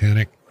RMS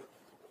Titanic.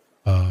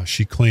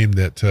 She claimed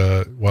that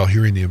while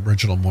hearing the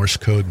original Morse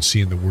code and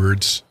seeing the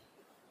words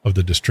of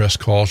the distress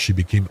call, she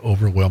became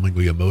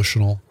overwhelmingly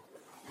emotional.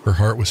 Her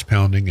heart was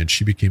pounding, and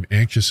she became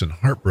anxious and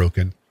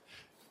heartbroken,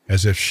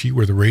 as if she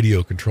were the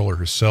radio controller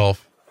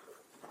herself.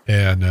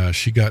 And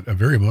she got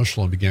very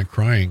emotional and began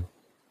crying.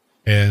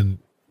 And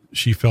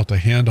she felt a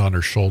hand on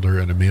her shoulder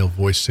and a male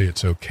voice say,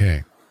 "It's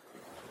okay."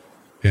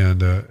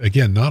 And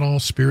again, not all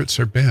spirits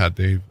are bad.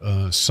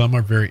 Some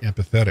are very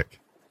empathetic.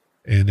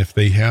 And if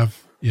they have,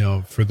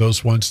 for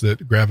those ones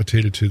that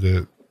gravitated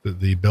to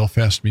the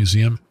Belfast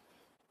Museum,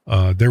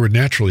 there would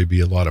naturally be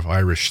a lot of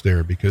Irish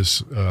there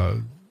because,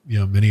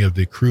 many of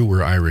the crew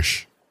were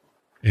Irish.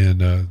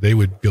 And they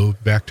would go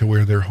back to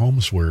where their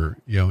homes were,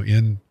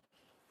 in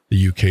the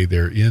UK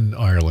there, in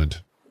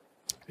Ireland,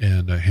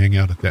 and hang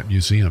out at that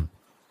museum.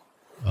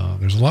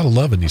 There's a lot of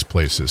love in these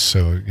places.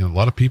 So, a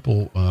lot of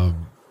people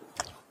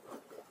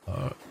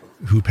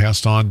who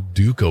passed on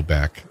do go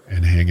back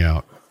and hang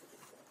out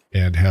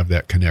and have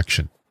that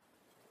connection.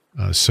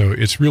 So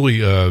it's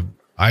really,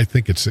 I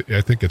think it's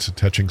a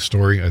touching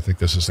story. I think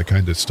this is the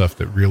kind of stuff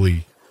that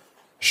really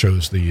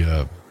shows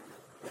the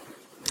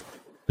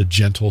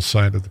gentle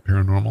side of the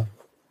paranormal.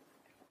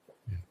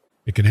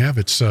 It can have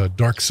its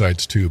dark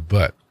sides too,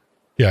 but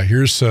yeah,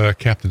 here's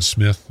Captain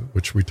Smith,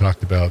 which we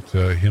talked about,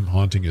 him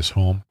haunting his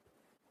home.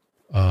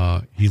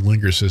 He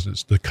lingers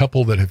as the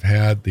couple that have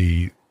had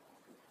the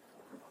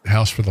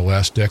house for the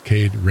last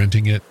decade,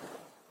 renting it.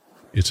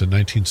 It's a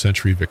 19th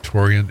century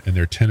Victorian, and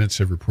their tenants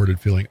have reported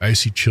feeling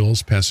icy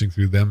chills passing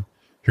through them,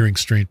 hearing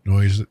strange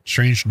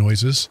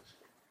noises,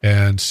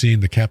 and seeing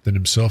the captain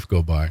himself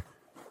go by.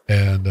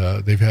 And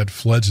they've had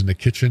floods in the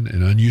kitchen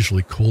and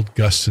unusually cold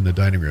gusts in the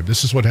dining room.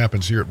 This is what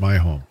happens here at my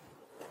home.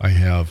 I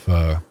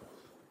have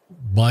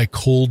my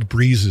cold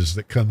breezes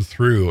that come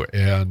through,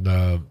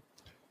 and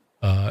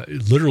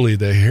literally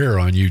the hair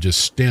on you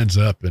just stands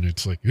up, and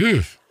it's like,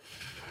 oof.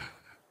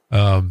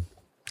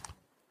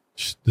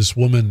 This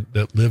woman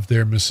that lived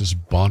there, Mrs.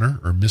 Bonner,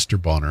 or Mr.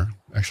 Bonner,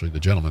 actually the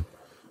gentleman,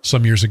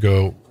 some years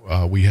ago,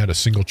 we had a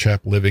single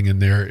chap living in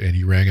there, and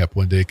he rang up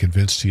one day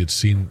convinced he had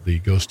seen the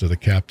ghost of the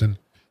captain.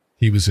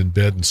 He was in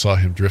bed and saw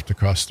him drift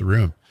across the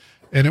room.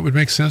 And it would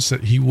make sense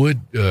that he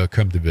would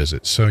come to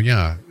visit. So,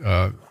 yeah,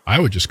 I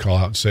would just call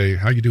out and say,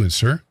 "How you doing,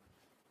 sir?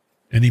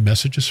 Any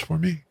messages for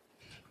me?"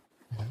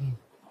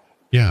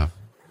 Yeah,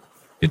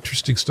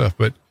 interesting stuff.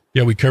 But,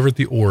 yeah, we covered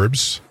the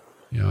orbs.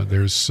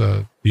 There's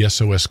the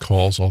SOS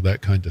calls, all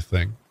that kind of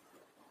thing.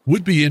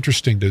 Would be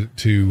interesting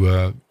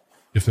to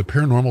if the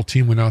paranormal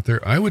team went out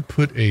there, I would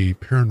put a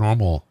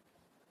paranormal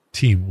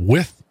team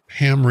with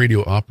ham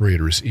radio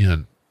operators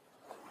in,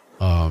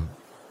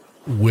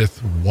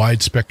 with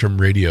wide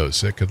spectrum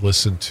radios that could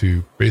listen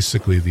to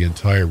basically the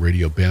entire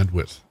radio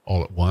bandwidth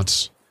all at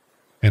once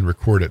and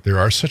record it. There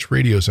are such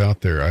radios out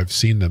there. I've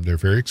seen them. They're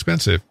very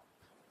expensive.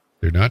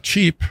 They're not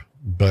cheap,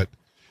 but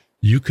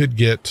you could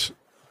get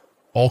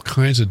all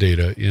kinds of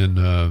data in,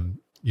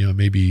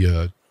 maybe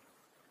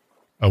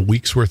a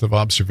week's worth of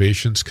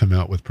observations, come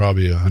out with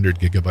probably 100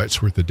 gigabytes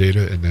worth of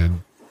data, and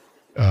then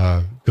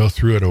go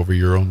through it over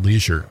your own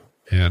leisure.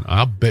 And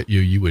I'll bet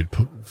you would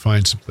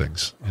find some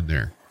things in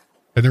there.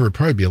 And there would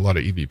probably be a lot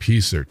of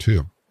EVPs there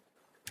too.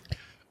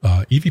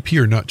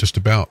 EVP are not just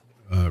about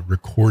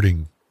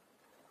recording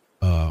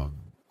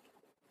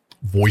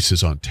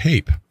voices on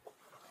tape.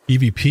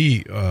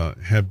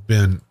 EVP have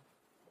been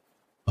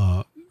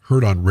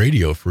heard on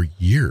radio for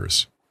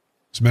years.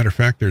 As a matter of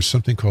fact, there's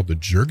something called the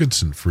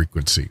Jurgensen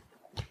frequency.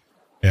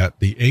 At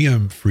the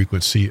AM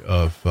frequency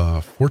of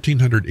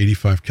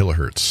 1485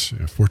 kilohertz,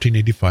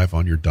 1485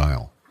 on your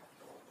dial,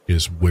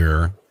 is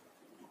where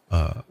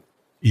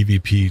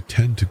EVP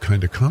tend to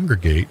kind of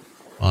congregate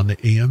on the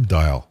AM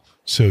dial.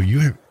 So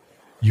you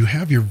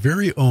have your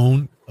very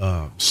own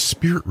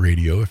spirit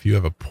radio. If you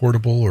have a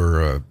portable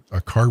or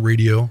a car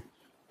radio,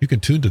 you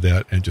can tune to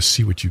that and just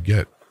see what you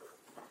get.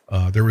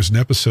 There was an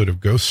episode of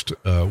Ghost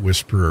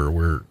Whisperer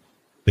where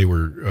they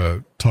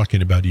were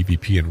talking about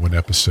EVP in one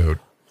episode,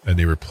 and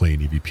they were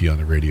playing EVP on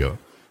the radio.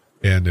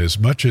 And as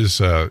much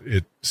as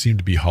it seemed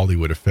to be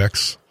Hollywood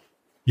effects,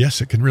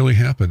 yes, it can really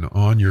happen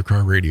on your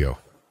car radio.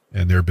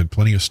 And there have been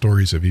plenty of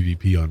stories of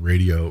EVP on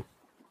radio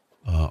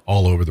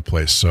all over the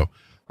place. So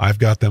I've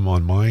got them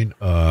on mine.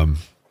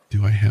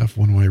 Do I have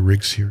one of my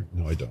rigs here?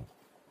 No, I don't.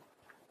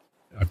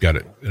 I've got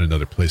it in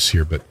another place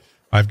here, but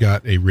I've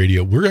got a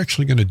radio. We're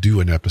actually going to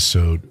do an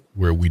episode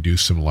where we do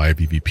some live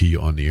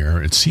EVP on the air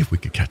and see if we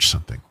can catch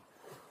something.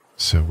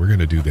 So we're going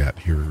to do that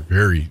here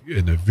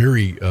in a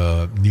very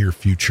near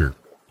future.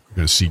 We're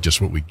going to see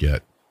just what we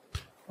get.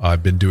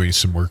 I've been doing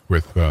some work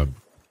with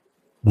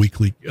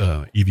weekly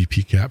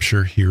EVP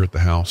capture here at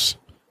the house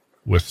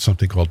with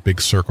something called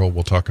Big Circle.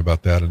 We'll talk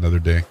about that another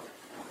day.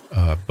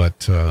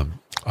 But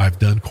I've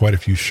done quite a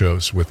few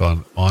shows with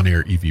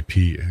on-air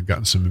EVP and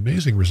gotten some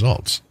amazing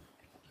results.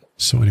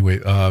 So anyway,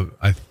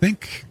 I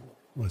think,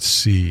 let's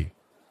see.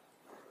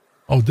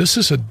 Oh, this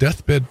is a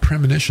deathbed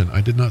premonition.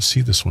 I did not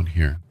see this one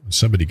here.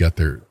 Somebody got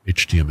their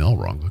HTML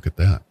wrong. Look at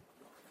that.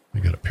 I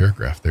got a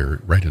paragraph there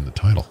right in the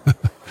title.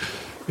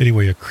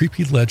 Anyway, a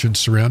creepy legend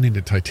surrounding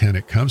the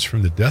Titanic comes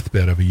from the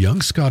deathbed of a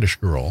young Scottish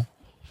girl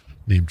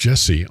named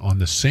Jessie. On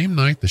the same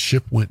night the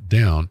ship went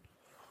down,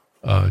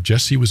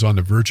 Jessie was on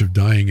the verge of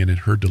dying and in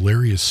her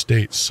delirious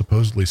state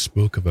supposedly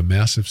spoke of a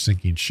massive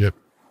sinking ship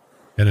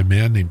and a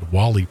man named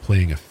Wally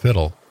playing a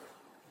fiddle.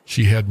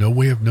 She had no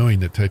way of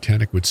knowing that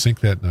Titanic would sink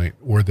that night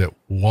or that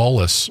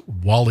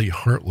Wally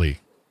Hartley,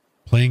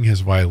 playing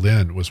his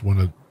violin, was one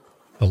of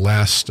the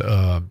last,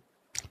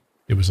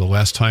 it was the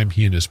last time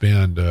he and his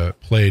band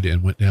played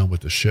and went down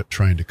with the ship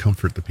trying to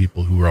comfort the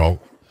people who were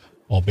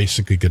all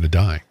basically going to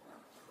die.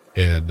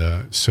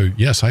 And so,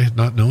 yes, I had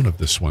not known of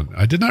this one.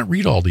 I did not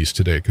read all these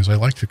today because I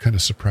like to kind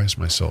of surprise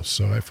myself.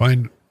 So I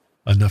find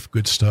enough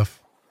good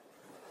stuff.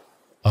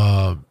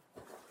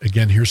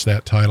 Again, here's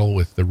that title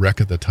with The Wreck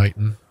of the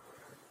Titan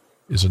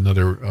is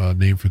another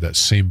name for that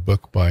same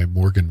book by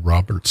Morgan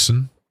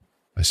Robertson.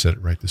 I said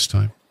it right this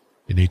time.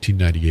 In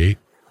 1898.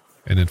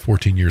 And then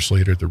 14 years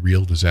later, the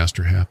real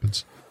disaster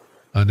happens.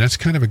 And that's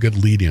kind of a good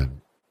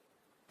lead-in.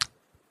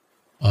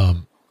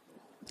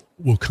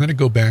 We'll kind of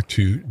go back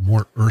to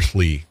more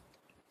earthly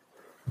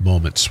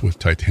moments with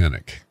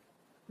Titanic.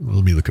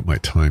 Let me look at my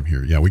time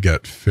here. Yeah, we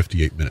got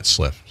 58 minutes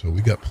left, so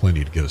we got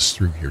plenty to get us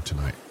through here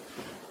tonight.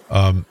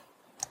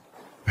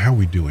 How are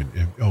we doing?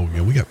 Oh,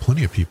 yeah, we got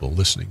plenty of people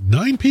listening.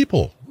 9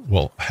 people.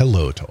 Well,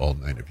 hello to all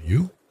 9 of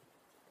you.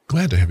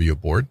 Glad to have you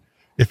aboard.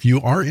 If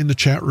you are in the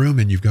chat room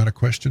and you've got a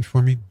question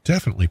for me,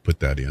 definitely put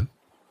that in.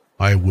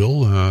 I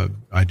will.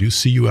 I do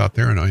see you out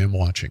there, and I am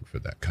watching for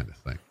that kind of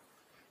thing.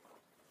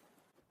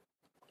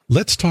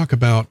 Let's talk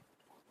about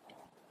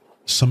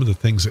some of the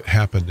things that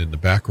happened in the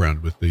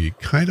background with the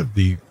kind of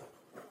the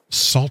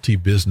salty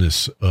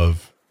business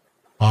of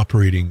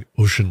operating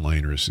ocean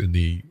liners in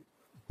the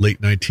late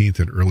 19th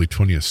and early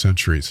 20th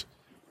centuries.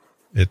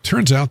 It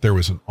turns out there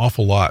was an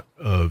awful lot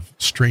of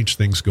strange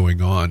things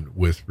going on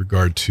with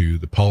regard to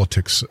the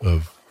politics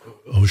of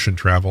ocean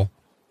travel.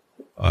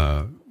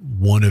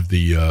 One of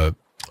the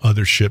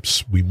other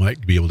ships we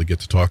might be able to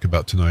get to talk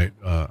about tonight,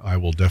 I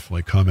will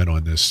definitely comment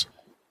on this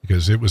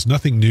because it was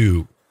nothing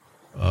new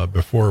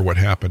before what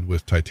happened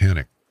with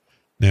Titanic.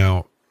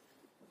 Now,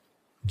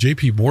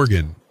 J.P.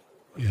 Morgan,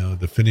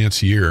 the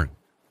financier,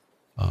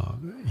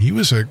 he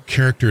was a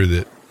character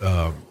that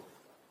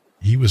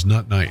he was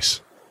not nice.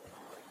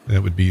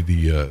 That would be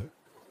the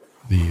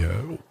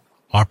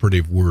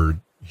operative word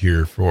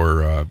here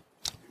for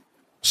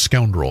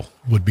scoundrel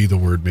would be the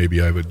word maybe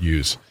I would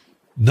use.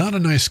 Not a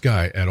nice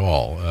guy at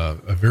all.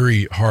 A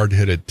very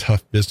hard-headed,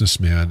 tough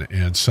businessman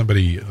and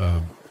somebody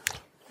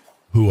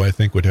who I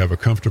think would have a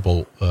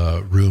comfortable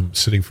room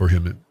sitting for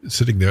him,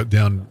 sitting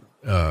in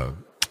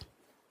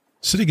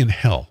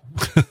hell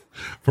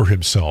for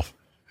himself.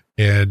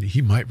 And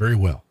he might very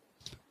well.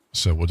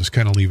 So we'll just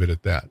kind of leave it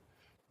at that.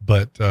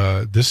 But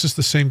this is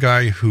the same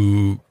guy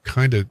who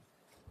kind of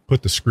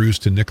put the screws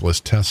to Nikola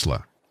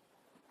Tesla,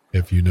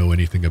 if you know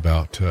anything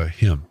about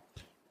him.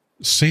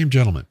 Same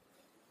gentleman.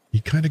 He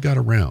kind of got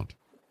around.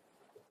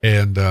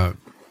 And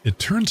it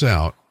turns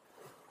out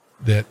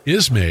that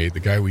Ismay, the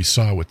guy we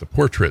saw with the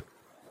portrait,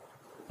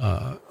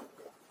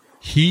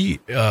 he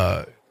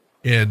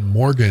and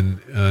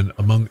Morgan, and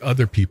among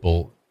other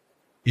people,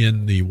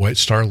 in the White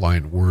Star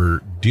Line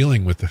were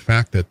dealing with the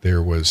fact that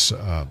there was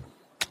a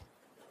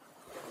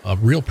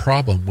real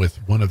problem with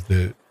one of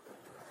the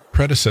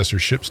predecessor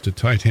ships to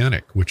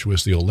Titanic, which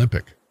was the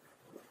Olympic.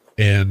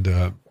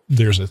 And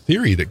there's a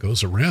theory that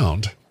goes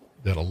around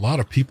that a lot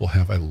of people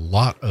have a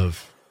lot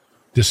of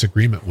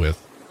disagreement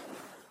with,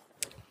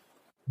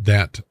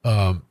 that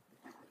the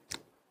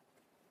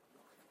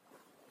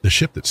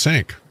ship that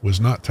sank was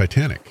not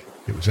Titanic.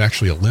 It was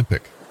actually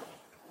Olympic.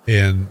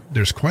 And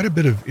there's quite a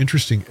bit of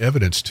interesting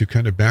evidence to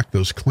kind of back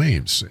those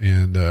claims.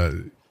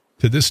 And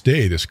to this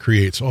day, this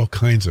creates all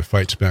kinds of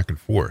fights back and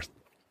forth.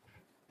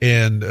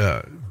 And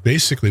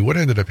basically what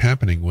ended up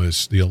happening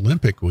was the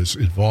Olympic was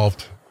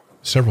involved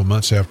several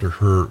months after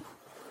her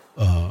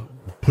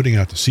putting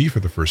out to sea for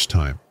the first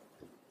time.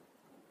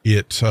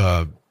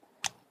 The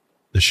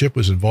ship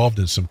was involved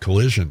in some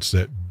collisions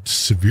that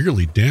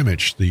severely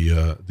damaged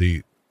the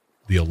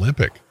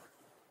Olympic.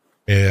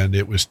 And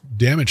it was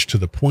damaged to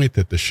the point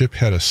that the ship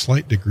had a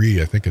slight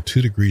degree, I think a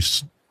 2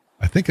 degrees,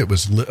 I think it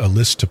was a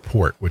list to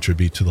port, which would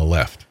be to the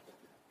left.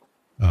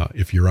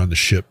 If you're on the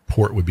ship,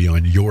 port would be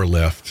on your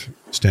left,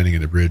 standing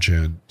in the bridge,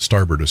 and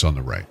starboard is on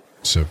the right.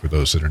 So for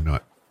those that are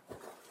not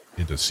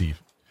into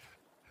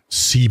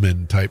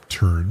seaman type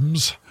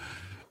terms.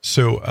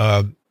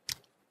 So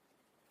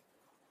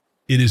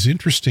it is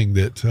interesting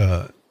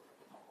that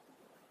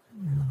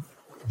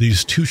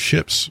these two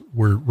ships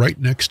were right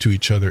next to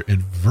each other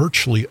and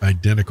virtually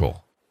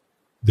identical.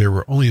 There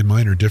were only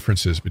minor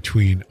differences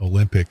between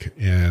Olympic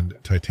and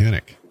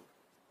Titanic.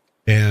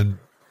 And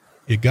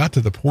it got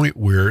to the point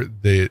where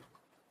it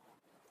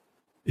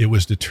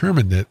was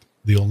determined that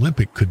the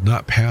Olympic could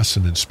not pass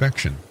an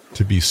inspection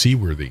to be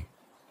seaworthy.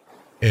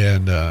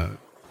 And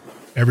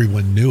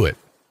everyone knew it.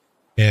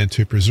 And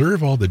to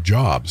preserve all the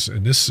jobs,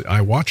 and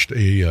I watched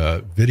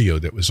a video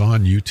that was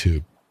on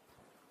YouTube.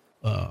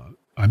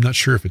 I'm not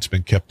sure if it's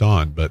been kept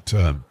on, but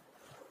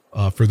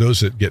for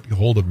those that get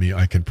hold of me,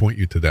 I can point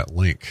you to that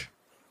link.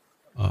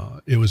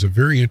 It was a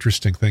very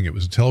interesting thing. It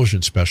was a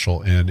television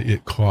special, and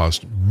it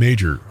caused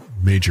major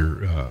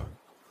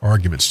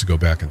arguments to go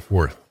back and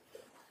forth.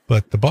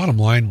 But the bottom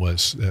line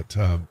was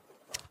that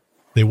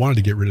they wanted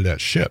to get rid of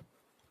that ship.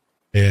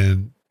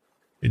 And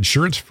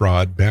insurance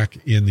fraud back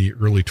in the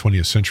early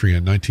 20th century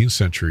and 19th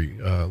century,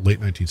 late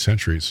 19th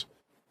centuries,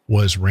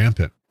 was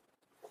rampant.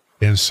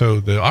 And so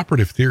the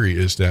operative theory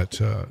is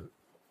that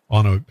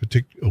on a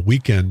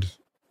weekend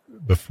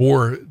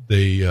before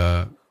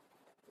the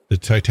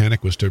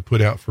Titanic was to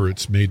put out for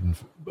its maiden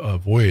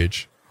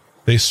voyage,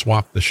 they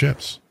swapped the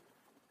ships,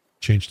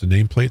 changed the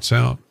nameplates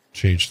out,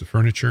 changed the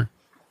furniture.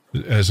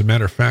 As a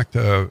matter of fact,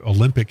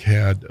 Olympic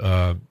had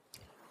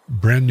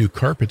brand new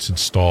carpets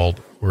installed,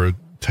 or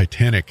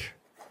Titanic,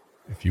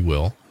 if you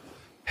will,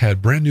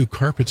 had brand new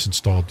carpets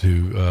installed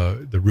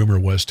to, the rumor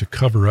was, to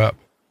cover up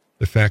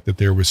the fact that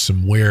there was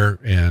some wear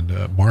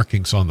and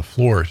markings on the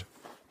floor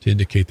to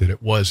indicate that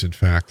it was, in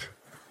fact,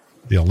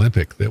 the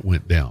Olympic that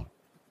went down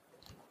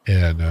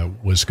and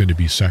was going to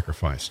be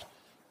sacrificed.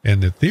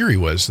 And the theory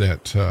was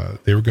that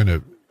they were going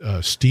to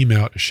steam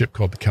out a ship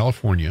called the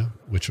California,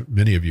 which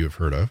many of you have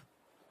heard of.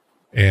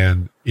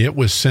 And it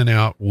was sent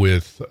out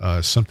with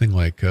something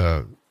like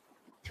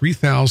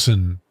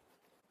 3,000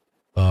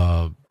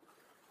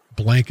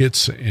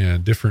 blankets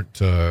and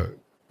different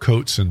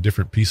coats and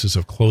different pieces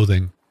of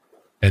clothing,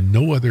 and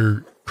no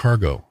other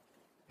cargo.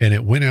 And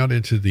it went out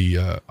into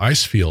the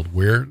ice field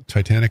where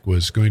Titanic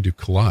was going to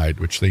collide,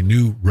 which they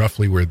knew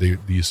roughly where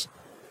these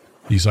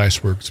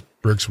icebergs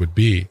would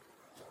be.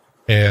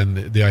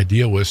 And the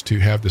idea was to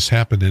have this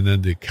happen, and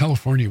then the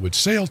California would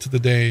sail to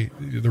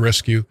the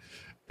rescue,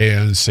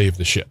 and save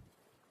the ship,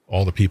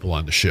 all the people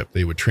on the ship.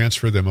 They would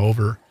transfer them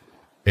over,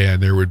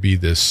 and there would be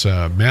this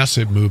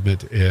massive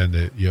movement, and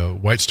the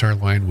White Star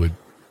Line would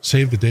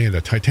save the day, and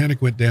the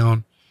Titanic went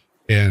down,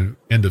 and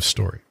end of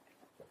story.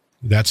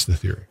 That's the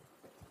theory.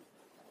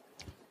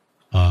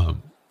 The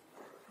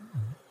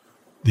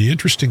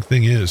interesting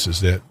thing is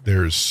that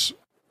there's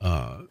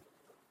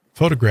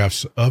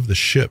photographs of the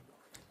ship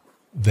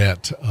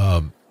that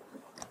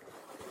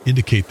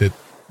indicate that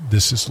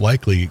this is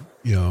likely,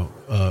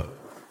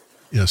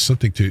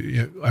 something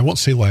to, I won't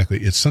say likely,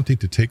 it's something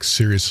to take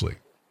seriously,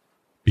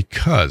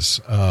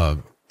 because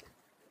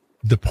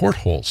the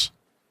portholes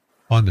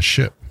on the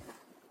ship,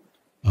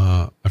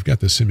 I've got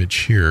this image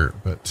here,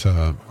 but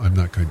I'm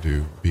not going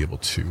to be able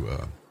to,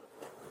 I'm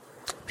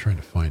trying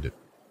to find it.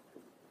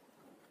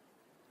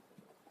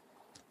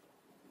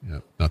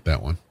 Yeah, not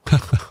that one.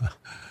 Got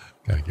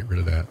to get rid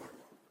of that.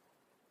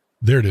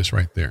 There it is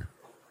right there.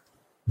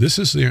 This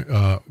is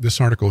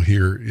this article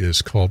here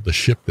is called "The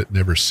Ship That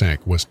Never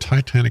Sank. Was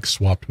Titanic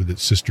Swapped with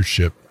its Sister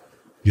Ship,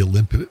 the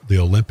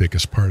Olympic,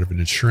 as part of an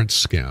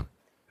insurance scam?"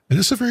 And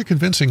this is a very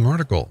convincing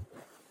article.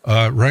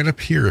 Right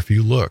up here, if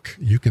you look,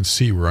 you can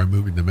see where I'm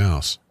moving the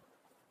mouse.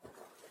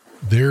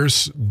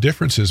 There's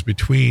differences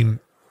between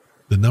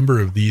the number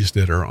of these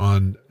that are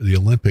on the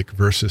Olympic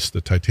versus the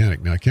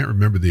Titanic. Now, I can't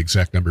remember the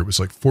exact number. It was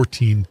like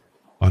 14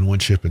 on one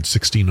ship and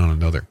 16 on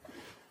another.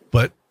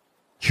 But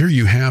here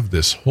you have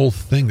this whole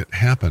thing that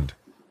happened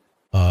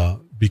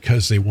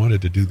because they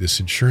wanted to do this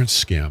insurance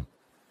scam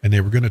and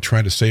they were going to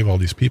try to save all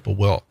these people.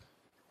 Well,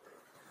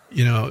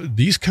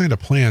 these kind of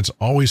plans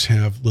always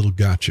have little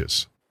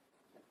gotchas,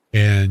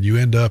 and you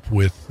end up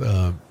with,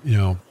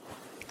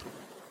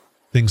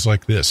 things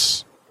like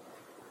this.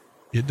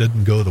 It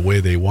didn't go the way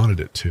they wanted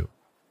it to.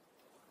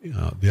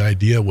 The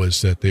idea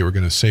was that they were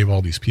going to save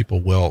all these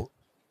people. Well,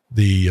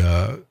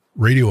 the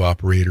radio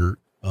operator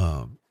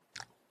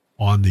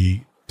on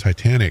the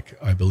Titanic,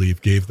 I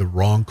believe, gave the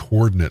wrong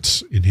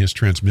coordinates in his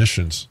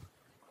transmissions,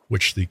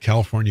 which the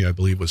California, I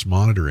believe, was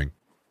monitoring.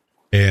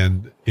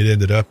 And it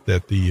ended up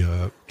that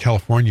the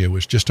California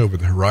was just over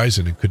the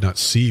horizon and could not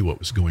see what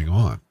was going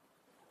on.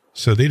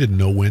 So they didn't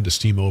know when to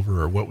steam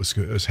over or what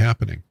was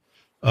happening.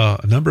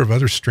 A number of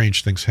other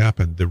strange things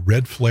happened. The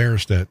red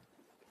flares that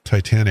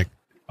Titanic,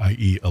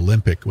 i.e.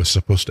 Olympic, was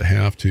supposed to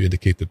have to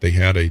indicate that they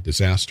had a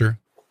disaster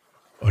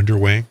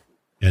underway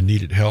and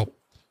needed help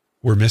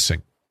were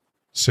missing.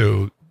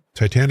 So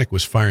Titanic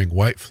was firing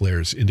white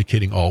flares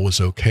indicating all was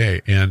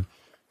okay. And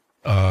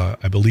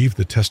I believe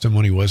the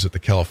testimony was that the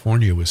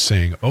California was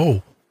saying,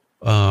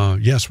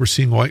 yes, we're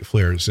seeing white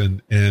flares.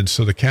 And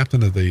so the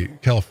captain of the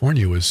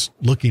California was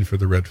looking for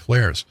the red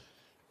flares.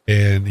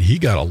 And he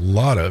got a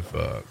lot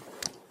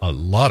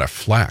of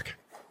flack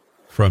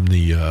from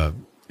the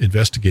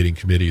investigating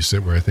committees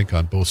that were, I think,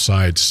 on both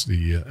sides,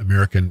 the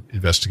American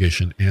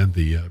investigation and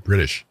the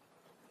British.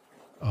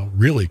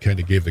 Really kind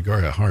of gave the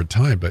guy a hard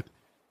time, but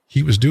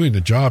he was doing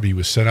the job he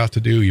was set out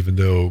to do, even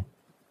though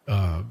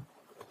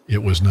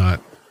it was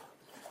not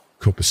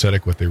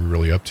copacetic what they were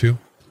really up to.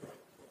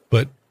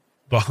 But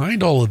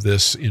behind all of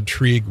this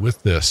intrigue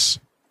with this,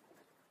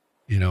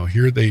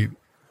 here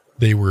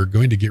they were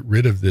going to get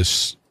rid of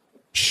this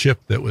ship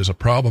that was a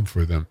problem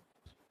for them.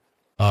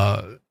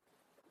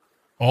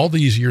 All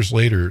these years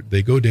later,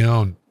 they go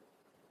down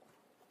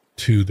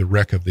to the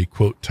wreck of the,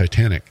 quote,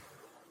 Titanic,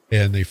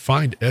 and they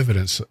find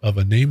evidence of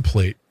a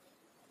nameplate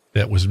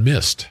that was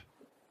missed.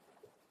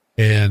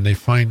 And they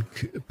find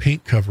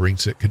paint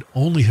coverings that could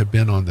only have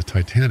been on the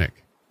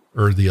Titanic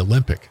or the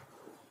Olympic.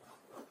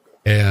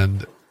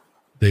 And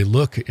they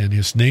look, and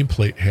his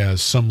nameplate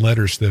has some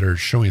letters that are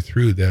showing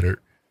through that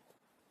are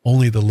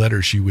only the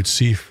letters you would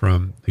see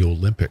from the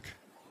Olympic,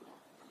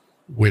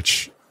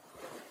 which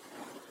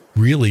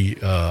really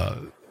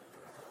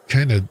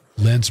kind of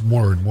lends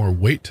more and more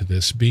weight to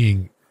this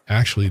being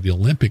actually the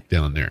Olympic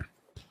down there.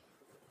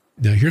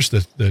 Now, here's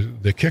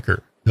the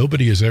kicker.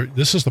 Nobody has ever,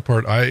 this is the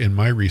part in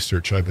my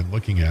research I've been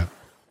looking at.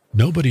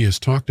 Nobody has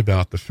talked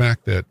about the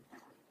fact that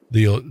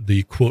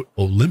the quote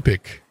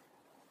Olympic,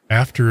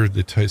 after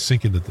the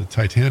sinking of the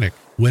Titanic,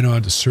 went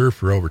on to serve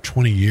for over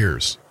 20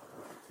 years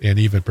and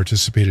even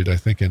participated, I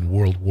think, in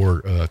World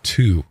War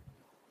II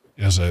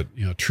as a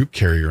troop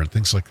carrier and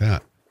things like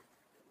that.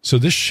 So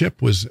this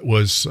ship was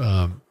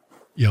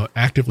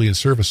actively in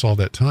service all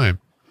that time.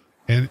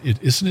 And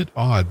isn't it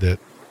odd that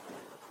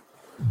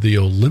the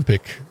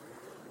Olympic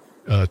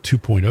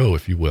 2.0,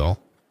 if you will,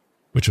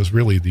 which was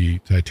really the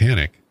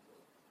Titanic,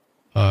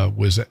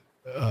 was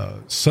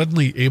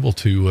suddenly able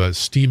to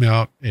steam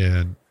out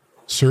and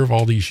serve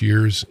all these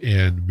years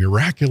and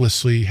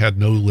miraculously had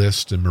no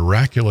list and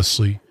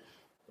miraculously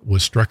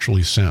was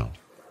structurally sound.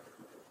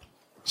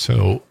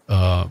 So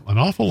an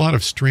awful lot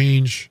of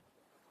strange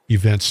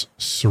events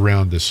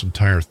surround this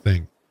entire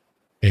thing.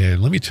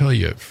 And let me tell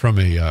you, from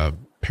a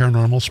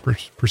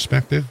paranormal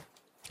perspective,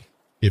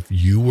 if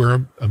you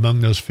were among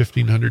those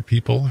 1,500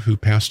 people who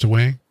passed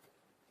away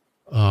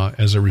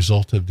as a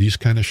result of these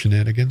kind of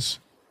shenanigans,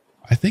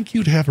 I think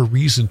you'd have a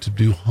reason to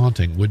do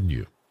haunting, wouldn't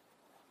you?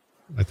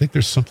 I think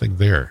there's something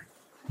there,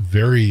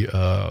 very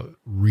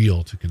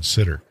real to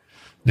consider.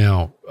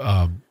 Now,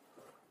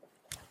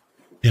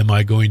 am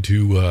I going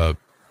to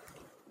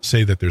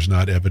say that there's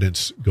not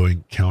evidence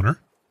going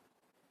counter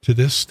to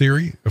this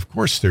theory? Of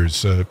course,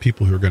 there's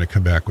people who are going to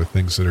come back with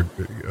things that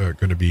are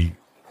going to be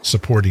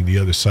supporting the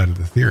other side of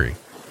the theory.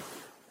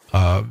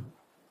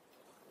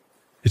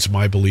 It's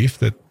my belief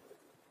that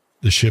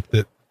the ship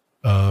that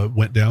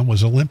went down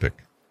was Olympic.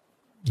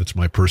 That's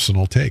my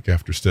personal take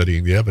after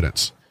studying the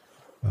evidence.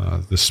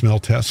 The smell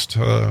test,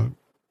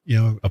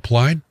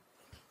 applied,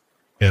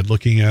 and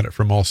looking at it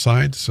from all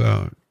sides,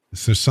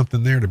 there's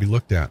something there to be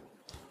looked at.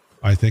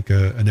 I think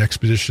an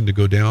expedition to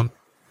go down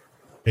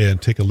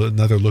and take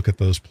another look at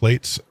those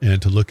plates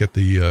and to look at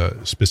the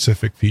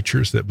specific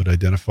features that would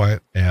identify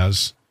it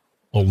as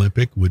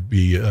Olympic would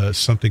be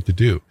something to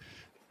do.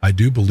 I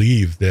do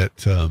believe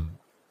that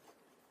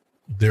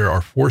there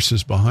are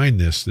forces behind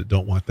this that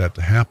don't want that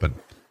to happen.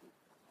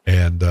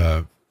 And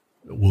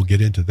we'll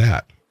get into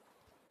that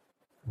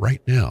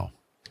right now.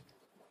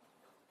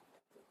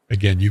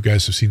 Again, you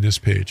guys have seen this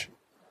page.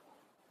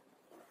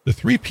 The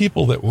three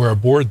people that were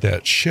aboard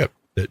that ship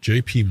that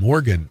J.P.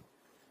 Morgan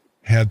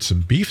had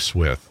some beefs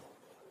with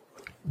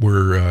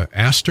were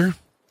Astor,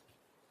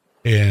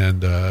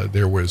 and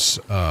there was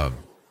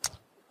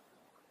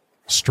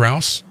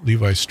Strauss,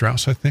 Levi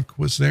Strauss, I think,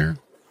 was there.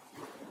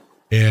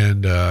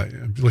 And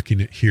I'm looking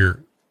at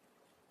here.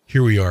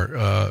 here we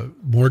are.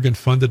 Morgan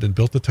funded and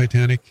built the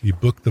Titanic. He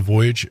booked the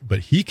voyage, but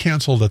he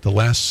canceled at the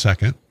last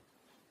second.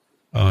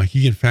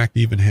 He, in fact,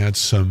 even had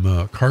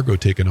some cargo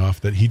taken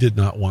off that he did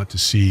not want to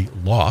see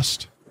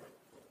lost.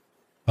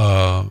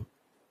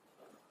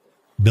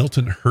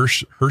 Milton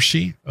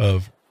Hershey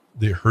of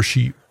the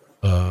Hershey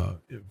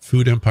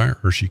food empire,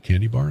 Hershey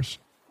candy bars,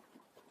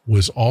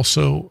 was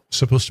also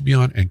supposed to be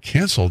on and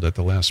canceled at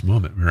the last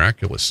moment,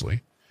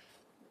 miraculously.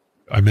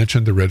 I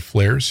mentioned the red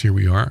flares. Here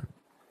we are.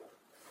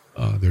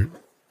 There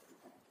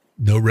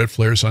no red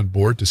flares on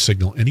board to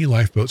signal any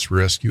lifeboats for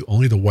rescue,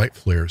 only the white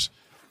flares.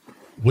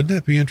 Wouldn't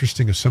that be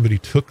interesting if somebody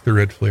took the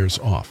red flares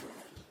off?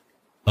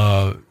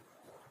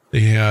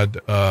 They had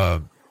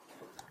the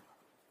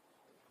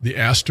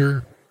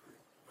Astor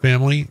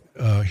family,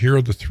 hero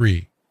of the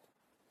three.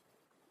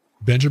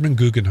 Benjamin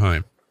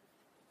Guggenheim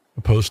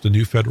opposed the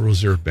new Federal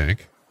Reserve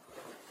Bank.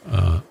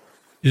 I'm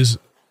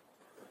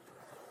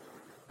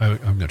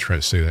going to try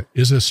to say that.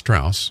 Isa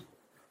Strauss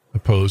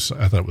opposed,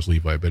 I thought it was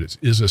Levi, but it's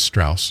Isa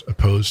Strauss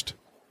opposed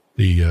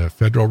the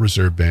Federal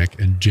Reserve Bank,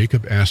 and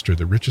Jacob Astor,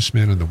 the richest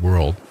man in the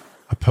world,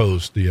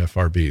 opposed the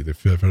FRB, the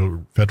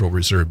Federal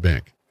Reserve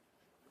Bank.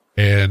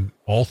 And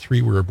all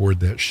three were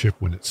aboard that ship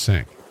when it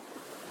sank.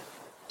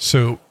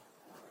 So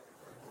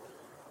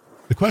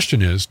the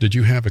question is, did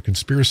you have a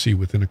conspiracy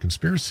within a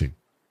conspiracy?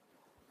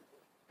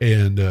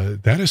 And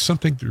that is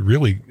something to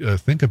really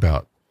think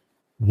about.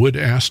 Would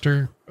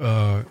Astor,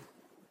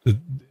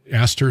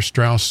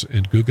 Strauss,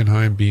 and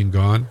Guggenheim being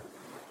gone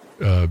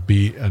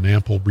be an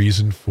ample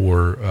reason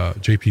for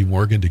J.P.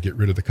 Morgan to get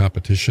rid of the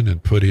competition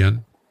and put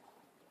in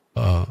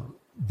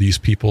these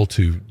people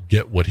to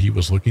get what he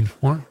was looking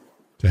for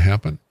to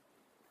happen?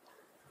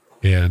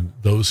 And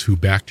those who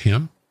backed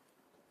him?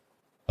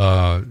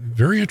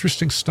 Very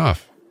interesting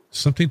stuff.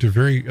 Something to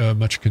very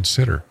much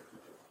consider.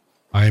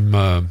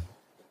 I'm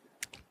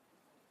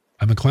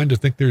inclined to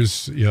think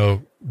there's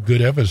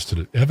good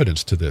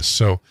evidence to this.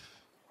 So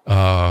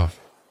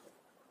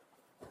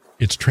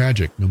it's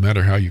tragic, no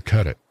matter how you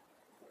cut it.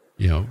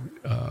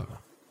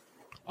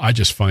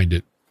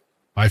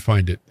 I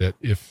find it that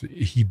if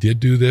he did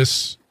do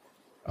this,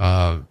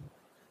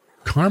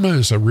 karma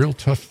is a real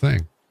tough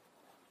thing.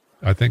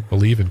 I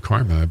believe in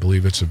karma. I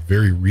believe it's a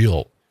very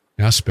real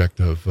aspect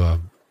of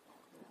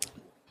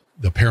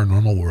the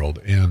paranormal world,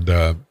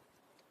 and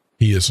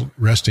he is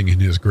resting in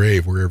his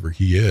grave wherever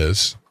he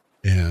is.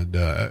 And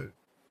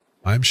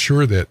I'm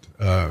sure that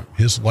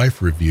his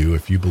life review,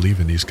 if you believe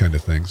in these kind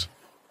of things,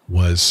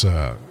 was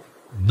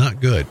not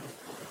good.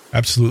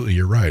 Absolutely,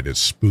 you're right.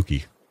 It's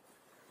spooky,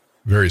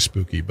 very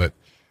spooky. But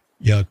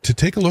yeah, to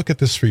take a look at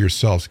this for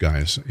yourselves,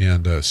 guys,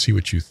 and see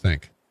what you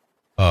think.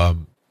 I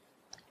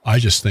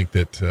just think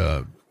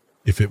that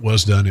if it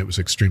was done, it was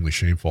extremely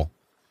shameful.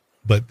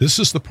 But this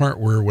is the part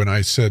where, when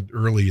I said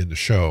early in the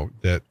show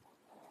that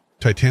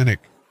Titanic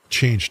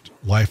changed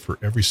life for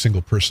every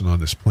single person on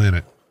this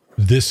planet,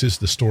 this is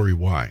the story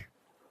why.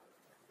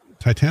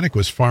 Titanic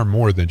was far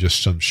more than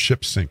just some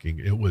ship sinking.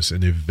 It was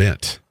an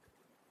event.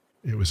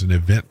 It was an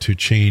event to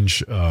change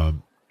the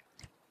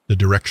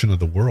direction of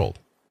the world.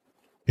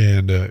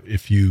 And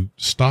if you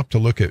stop to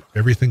look at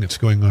everything that's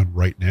going on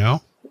right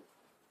now,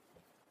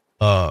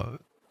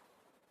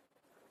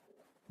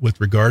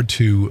 with regard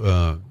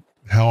to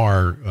how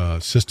our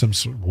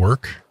systems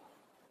work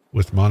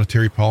with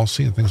monetary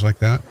policy and things like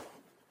that,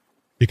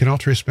 it can all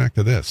trace back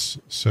to this.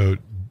 So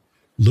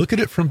look at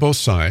it from both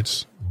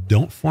sides.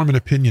 Don't form an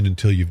opinion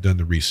until you've done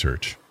the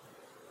research.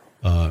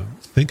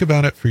 Think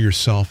about it for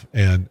yourself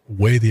and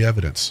weigh the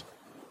evidence,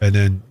 and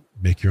then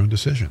make your own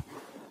decision.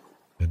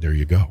 And there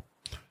you go.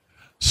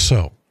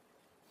 So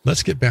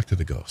let's get back to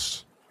the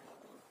ghosts.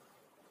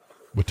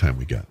 What time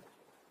we got?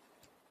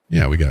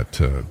 Yeah, we got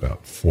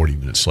about 40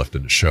 minutes left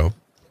in the show.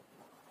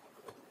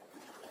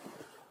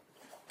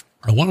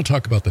 I want to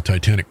talk about the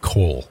Titanic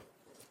coal.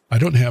 I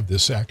don't have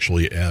this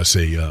actually as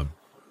a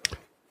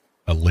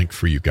link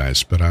for you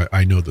guys, but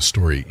I know the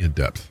story in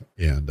depth.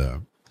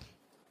 And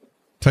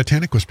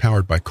Titanic was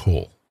powered by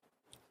coal.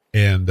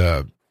 And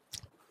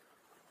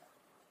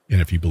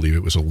if you believe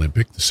it was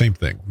Olympic, the same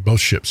thing. Both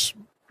ships,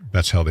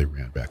 that's how they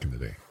ran back in the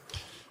day.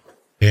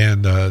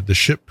 And the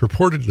ship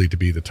purportedly to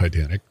be the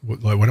Titanic,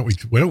 why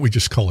don't we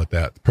just call it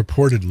that?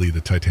 Purportedly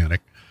the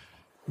Titanic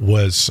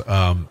was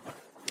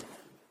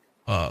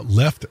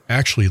left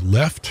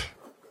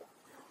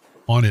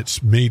on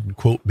its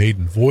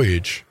maiden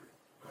voyage.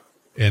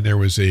 And there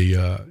was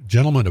a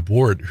gentleman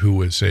aboard who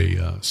was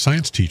a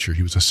science teacher.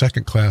 He was a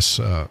second-class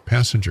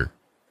passenger.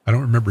 I don't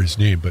remember his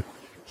name, but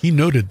he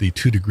noted the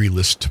 2-degree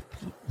list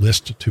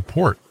to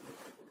port.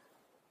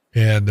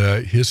 And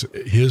his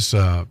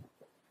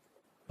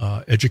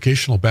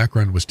educational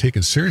background was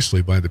taken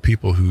seriously by the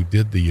people who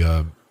did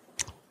the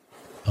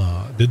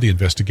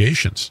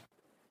investigations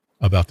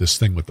about this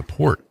thing with the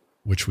port,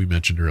 which we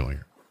mentioned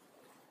earlier.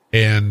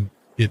 And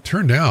it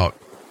turned out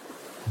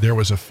there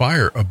was a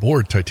fire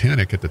aboard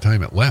Titanic at the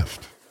time it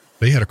left.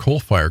 They had a coal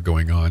fire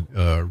going on,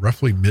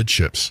 roughly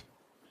midships.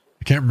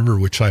 I can't remember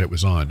which side it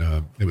was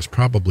on. It was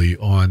probably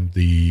on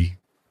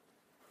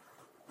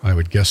I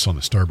would guess on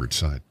the starboard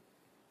side.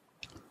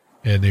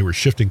 and they were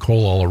shifting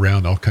coal all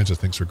around. All kinds of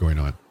things were going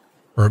on.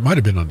 Or it might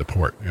have been on the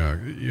port,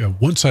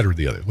 one side or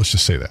the other. Let's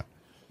just say that.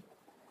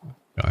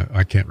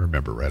 I can't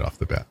remember right off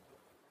the bat.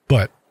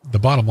 But the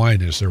bottom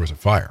line is there was a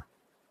fire.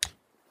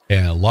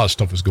 And a lot of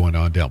stuff was going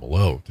on down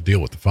below to deal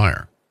with the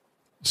fire.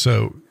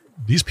 So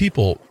these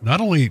people,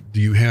 not only do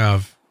you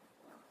have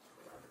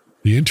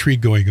the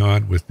intrigue going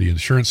on with the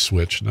insurance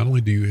switch, not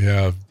only do you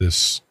have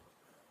this,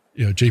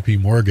 J.P.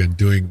 Morgan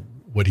doing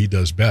what he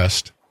does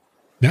best,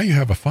 now you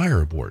have a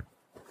fire aboard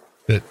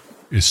that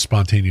is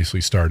spontaneously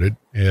started,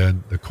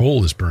 and the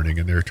coal is burning,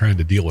 and they're trying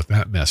to deal with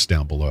that mess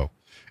down below.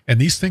 And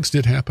these things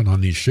did happen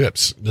on these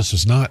ships. This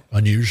is not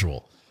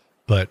unusual,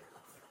 but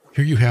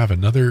here you have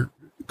another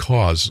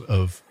cause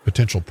of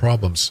potential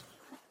problems,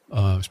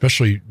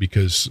 especially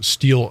because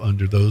steel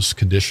under those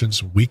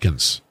conditions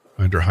weakens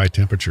under high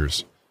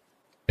temperatures,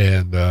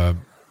 and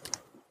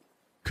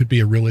could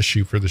be a real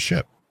issue for the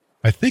ship.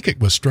 I think it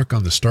was struck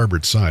on the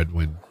starboard side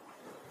when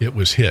it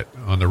was hit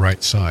on the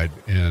right side,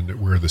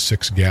 and where the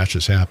 6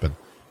 gashes happened.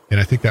 And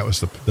I think that was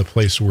the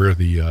place where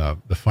the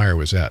fire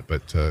was at.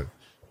 But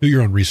do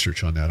your own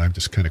research on that. I'm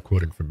just kind of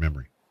quoting from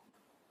memory.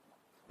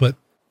 But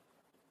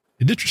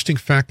an interesting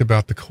fact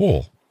about the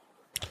coal,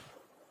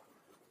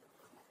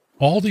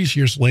 all these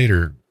years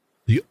later,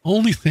 the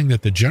only thing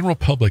that the general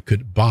public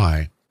could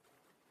buy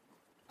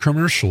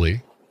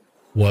commercially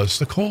was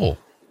the coal.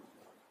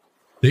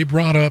 They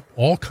brought up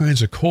all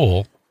kinds of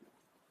coal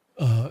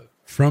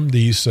from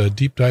these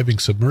deep diving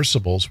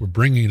submersibles, were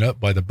bringing it up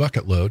by the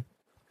bucket load.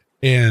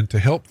 And to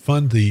help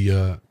fund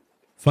the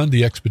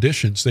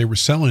expeditions, they were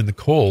selling the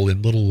coal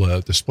in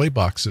little display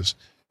boxes,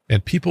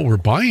 and people were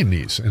buying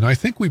these. And I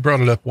think we brought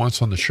it up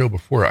once on the show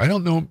before. I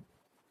don't know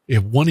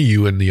if one of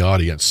you in the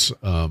audience,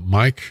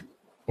 Mike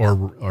or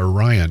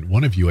Ryan,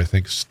 one of you, I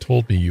think,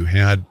 told me you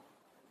had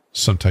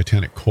some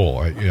Titanic coal.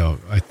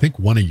 I think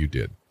one of you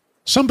did.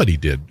 Somebody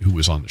did who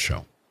was on the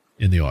show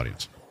in the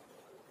audience.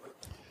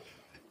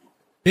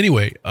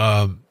 Anyway,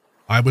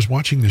 I was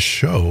watching this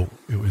show.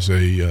 It was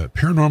a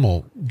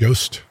paranormal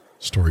ghost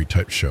story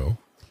type show.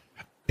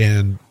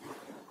 And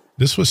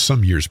this was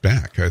some years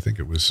back. I think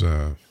it was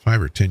 5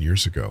 or 10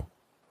 years ago.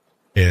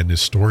 And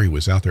this story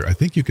was out there. I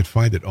think you could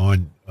find it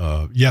on,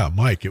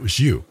 Mike, it was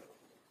you.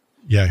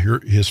 Yeah,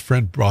 his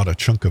friend brought a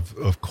chunk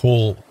of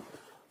coal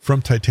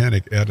from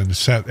Titanic at the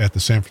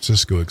San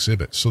Francisco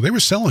exhibit. So they were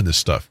selling this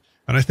stuff.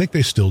 And I think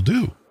they still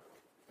do.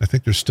 I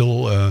think there's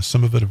still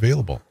some of it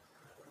available.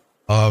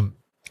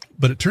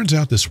 But it turns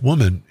out this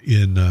woman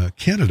in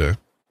Canada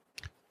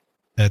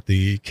at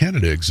the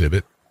Canada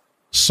exhibit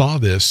saw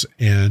this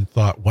and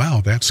thought,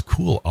 wow, that's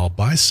cool. I'll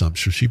buy some.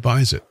 So she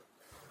buys it.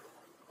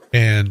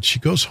 And she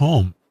goes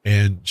home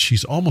and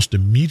she's almost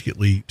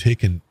immediately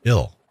taken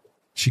ill.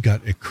 She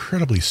got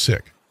incredibly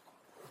sick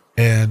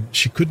and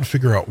she couldn't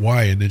figure out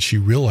why. And then she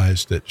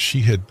realized that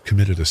she had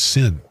committed a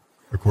sin,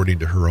 according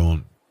to her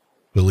own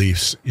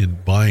beliefs,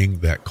 in buying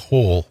that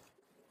coal.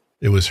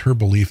 It was her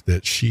belief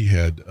that she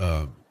had,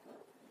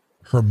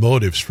 her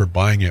motives for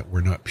buying it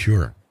were not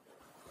pure.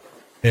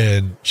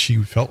 And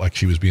she felt like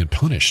she was being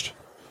punished.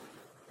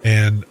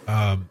 And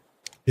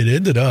it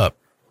ended up,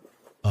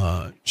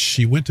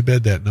 she went to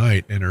bed that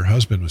night and her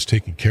husband was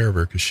taking care of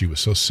her because she was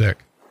so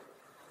sick.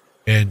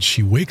 And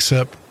she wakes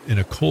up in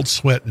a cold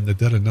sweat in the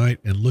dead of night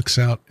and looks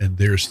out, and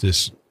there's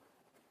this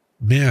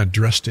man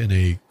dressed in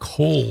a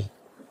coal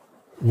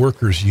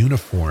worker's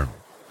uniform,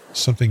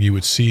 something you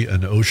would see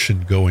an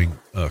ocean-going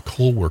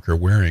coal worker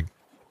wearing,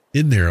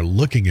 in there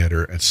looking at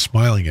her and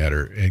smiling at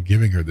her and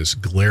giving her this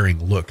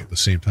glaring look at the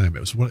same time.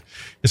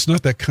 It's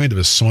not that kind of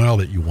a smile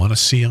that you want to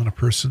see on a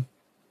person.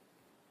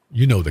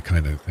 You know the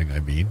kind of thing I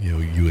mean,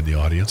 you in the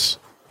audience.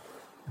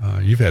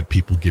 You've had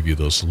people give you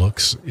those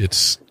looks.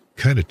 It's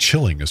kind of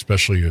chilling,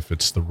 especially if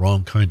it's the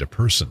wrong kind of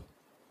person.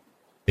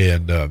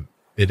 And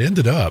it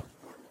ended up,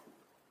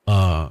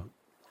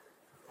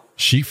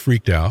 she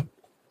freaked out,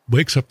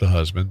 wakes up the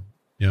husband.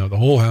 The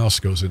whole house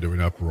goes into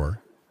an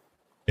uproar.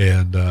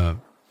 And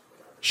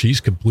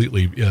she's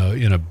completely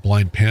in a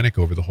blind panic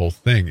over the whole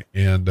thing.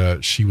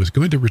 And she was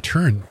going to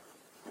return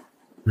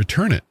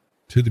it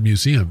to the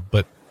museum.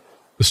 But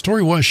the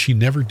story was she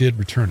never did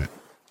return it.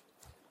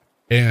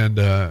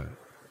 And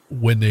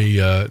when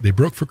they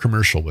broke for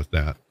commercial with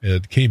that,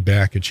 it came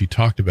back and she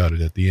talked about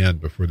it at the end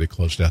before they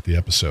closed out the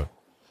episode.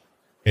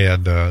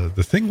 And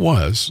the thing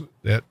was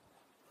that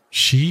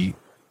she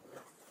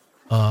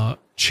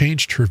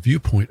changed her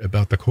viewpoint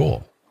about the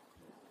coal.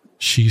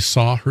 She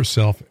saw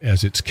herself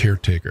as its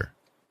caretaker,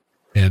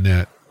 and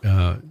that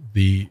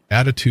the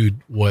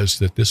attitude was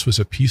that this was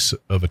a piece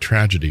of a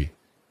tragedy,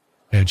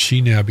 and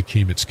she now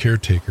became its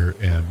caretaker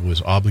and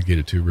was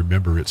obligated to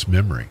remember its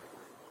memory.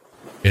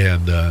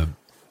 And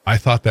I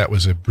thought that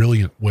was a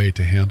brilliant way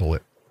to handle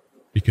it,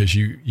 because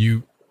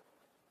you've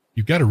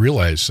got to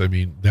realize,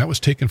 that was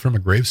taken from a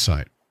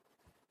gravesite.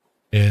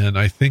 And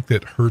I think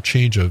that her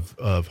change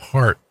of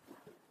heart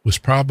was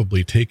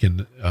probably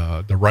taken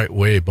the right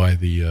way by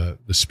the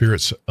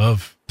spirits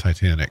of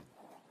Titanic,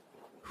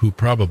 who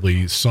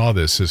probably saw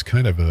this as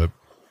kind of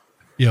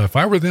if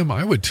I were them,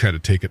 I would try to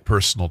take it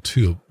personal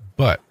too.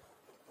 But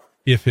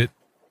if it,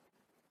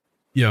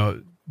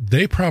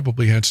 they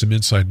probably had some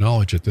inside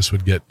knowledge that this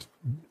would get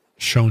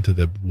shown to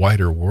the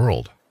wider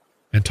world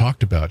and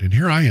talked about. And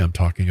here I am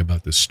talking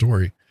about this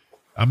story.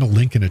 I'm a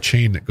link in a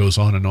chain that goes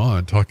on and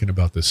on talking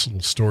about this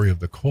little story of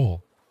the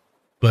coal.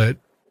 But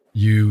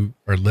you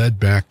are led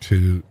back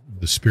to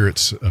the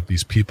spirits of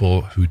these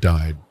people who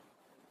died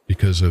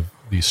because of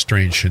these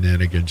strange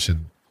shenanigans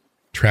and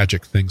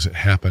tragic things that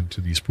happened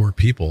to these poor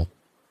people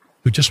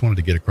who just wanted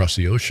to get across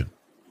the ocean.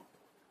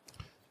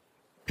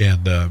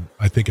 And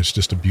I think it's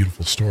just a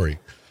beautiful story.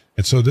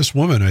 And so this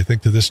woman, I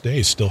think to this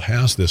day, still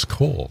has this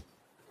coal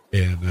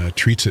and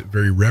treats it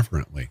very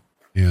reverently.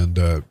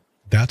 And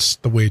that's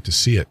the way to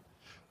see it.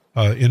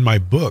 In my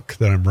book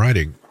that I'm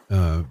writing,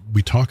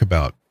 we talk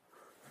about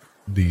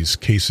these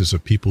cases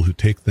of people who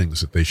take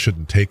things that they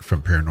shouldn't take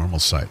from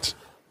paranormal sites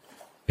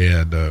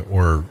and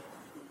or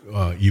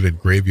even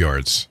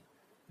graveyards.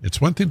 It's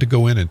one thing to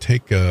go in and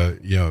take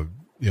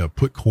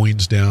put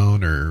coins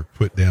down or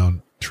put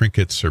down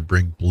trinkets or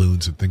bring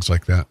balloons and things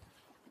like that.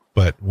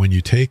 But when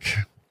you take,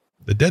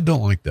 the dead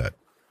don't like that.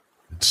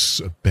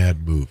 It's a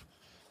bad move.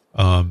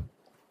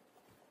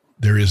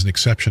 There is an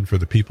exception for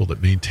the people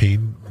that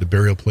maintain the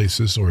burial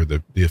places or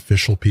the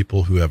official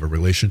people who have a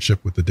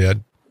relationship with the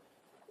dead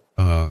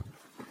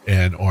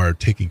and are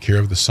taking care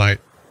of the site.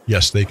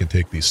 Yes, they can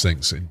take these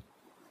things and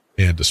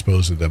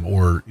dispose of them.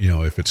 Or,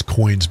 if it's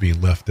coins being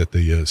left at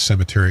the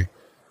cemetery,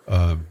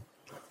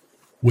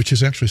 which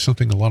is actually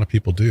something a lot of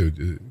people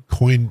do.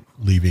 Coin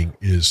leaving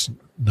is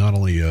not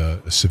only a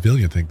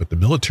civilian thing, but the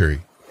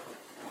military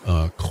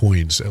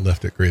coins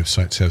left at grave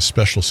sites have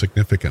special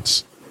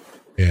significance.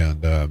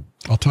 And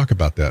I'll talk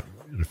about that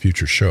in a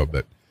future show.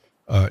 But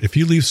if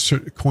you leave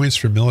coins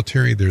for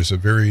military, there's a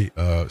very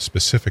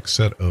specific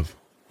set of,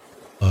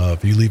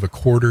 if you leave a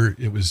quarter,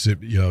 it was,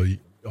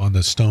 on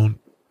the stone,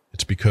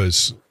 it's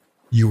because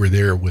you were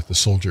there with the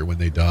soldier when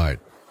they died.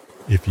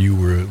 If you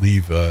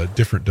leave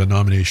different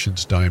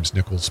denominations, dimes,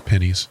 nickels,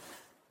 pennies,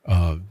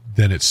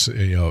 then it's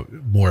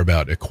more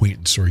about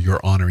acquaintance or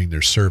you're honoring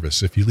their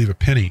service. If you leave a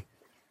penny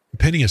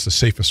is the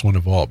safest one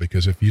of all,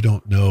 because if you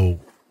don't know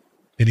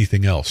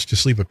anything else,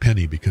 just leave a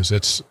penny, because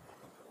it's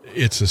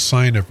a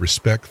sign of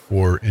respect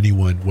for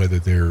anyone, whether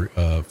they're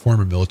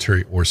former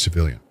military or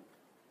civilian.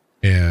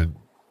 And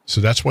so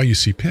that's why you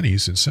see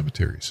pennies in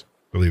cemeteries,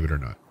 believe it or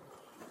not.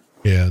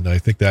 And I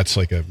think that's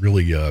like a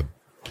really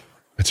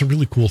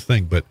cool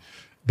thing.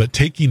 But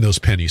taking those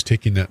pennies,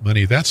 taking that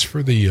money, that's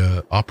for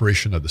the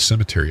operation of the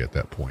cemetery at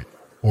that point,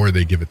 or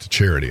they give it to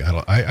charity.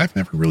 I've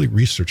never really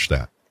researched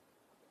that.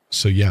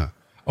 So yeah.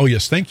 Oh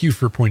yes, thank you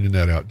for pointing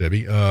that out,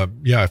 Debbie.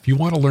 If you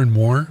want to learn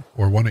more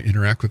or want to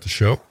interact with the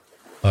show,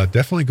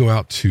 definitely go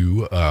out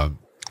to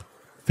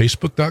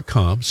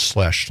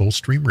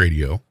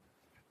facebook.com/SoulStreamRadio,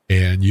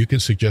 and you can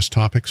suggest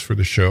topics for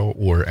the show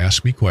or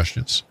ask me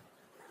questions.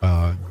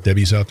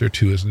 Debbie's out there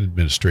too as an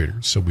administrator,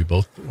 so we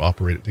both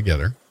operate it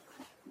together.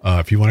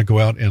 If you want to go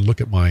out and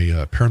look at my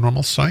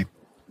paranormal site,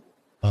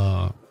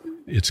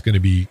 it's going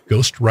to be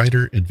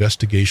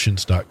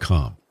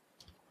ghostwriterinvestigations.com.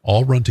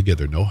 All run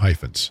together, no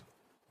hyphens.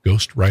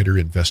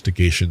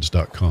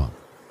 ghostwriterinvestigations.com.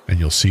 And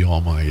you'll see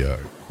all my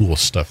cool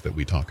stuff that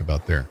we talk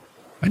about there.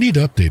 I need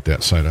to update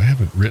that site. I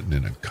haven't written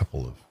in a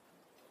couple of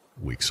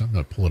weeks. I'm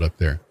going to pull it up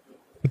there.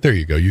 But there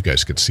you go. You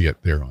guys can see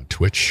it there on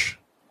Twitch,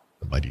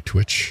 the mighty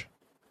Twitch.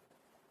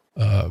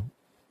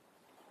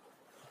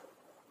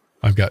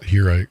 I've got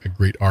here a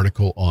great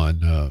article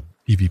on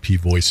EVP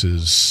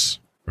voices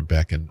from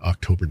back in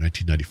October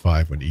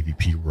 1995 when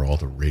EVP were all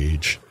the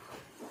rage.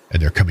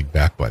 And they're coming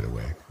back, by the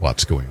way.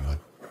 Lots going on.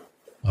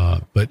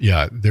 But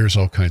yeah, there's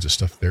all kinds of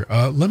stuff there.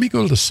 Let me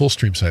go to the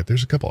Soulstream site.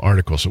 There's a couple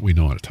articles that we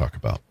know how to talk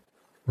about.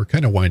 We're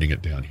kind of winding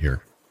it down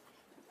here.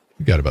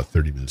 We've got about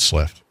 30 minutes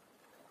left.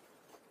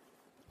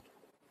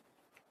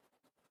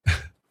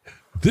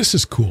 This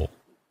is cool.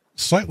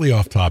 Slightly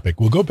off topic.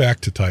 We'll go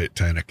back to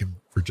Titanic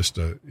for just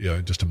a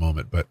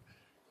moment, but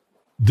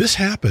this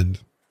happened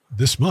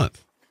this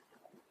month.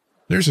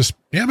 There's this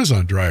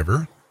Amazon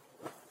driver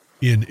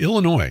in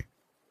Illinois.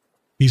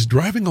 He's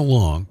driving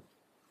along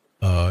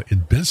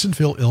in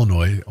Bensonville,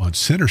 Illinois, on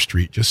Center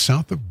Street, just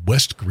south of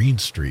West Green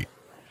Street.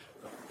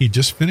 He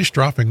just finished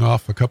dropping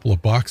off a couple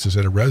of boxes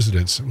at a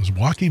residence and was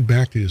walking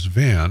back to his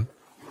van.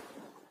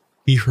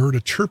 He heard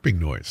a chirping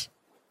noise,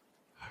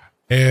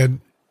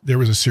 and there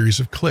was a series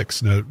of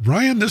clicks. Now,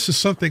 Ryan, this is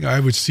something I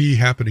would see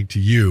happening to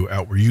you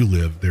out where you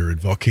live there in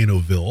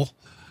Volcanoville,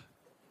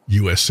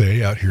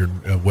 USA, out here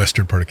in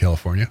western part of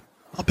California.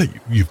 I'll bet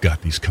you've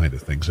got these kind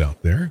of things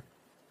out there.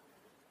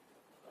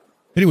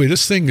 Anyway,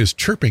 this thing is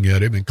chirping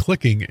at him and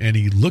clicking, and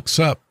he looks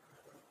up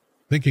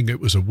thinking it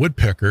was a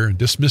woodpecker and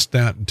dismissed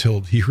that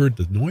until he heard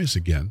the noise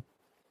again.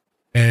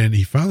 And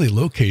he finally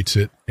locates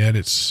it, and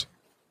it's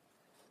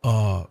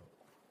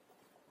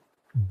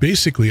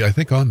basically, I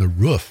think, on the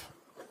roof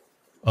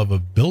of a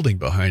building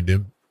behind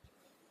him.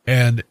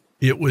 And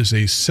it was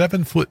a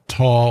 7-foot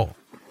tall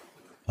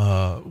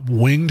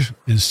winged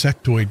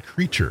insectoid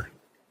creature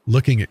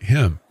looking at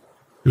him.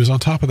 It was on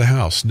top of the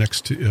house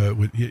next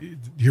to,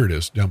 here it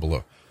is down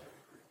below.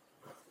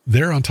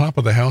 there on top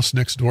of the house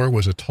next door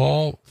was a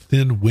tall,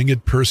 thin,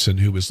 winged person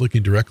who was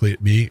looking directly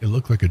at me. It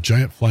looked like a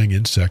giant flying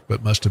insect,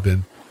 but must have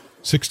been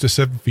 6 to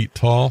 7 feet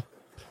tall.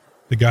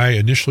 The guy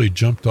initially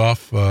jumped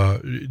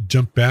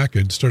back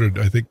and started,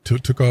 I think,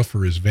 took off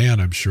for his van,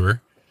 I'm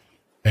sure.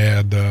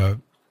 And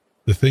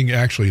the thing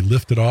actually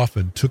lifted off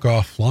and took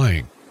off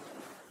flying,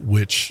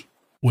 which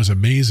was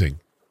amazing.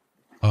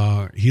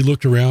 He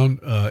looked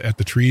around at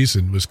the trees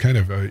and was kind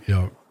of,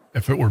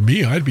 if it were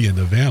me, I'd be in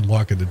the van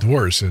locking the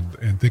doors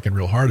and thinking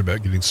real hard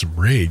about getting some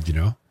Raid,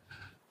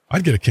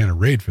 I'd get a can of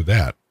Raid for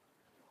that.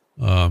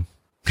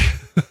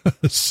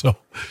 So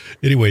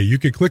anyway, you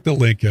can click the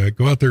link,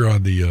 go out there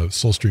on the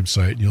Soulstream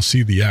site, and you'll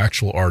see the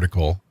actual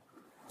article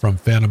from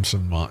Phantoms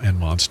and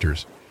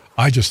Monsters.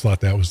 I just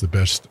thought that was the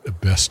best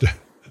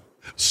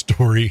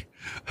story.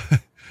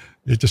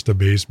 It just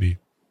amazed me.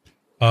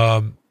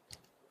 I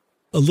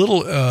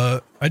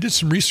did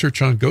some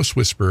research on Ghost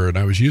Whisperer, and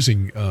I was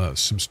using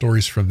some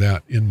stories from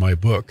that in my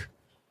book.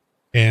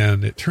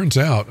 And it turns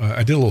out,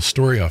 I did a little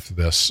story off of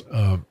this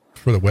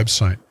for the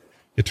website.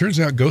 It turns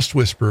out Ghost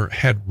Whisperer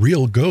had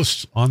real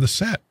ghosts on the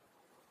set.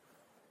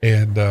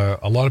 And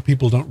a lot of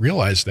people don't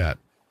realize that.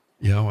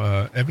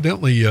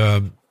 Evidently,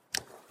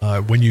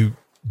 when you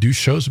do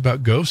shows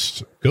about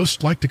ghosts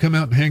like to come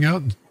out and hang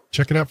out and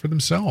check it out for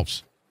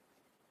themselves.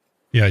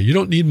 Yeah, you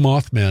don't need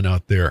Mothman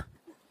out there.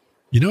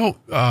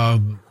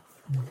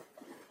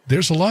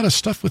 There's a lot of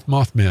stuff with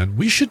Mothman.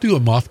 We should do a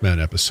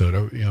Mothman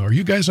episode. Are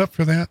you guys up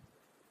for that?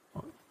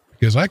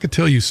 Because I could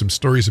tell you some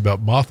stories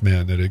about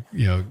Mothman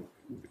that,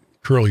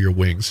 curl your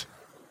wings,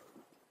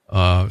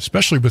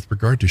 especially with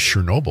regard to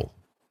Chernobyl.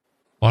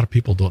 A lot of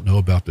people don't know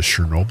about the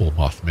Chernobyl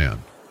Mothman.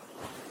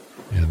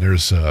 And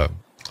there's a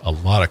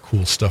lot of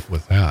cool stuff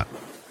with that.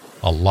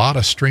 A lot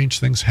of strange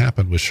things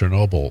happened with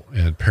Chernobyl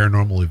and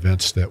paranormal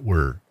events that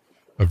were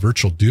a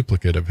virtual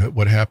duplicate of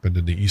what happened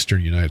in the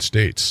eastern United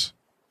States.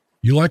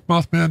 You like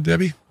Mothman,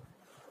 Debbie?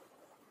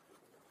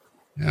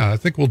 Yeah, I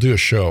think we'll do a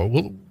show.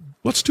 Well,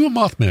 let's do a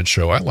Mothman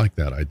show. I like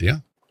that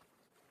idea.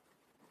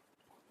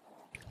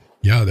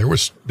 Yeah, there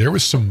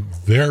was some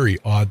very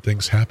odd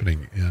things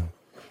happening.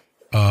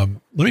 And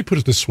let me put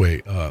it this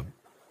way.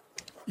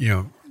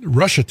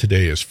 Russia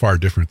today is far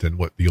different than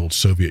what the old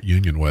Soviet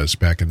Union was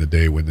back in the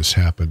day when this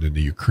happened in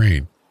the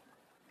Ukraine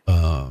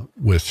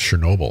with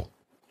Chernobyl.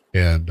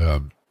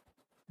 And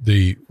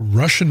the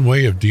Russian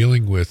way of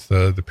dealing with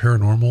the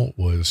paranormal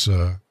was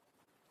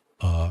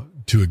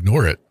to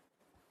ignore it.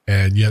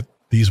 And yet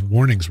these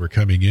warnings were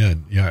coming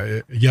in.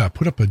 Yeah,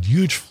 put up a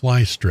huge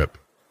fly strip.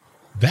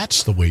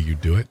 That's the way you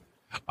do it.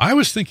 I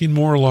was thinking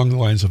more along the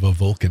lines of a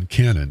Vulcan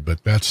cannon,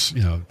 but that's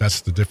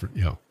the different,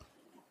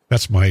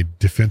 that's my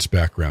defense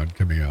background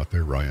coming out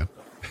there, Ryan.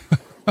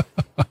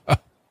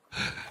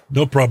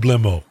 No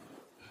problemo.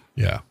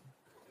 Yeah.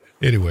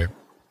 Anyway,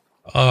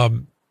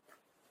 and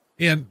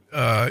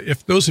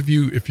if those of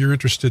you, if you're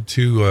interested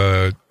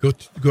to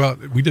go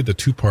out, we did the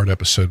 2-part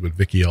episode with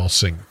Vicki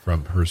Elsing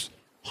from her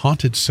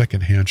Haunted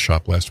Secondhand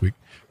Shop last week.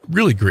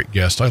 Really great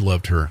guest. I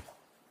loved her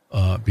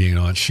being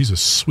on. She's a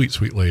sweet,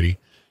 sweet lady.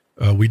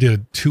 We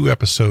did 2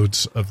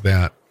 episodes of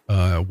that,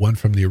 one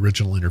from the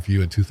original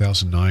interview in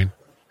 2009,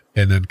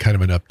 and then kind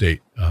of an update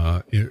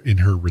in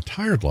her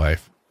retired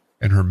life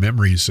and her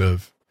memories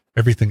of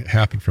everything that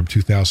happened from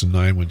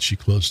 2009 when she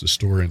closed the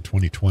store in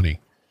 2020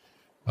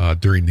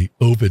 during the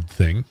Ovid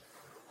thing.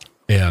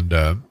 And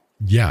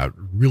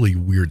really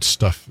weird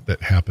stuff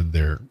that happened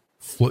there.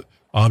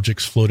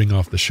 Objects floating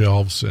off the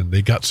shelves, and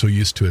they got so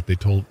used to it, they'd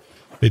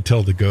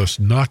tell the ghost,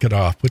 knock it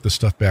off, put the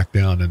stuff back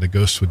down, and the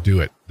ghost would do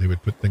it. They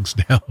would put things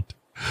down.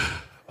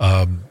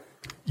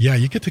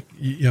 You get to,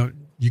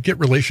 you get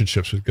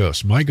relationships with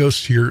ghosts. My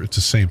ghost here, it's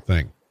the same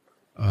thing.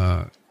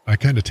 I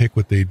kind of take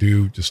what they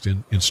do just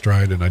in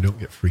stride, and I don't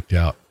get freaked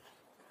out.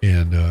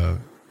 And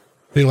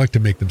they like to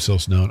make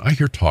themselves known. I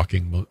hear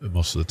talking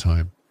most of the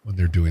time when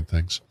they're doing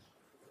things.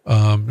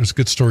 There's a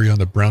good story on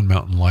the Brown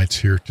Mountain Lights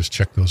here. Just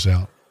check those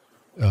out.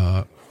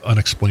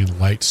 Unexplained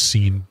lights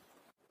seen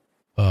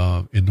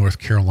in North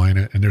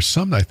Carolina, and there's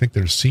some I think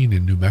that are seen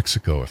in New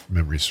Mexico, if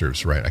memory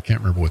serves right. I can't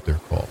remember what they're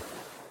called.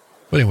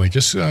 But anyway,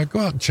 just go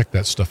out and check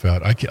that stuff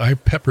out. I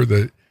pepper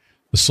the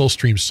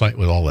Soulstream site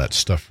with all that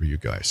stuff for you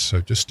guys,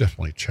 so just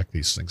definitely check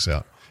these things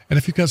out. And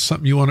if you've got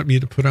something you wanted me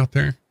to put out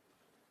there,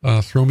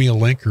 throw me a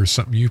link or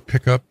something you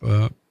pick up,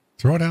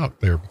 throw it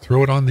out there.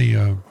 Throw it on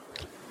the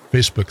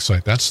Facebook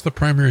site. That's the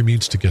primary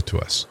means to get to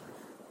us.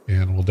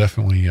 And we'll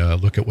definitely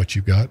look at what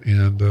you got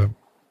and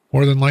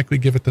more than likely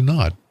give it the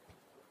nod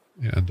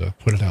and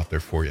put it out there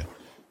for you.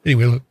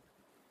 Anyway,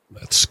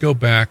 let's go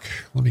back.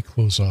 Let me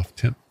close off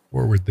 10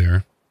 forward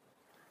there.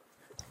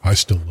 I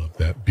still love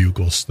that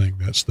Bugles thing.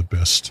 That's the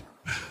best.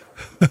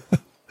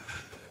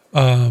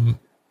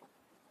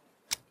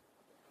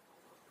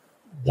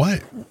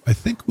 Why? I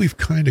think we've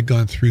kind of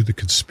gone through the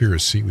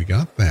conspiracy. We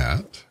got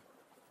that.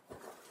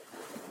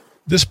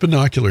 This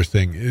binocular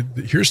thing,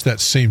 here's that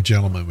same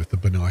gentleman with the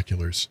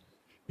binoculars.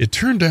 It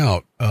turned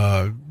out,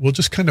 we'll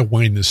just kind of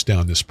wind this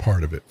down, this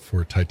part of it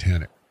for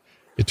Titanic.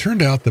 It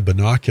turned out the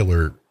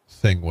binocular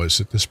thing was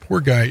that this poor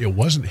guy, it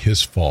wasn't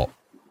his fault.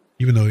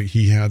 even though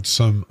he had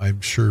some,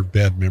 I'm sure,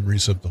 bad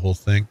memories of the whole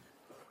thing.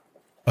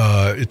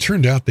 It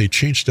turned out they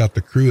changed out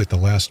the crew at the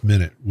last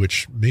minute,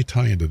 which may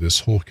tie into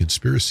this whole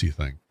conspiracy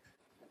thing.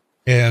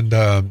 And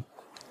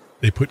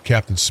they put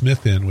Captain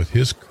Smith in with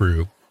his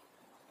crew.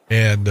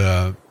 And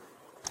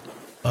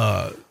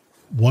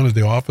one of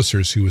the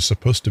officers who was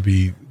supposed to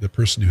be the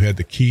person who had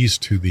the keys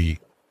to the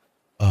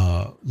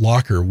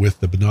locker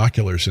with the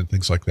binoculars and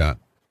things like that,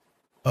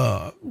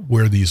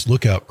 where these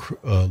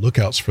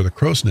lookouts for the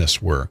crow's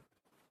nest were,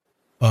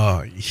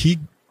 he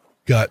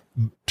got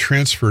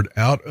transferred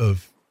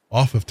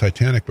off of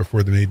Titanic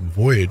before the maiden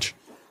voyage,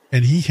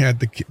 and he had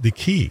the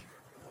key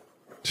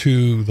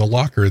to the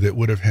locker that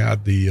would have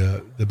had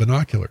the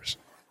binoculars.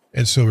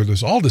 And so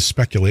there's all this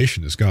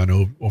speculation has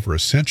gone over a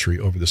century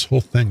over this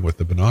whole thing with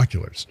the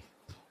binoculars,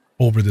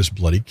 over this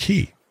bloody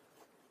key.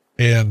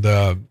 And,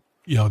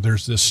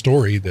 there's this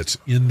story that's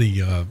in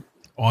the,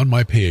 on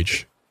my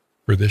page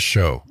for this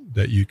show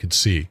that you can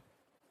see.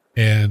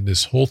 And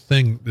this whole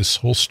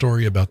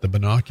story about the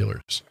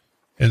binoculars.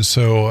 And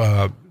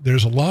so,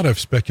 there's a lot of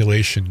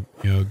speculation,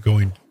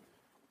 going,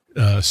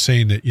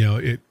 saying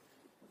that,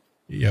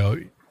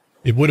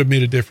 it would have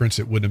made a difference.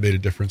 It wouldn't have made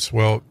a difference.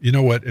 Well, you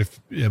know what? If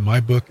in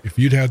my book, if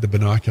you'd had the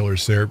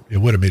binoculars there, it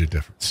would have made a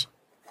difference.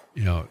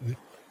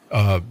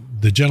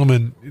 The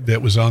gentleman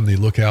that was on the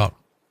lookout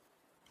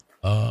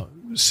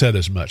said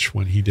as much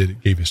when he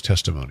gave his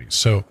testimony.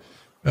 So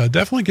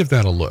definitely give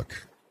that a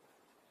look.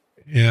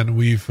 And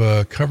we've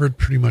covered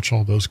pretty much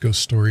all those ghost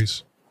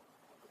stories.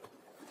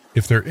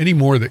 If there are any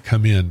more that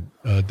come in,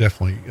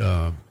 definitely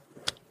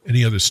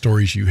any other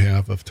stories you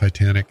have of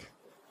Titanic.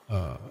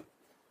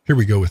 Here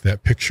we go with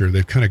that picture.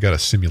 They've kind of got a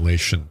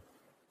simulation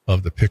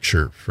of the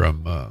picture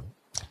from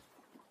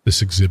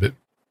this exhibit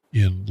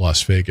in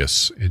Las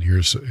Vegas. And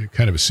here's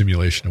kind of a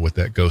simulation of what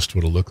that ghost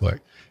would have looked like.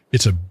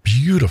 It's a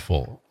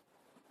beautiful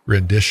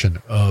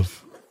rendition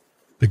of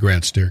the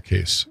grand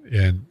staircase.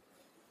 And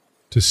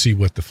to see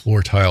what the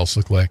floor tiles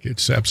look like,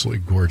 it's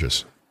absolutely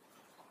gorgeous.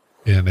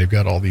 And they've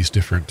got all these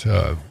different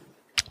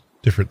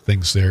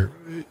things there.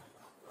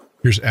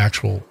 Here's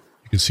you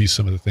can see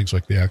some of the things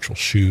like the actual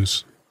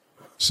shoes.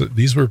 So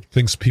these were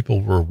things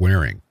people were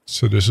wearing.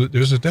 So there's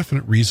a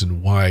definite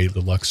reason why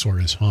the Luxor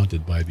is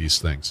haunted by these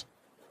things.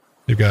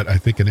 They've got, I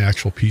think, an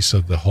actual piece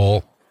of the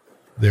hull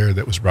there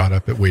that was brought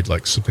up. It weighed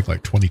something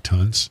like 20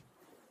 tons.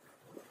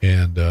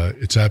 And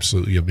it's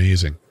absolutely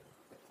amazing.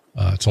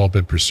 It's all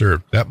been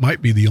preserved. That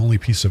might be the only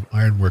piece of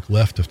ironwork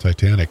left of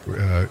Titanic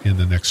in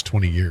the next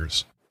 20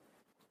 years.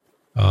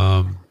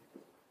 That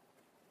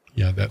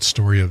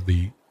story of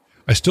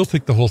I still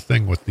think the whole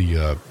thing with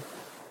that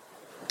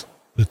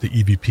the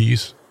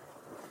EVPs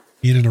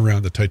in and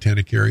around the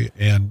Titanic area,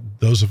 and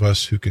those of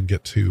us who can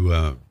get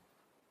to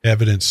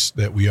evidence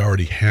that we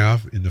already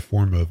have in the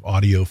form of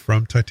audio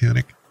from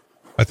Titanic,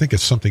 I think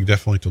it's something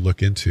definitely to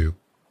look into.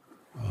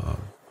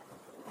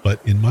 But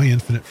in my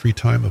infinite free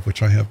time, of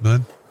which I have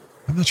none,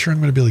 I'm not sure I'm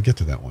going to be able to get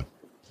to that one.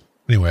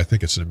 Anyway, I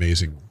think it's an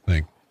amazing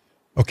thing.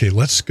 Okay,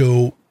 let's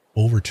go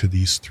over to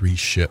these three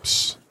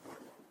ships.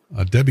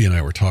 Debbie and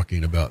I were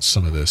talking about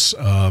some of this.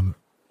 I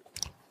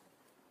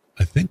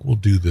think we'll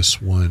do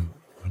this one.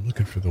 I'm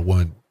looking for the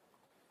one.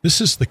 This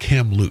is the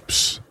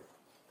Kamloops.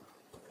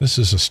 This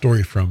is a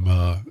story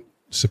from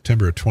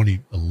September of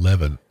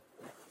 2011.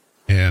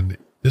 And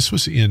this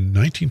was in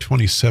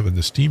 1927.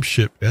 The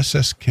steamship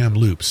SS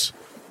Kamloops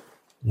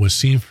was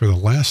seen for the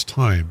last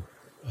time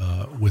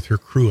with her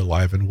crew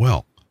alive and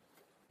well.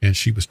 And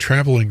she was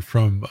traveling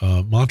from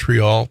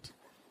Montreal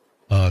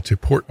to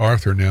Port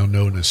Arthur, now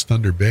known as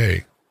Thunder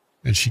Bay.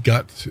 And she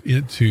came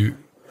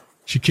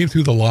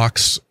through the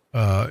locks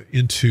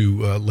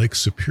into Lake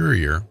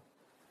Superior,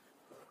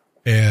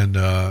 and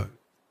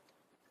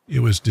it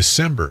was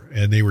December,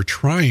 and they were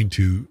trying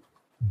to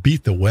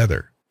beat the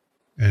weather.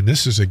 And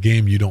this is a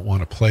game you don't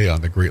want to play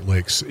on the Great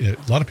Lakes. A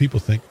lot of people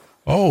think,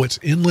 oh, it's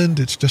inland,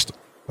 it's just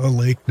a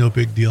lake, no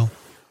big deal.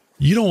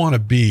 You don't want to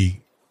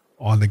be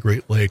on the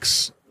Great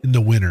Lakes in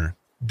the winter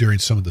during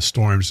some of the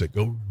storms that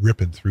go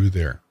ripping through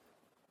there.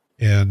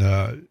 And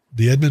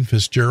the Edmund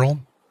Fitzgerald,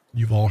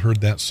 you've all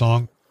heard that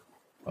song.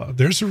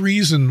 There's a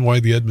reason why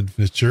the Edmund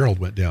Fitzgerald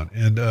went down.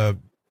 And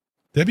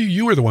Debbie,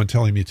 you were the one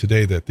telling me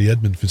today that the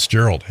Edmund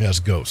Fitzgerald has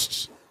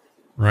ghosts,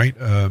 right?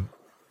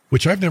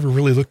 Which I've never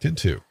really looked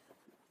into.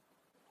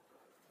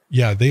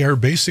 Yeah, they are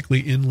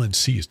basically inland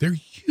seas. They're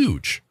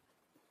huge.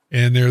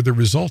 And they're the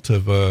result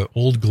of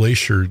old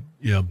glacier,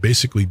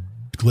 basically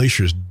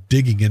glaciers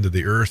digging into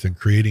the earth and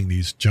creating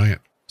these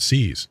giant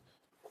seas.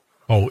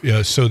 Oh,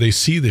 yeah, so they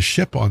see the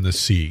ship on the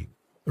sea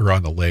or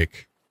on the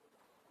lake.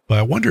 But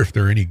I wonder if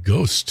there are any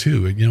ghosts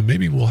too.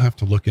 Maybe we'll have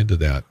to look into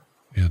that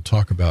and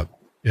talk about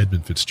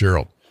Edmund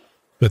Fitzgerald.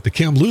 But the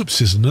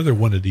Kamloops is another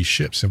one of these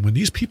ships. And when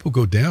these people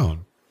go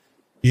down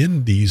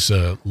in these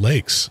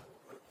lakes,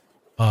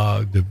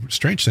 the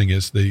strange thing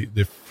is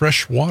the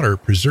fresh water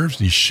preserves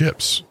these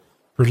ships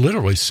for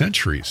literally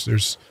centuries.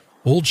 There's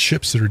old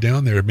ships that are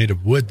down there made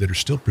of wood that are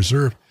still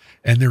preserved,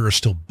 and there are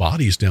still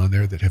bodies down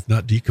there that have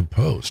not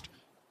decomposed.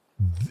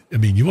 I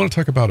mean, you want to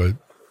talk about a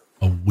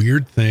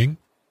weird thing?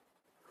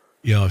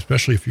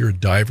 especially if you're a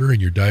diver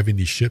and you're diving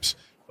these ships.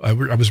 I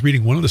was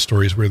reading one of the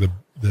stories where the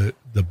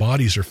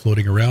bodies are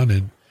floating around,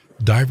 and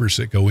divers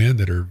that go in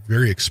that are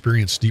very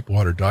experienced deep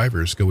water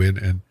divers go in,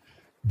 and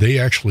they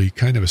actually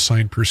kind of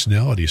assign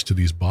personalities to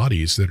these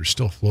bodies that are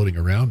still floating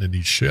around in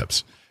these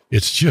ships.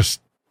 It's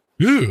just,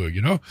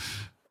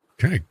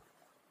 kind of,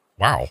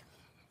 wow.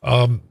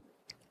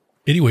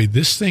 Anyway,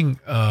 this thing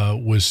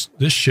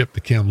this ship, the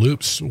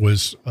Kamloops,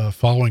 was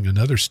following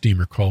another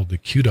steamer called the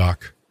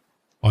Qudoc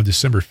on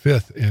December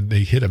 5th, and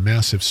they hit a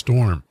massive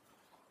storm.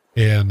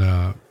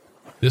 And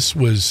this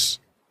was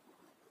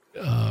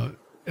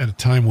at a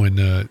time when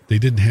they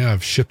didn't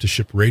have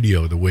ship-to-ship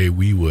radio the way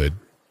we would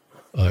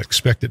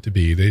expect it to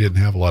be. They didn't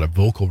have a lot of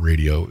vocal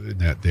radio in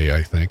that day,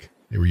 I think.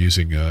 They were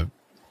using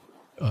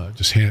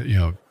just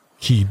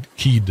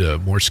keyed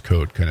Morse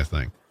code kind of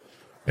thing.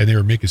 And they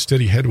were making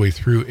steady headway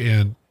through,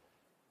 and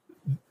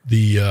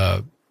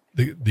the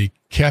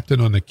captain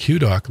on the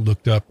Qudoc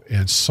looked up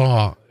and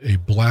saw a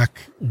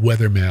black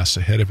weather mass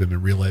ahead of him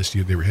and realized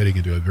they were heading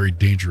into a very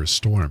dangerous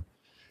storm.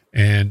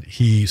 And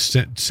he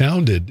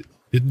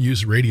didn't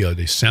use radio.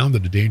 They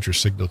sounded a danger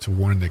signal to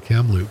warn the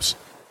Kamloops,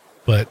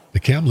 but the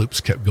Kamloops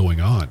kept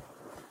going on.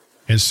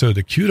 And so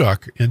the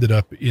Qudoc ended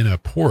up in a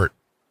port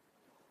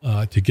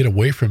to get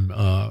away from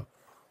the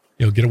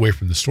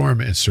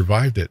storm, and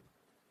survived it.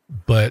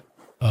 But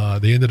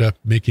they ended up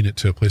making it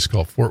to a place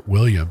called Fort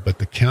William, but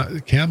the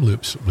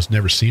Kamloops was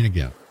never seen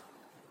again.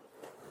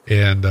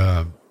 And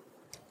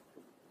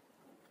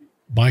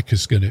Mike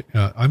is going to,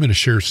 I'm going to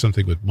share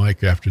something with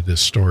Mike after this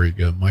story.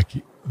 Mike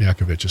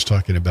Yakovich is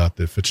talking about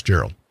the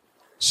Fitzgerald.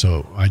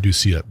 So I do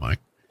see that, Mike.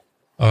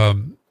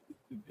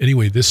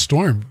 Anyway, this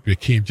storm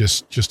became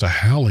just a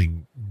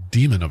howling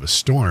demon of a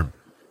storm,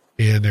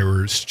 and there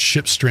were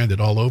ships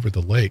stranded all over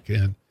the lake.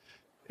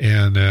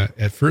 And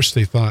at first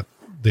they thought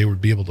they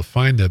would be able to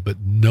find them, but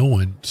no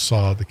one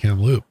saw the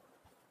Kamloops.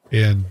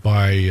 And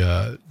by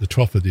the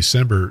 12th of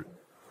December,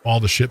 all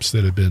the ships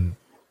that had been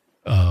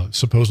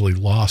supposedly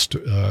lost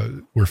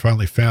were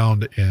finally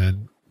found,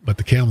 but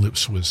the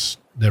Kamloops was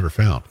never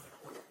found,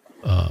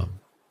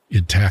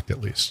 intact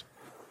at least.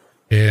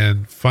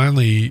 And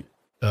finally,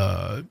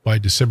 by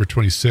December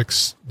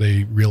 26th,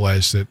 they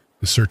realized that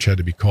the search had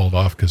to be called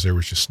off because there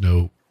was just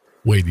no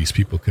way these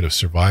people could have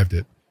survived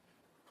it.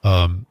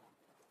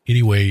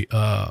 Anyway,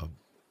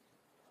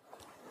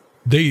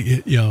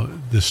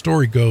 the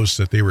story goes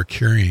that they were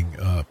carrying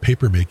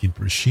paper-making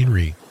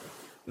machinery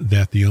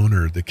that the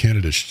owner of the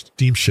Canada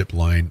Steamship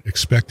Line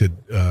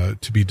expected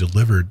to be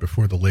delivered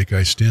before the lake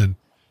iced in,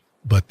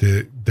 but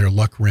their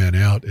luck ran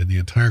out, and the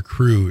entire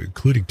crew,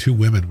 including 2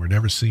 women, were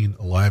never seen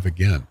alive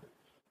again.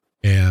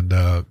 And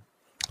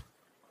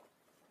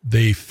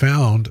they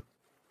found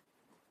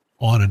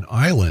on an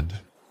island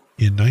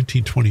in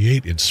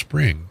 1928 in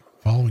spring,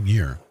 following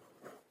year,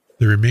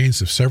 the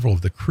remains of several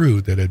of the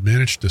crew that had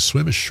managed to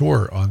swim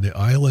ashore on the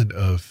island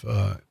of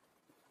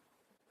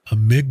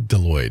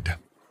Amygdaloid.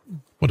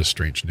 What a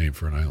strange name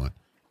for an island.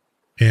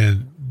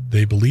 And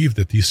they believe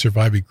that these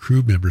surviving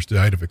crew members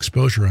died of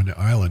exposure on the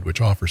island,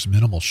 which offers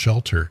minimal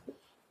shelter.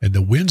 And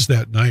the winds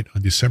that night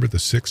on December the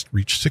 6th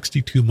reached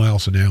 62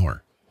 miles an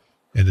hour,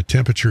 and the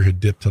temperature had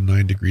dipped to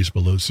 9 degrees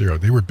below zero.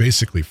 They were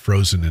basically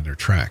frozen in their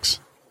tracks,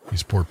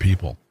 these poor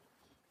people.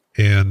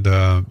 And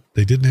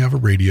they didn't have a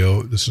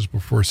radio. This was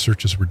before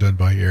searches were done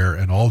by air,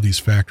 and all these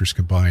factors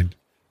combined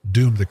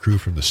doomed the crew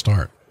from the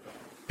start.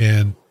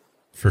 And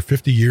for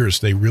 50 years,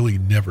 they really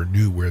never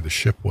knew where the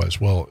ship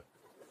was. Well,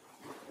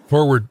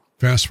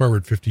 fast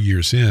forward 50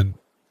 years in,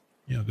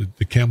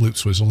 the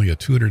Kamloops was only a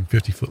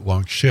 250-foot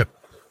long ship.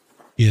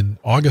 In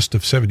August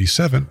of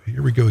 77,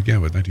 here we go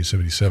again with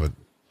 1977,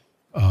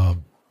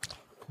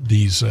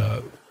 these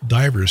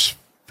divers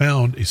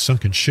found a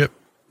sunken ship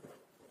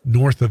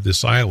north of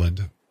this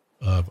island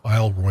of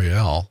Isle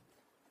Royale,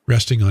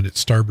 resting on its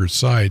starboard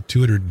side,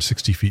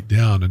 260 feet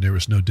down, and there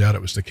was no doubt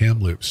it was the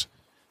Kamloops.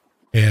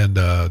 And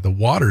the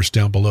waters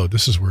down below,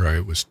 this is where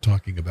I was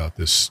talking about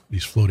these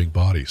floating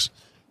bodies.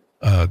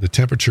 The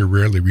temperature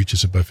rarely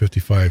reaches above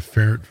 55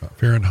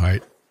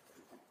 Fahrenheit,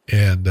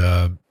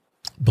 and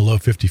below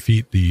 50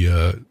 feet,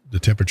 the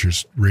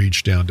temperatures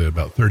range down to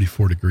about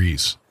 34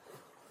 degrees.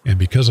 And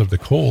because of the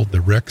cold, the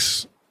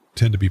wrecks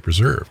tend to be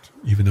preserved,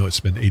 even though it's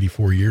been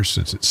 84 years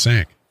since it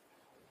sank.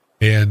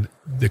 And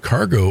the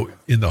cargo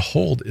in the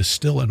hold is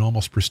still in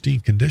almost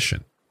pristine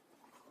condition.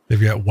 They've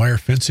got wire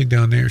fencing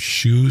down there,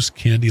 shoes,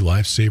 candy,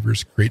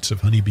 lifesavers, crates of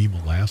honeybee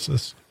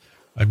molasses.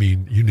 I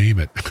mean, you name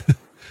it.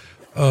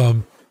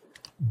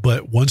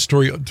 But one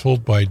story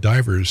told by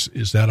divers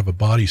is that of a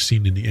body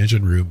seen in the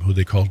engine room who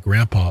they called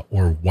Grandpa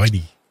or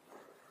Whitey.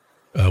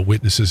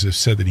 Witnesses have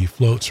said that he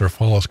floats or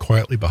follows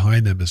quietly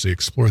behind them as they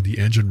explore the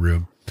engine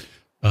room.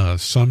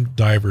 Some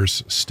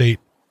divers state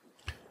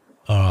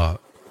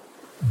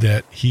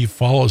that he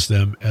follows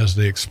them as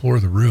they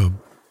explore the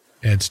room,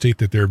 and state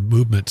that their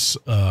movements,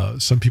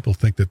 some people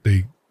think that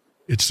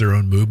it's their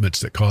own movements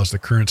that cause the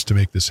currents to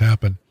make this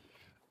happen.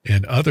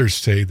 And others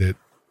say that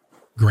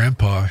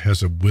Grandpa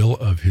has a will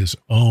of his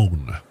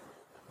own.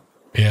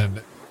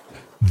 And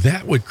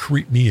That would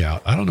creep me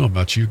out. I don't know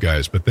about you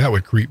guys, but that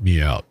would creep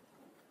me out,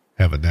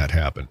 having that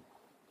happen.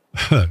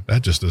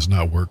 That just does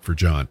not work for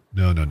John.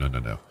 No.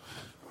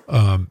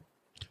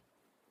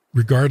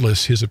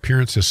 Regardless, his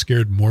appearance has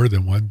scared more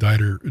than one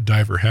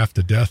diver half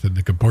to death in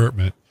the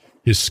compartment.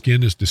 His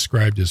skin is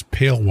described as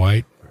pale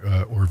white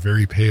or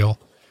very pale,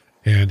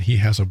 and he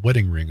has a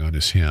wedding ring on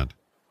his hand.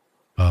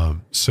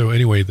 So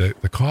anyway,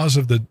 the cause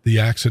of the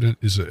accident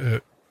is,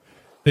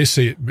 they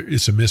say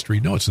it's a mystery.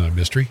 No, it's not a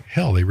mystery.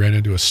 Hell, they ran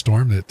into a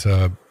storm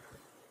that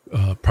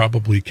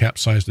probably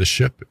capsized the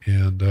ship,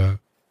 and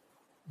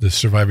the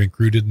surviving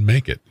crew didn't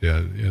make it.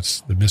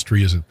 The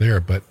mystery isn't there,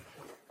 but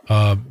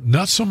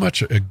not so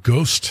much a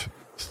ghost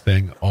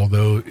thing,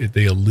 although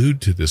they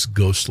allude to this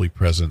ghostly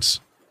presence.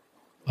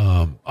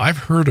 I've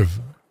heard of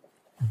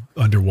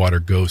underwater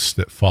ghosts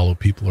that follow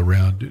people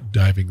around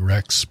diving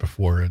wrecks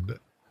before, and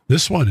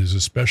this one is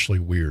especially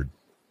weird.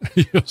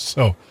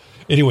 So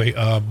anyway,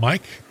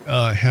 Mike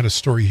had a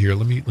story here.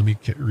 Let me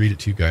read it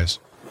to you guys.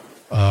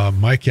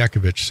 Mike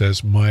Yakovich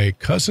says, my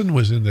cousin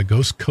was in the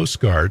Coast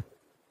Guard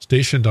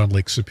stationed on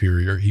Lake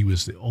Superior. He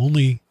was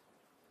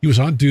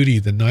on duty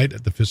the night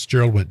that the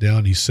Fitzgerald went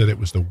down. He said it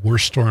was the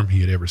worst storm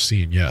he had ever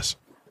seen. Yes,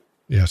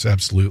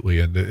 absolutely.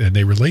 And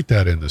they relate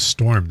that in the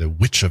storm, the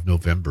Witch of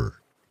November,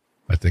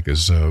 I think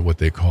is what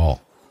they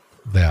call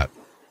that.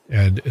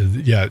 And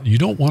yeah, you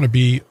don't want to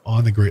be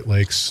on the Great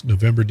Lakes,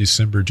 November,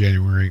 December,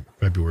 January,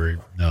 February.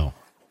 No,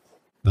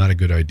 not a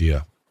good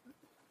idea.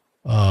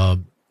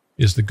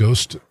 Is the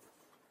ghost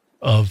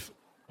of,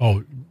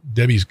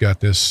 Debbie's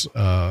got this.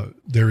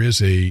 There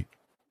is a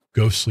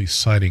ghostly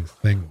sighting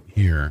thing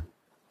here.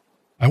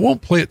 I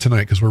won't play it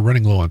tonight because we're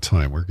running low on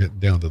time. We're getting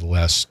down to the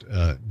last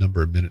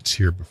number of minutes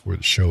here before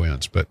the show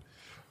ends, but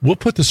we'll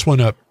put this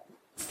one up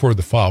for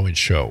the following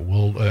show.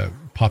 We'll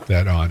pop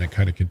that on and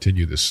kind of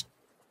continue this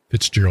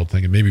Fitzgerald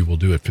thing, and maybe we'll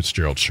do a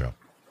Fitzgerald show.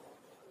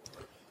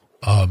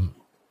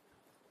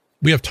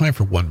 We have time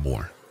for one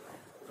more.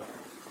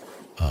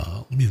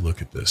 Let me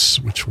look at this.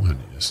 Which one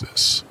is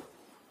this?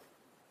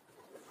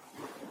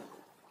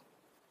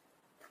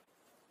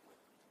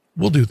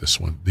 We'll do this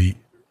one. The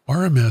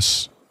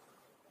RMS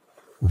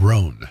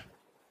Rhone.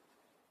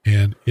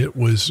 And it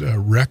was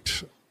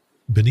wrecked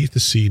beneath the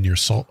sea near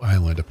Salt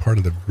Island, a part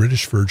of the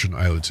British Virgin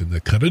Islands in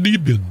the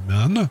Caribbean,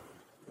 man.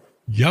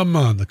 Yeah,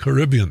 man, the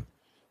Caribbean.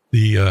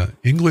 The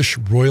English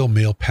Royal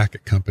Mail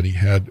Packet Company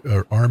had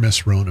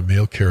RMS Rhone, a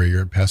mail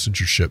carrier and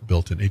passenger ship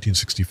built in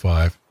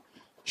 1865.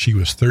 She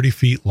was 30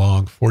 feet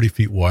long, 40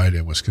 feet wide,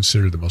 and was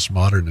considered the most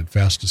modern and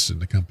fastest in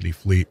the company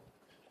fleet.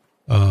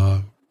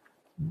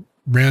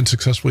 Ran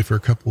successfully for a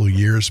couple of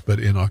years, but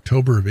in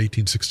October of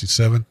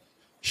 1867,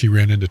 she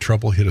ran into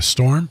trouble, hit a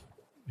storm.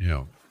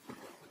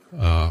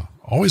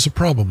 Always a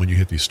problem when you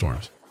hit these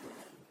storms.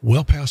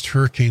 Well past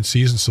hurricane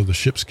season, so the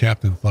ship's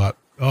captain thought,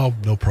 oh,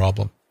 no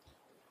problem.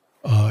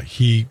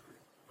 He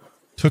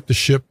took the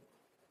ship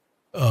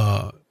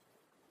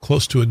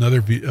close to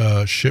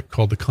another ship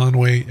called the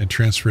Conway and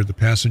transferred the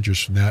passengers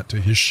from that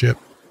to his ship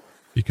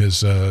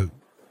because the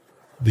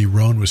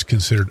Rhone was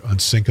considered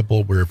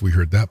unsinkable. Where have we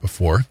heard that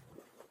before?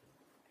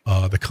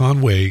 The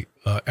Conway,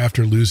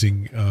 after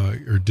losing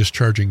or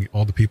discharging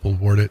all the people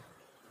aboard it,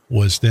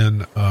 was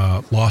then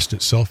lost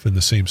itself in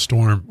the same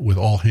storm with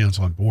all hands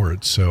on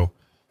board. So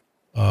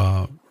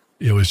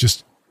it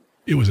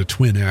was a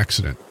twin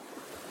accident.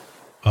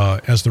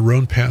 As the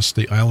Rhone passed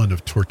the island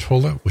of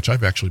Tortola, which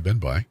I've actually been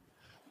by,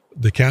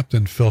 the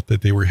captain felt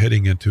that they were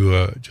heading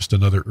into just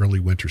another early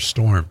winter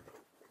storm.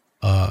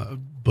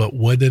 But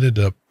what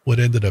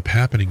ended up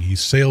happening, he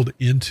sailed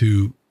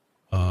into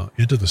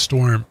the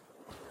storm,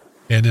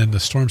 and then the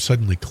storm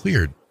suddenly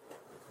cleared.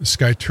 The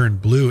sky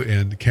turned blue,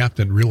 and the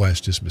captain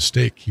realized his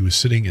mistake. He was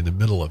sitting in the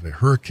middle of a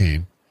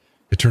hurricane.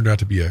 It turned out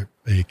to be a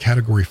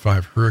Category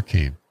 5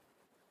 hurricane.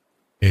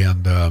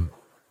 And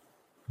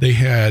they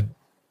had,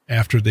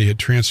 after they had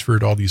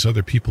transferred all these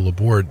other people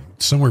aboard,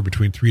 somewhere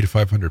between 300 to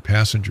 500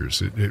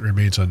 passengers. It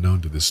remains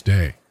unknown to this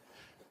day.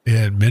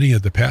 And many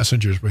of the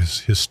passengers were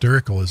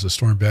hysterical as the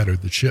storm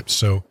battered the ship.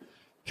 So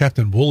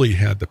Captain Woolley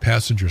had the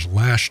passengers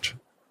lashed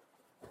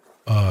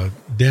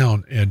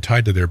down and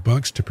tied to their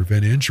bunks to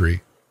prevent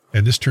injury.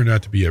 And this turned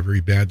out to be a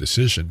very bad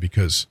decision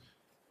because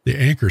the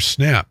anchor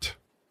snapped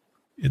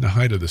in the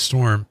height of the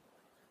storm,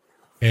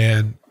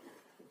 and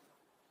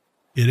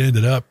it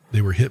ended up,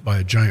 they were hit by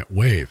a giant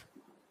wave.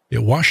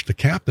 It washed the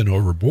captain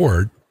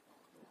overboard,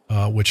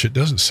 which it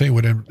doesn't say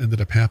what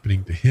ended up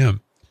happening to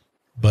him,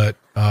 but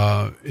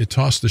it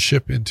tossed the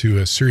ship into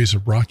a series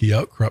of rocky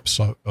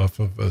outcrops off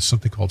of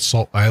something called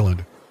Salt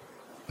Island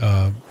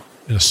in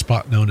a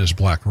spot known as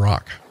Black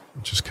Rock,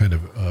 which is kind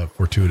of a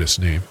fortuitous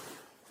name.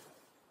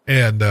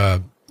 And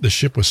the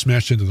ship was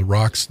smashed into the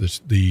rocks.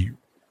 The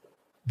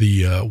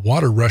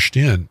water rushed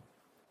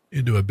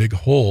into a big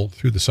hole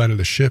through the side of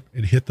the ship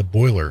and hit the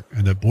boiler,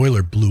 and the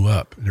boiler blew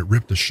up, and it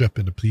ripped the ship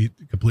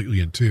completely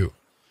in two.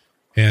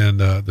 And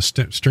the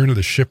stern of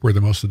the ship, where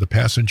most of the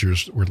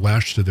passengers were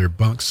lashed to their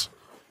bunks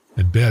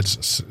and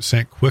beds,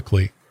 sank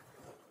quickly.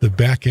 The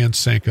back end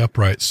sank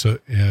upright,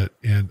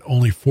 and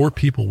only 4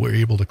 people were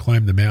able to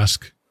climb the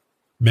mast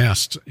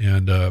masts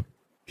and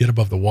get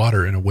above the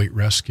water and await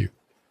rescue.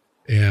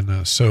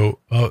 And so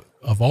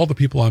of all the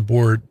people on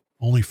board,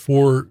 only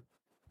 4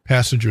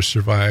 passengers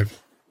survived.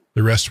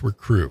 The rest were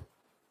crew.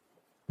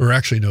 Or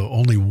actually, no,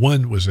 only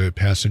 1 was a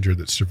passenger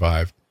that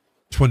survived.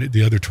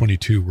 The other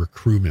 22 were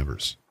crew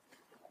members.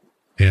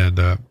 And,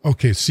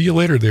 okay, see you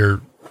later there,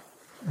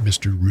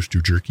 Mr.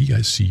 Rooster Jerky.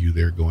 I see you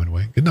there going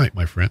away. Good night,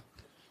 my friend.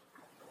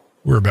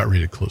 We're about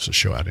ready to close the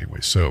show out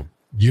anyway, so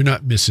you're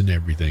not missing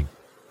everything.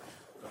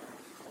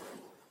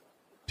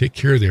 Take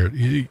care there.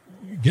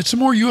 Get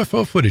some more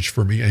UFO footage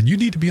for me, and you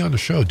need to be on the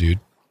show, dude.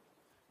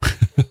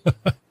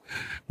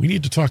 We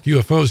need to talk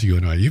UFOs, you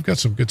and I. You've got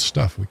some good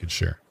stuff we can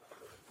share.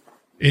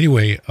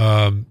 Anyway,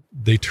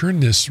 they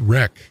turned this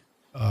wreck.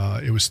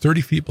 It was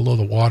 30 feet below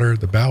the water.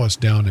 The bow is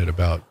down at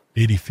about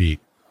 80 feet.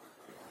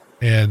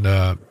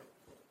 And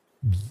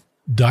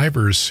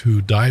divers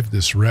who dived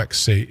this wreck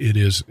say it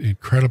is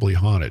incredibly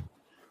haunted.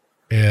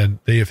 And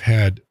they have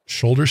had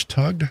shoulders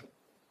tugged.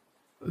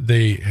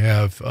 They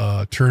have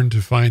turned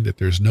to find that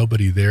there's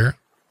nobody there.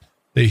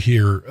 They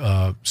hear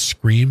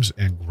screams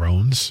and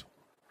groans,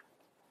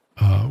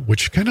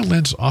 which kind of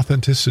lends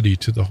authenticity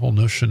to the whole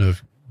notion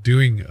of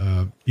doing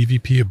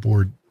EVP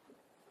aboard,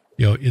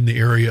 in the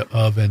area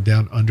of and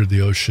down under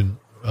the ocean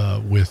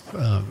with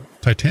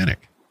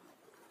Titanic.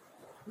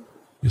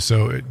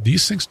 So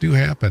these things do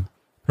happen.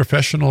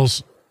 Professional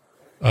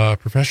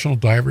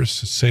divers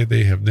say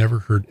they have never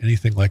heard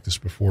anything like this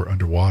before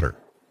underwater.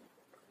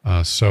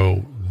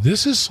 So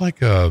this is like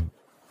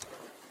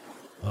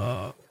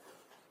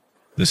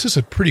this is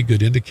a pretty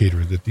good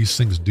indicator that these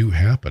things do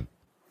happen,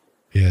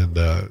 and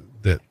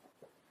that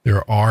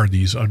there are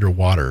these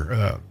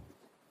underwater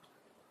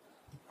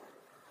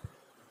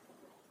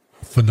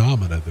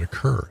phenomena that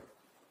occur.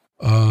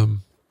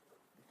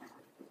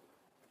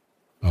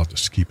 I'll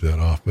just keep that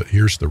off, but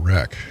here's the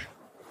wreck.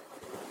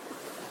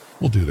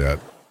 We'll do that.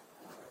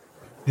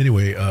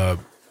 Anyway,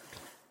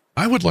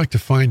 I would like to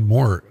find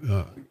more,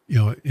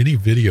 any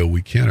video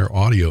we can or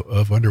audio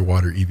of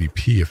underwater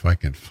EVP if I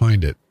can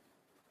find it.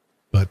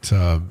 But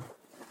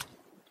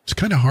it's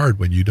kind of hard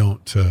when you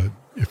don't,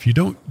 if you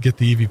don't get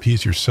the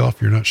EVPs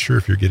yourself, you're not sure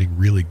if you're getting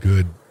really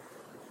good,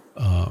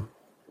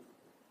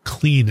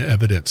 clean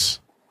evidence.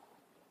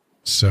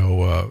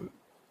 So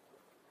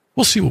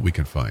we'll see what we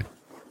can find.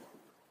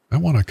 I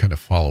want to kind of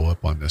follow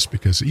up on this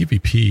because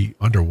EVP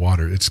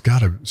underwater,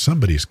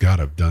 somebody's got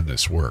to have done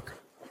this work.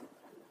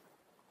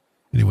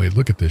 Anyway,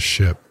 look at this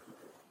ship.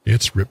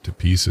 It's ripped to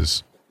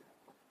pieces.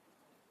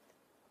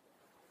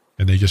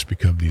 And they just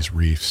become these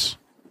reefs.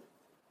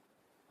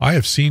 I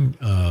have been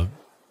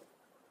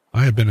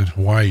in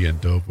Hawaii and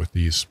dove with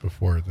these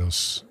before,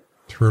 those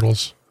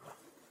turtles.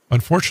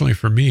 Unfortunately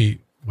for me,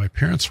 my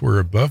parents were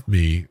above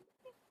me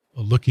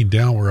looking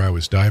down where I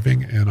was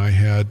diving, and I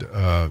had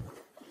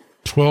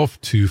 12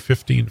 to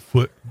 15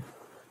 foot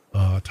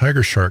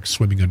tiger sharks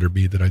swimming under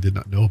me that I did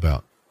not know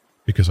about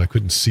because I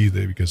couldn't see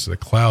because the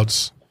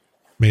clouds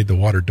made the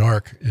water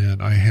dark,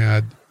 and I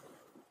had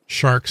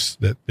sharks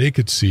that they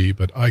could see,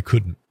 but I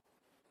couldn't.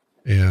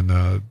 And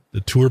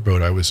the tour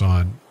boat I was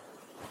on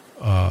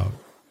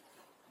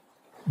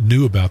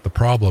knew about the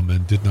problem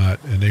and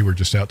they were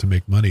just out to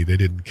make money. They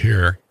didn't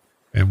care.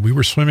 And we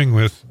were swimming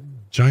with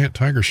giant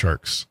tiger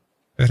sharks.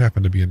 That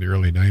happened to be in the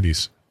early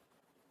 90s.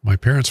 My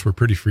parents were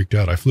pretty freaked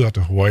out. I flew out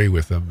to Hawaii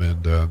with them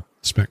and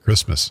spent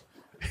Christmas.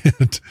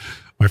 And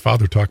my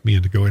father talked me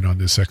into going on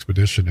this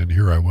expedition, and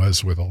here I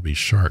was with all these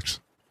sharks.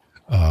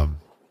 It's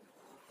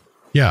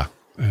not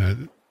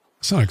an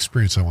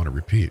experience I want to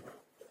repeat.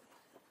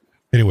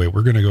 Anyway,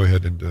 we're going to go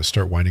ahead and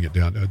start winding it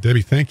down.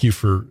 Debbie, thank you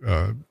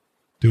for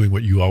doing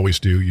what you always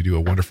do. You do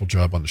a wonderful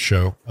job on the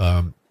show.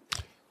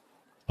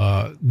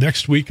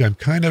 Next week, I'm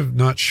kind of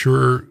not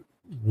sure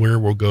where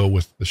we'll go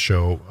with the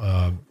show.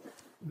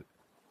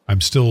 I'm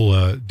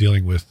still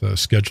dealing with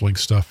scheduling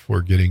stuff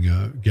for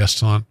getting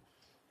guests on.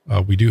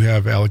 We do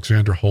have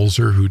Alexandra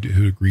Holzer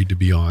who agreed to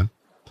be on.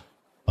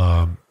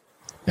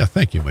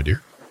 Thank you, my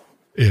dear.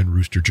 And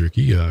Rooster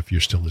Jerky, if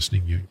you're still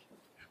listening, you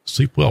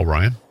sleep well,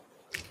 Ryan.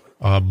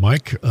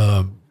 Mike,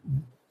 I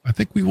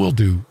think we will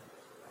do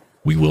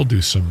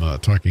some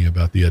talking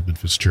about the Edmund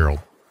Fitzgerald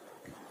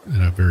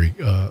in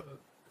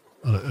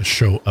a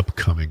show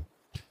upcoming.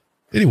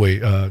 Anyway,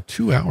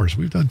 2 hours.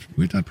 We've done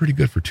pretty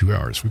good for 2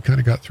 hours. We kind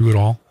of got through it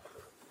all.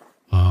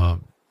 I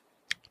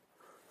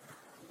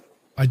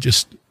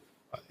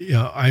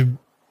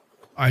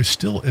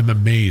still am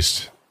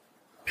amazed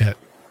at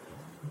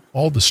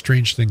all the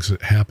strange things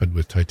that happened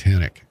with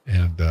Titanic.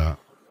 And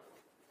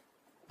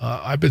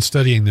I've been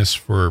studying this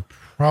for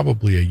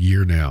probably a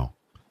year now,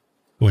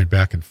 going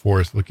back and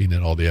forth, looking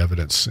at all the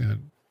evidence.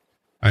 And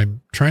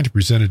I'm trying to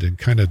present it in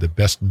kind of the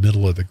best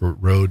middle of the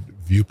road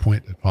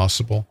viewpoint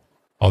possible.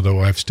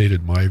 Although I've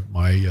stated my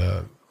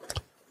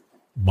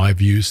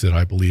views that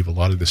I believe a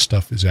lot of this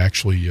stuff is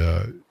actually,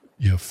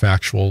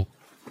 factual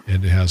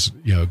and it has,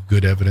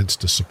 good evidence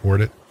to support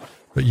it.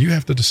 But you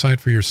have to decide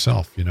for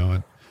yourself,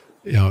 and,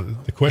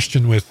 the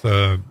question with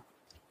the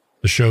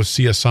show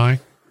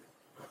CSI,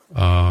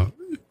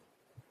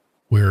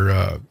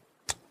 where,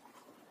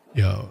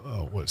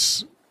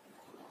 it's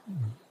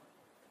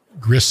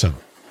Grissom.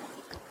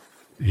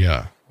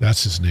 Yeah,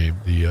 that's his name.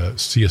 The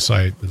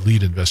CSI, the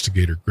lead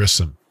investigator,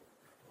 Grissom.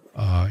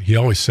 He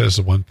always says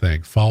the one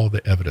thing: follow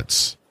the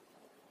evidence.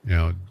 You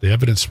know, the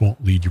evidence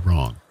won't lead you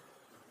wrong,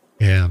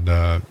 and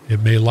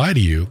it may lie to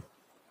you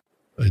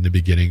in the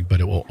beginning, but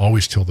it will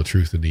always tell the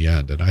truth in the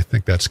end. And I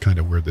think that's kind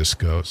of where this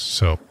goes.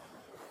 So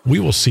we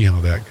will see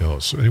how that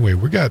goes. So anyway,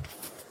 we got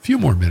a few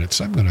more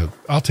minutes.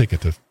 We'll take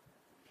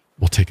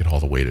it all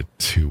the way to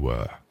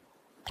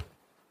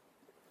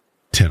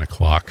 10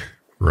 o'clock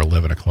or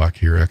 11 o'clock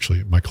here.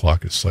 Actually, my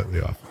clock is slightly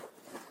off.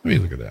 Let me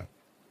look at that.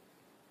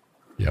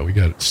 Yeah, we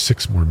got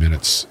 6 more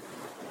minutes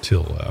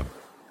till the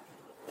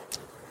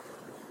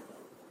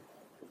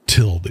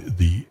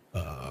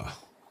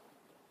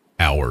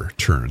hour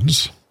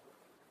turns.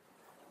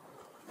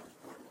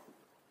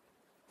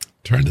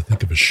 Trying to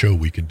think of a show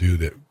we can do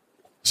that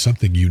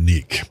something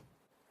unique.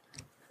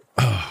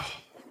 I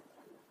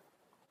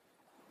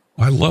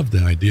love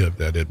the idea of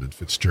that Edmund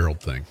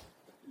Fitzgerald thing.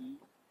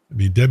 I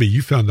mean, Debbie,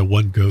 you found the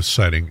one ghost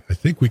sighting. I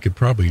think we could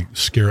probably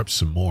scare up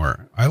some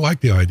more. I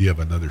like the idea of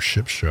another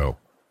ship show.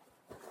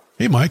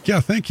 Hey, Mike.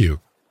 Yeah, thank you.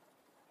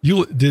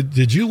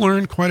 Did you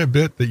learn quite a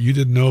bit that you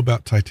didn't know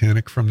about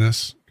Titanic from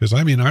this? Because,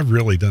 I mean, I've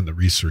really done the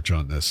research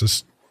on this.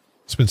 It's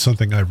been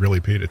something I've really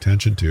paid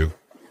attention to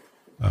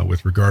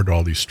with regard to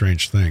all these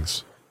strange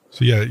things.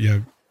 So, yeah.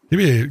 Give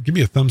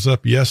me a thumbs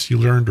up. Yes, you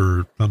learned,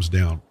 or thumbs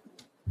down.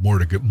 More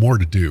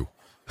to do.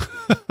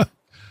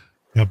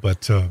 Yeah,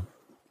 but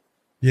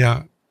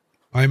yeah,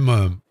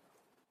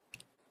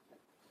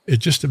 it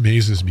just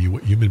amazes me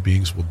what human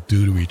beings will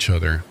do to each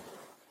other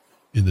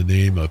in the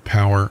name of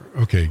power.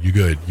 Okay, you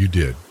good. You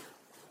did.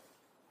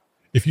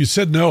 If you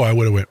said no, I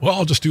would have went, well,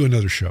 I'll just do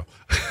another show.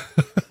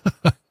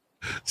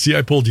 See,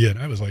 I pulled you in.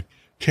 I was like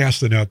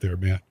casting out there,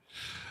 man.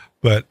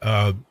 But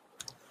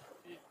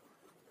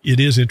it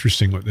is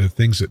interesting what the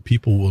things that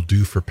people will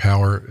do for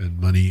power and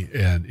money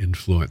and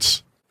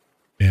influence.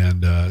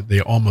 And they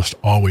almost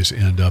always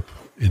end up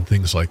in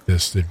things like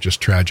this. They're just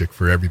tragic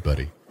for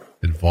everybody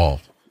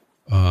involved.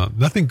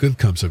 Nothing good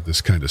comes of this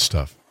kind of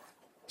stuff.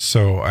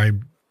 So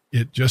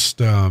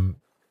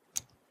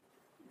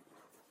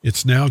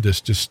it's now this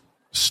just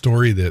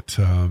story that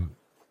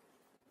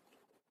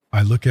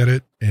I look at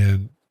it,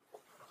 and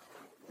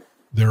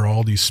there are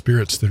all these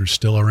spirits that are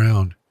still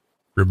around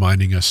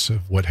reminding us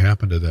of what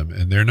happened to them,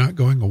 and they're not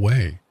going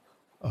away.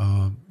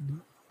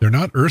 They're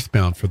not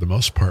earthbound for the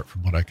most part,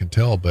 from what I can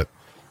tell, but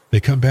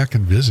they come back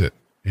and visit.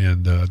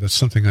 And that's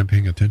something I'm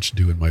paying attention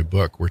to in my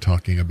book. We're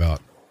talking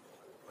about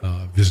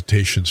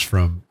visitations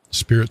from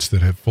spirits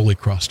that have fully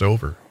crossed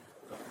over,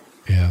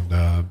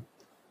 and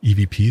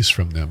EVPs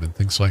from them and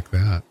things like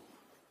that.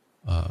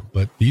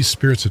 But these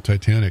spirits of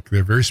Titanic,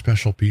 they're very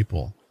special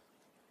people.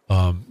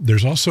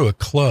 There's also a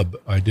club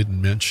I didn't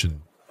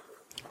mention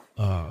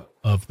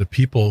of the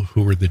people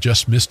who were the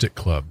Just Mystic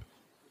Club.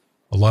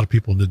 A lot of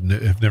people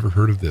have never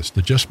heard of this.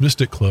 The Just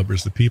Mystic Club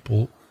is the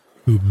people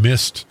who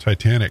missed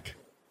Titanic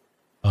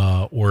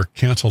or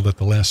canceled at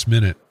the last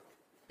minute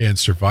and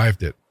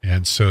survived it.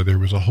 And so there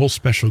was a whole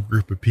special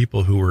group of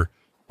people who were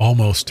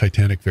almost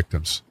Titanic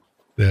victims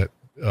that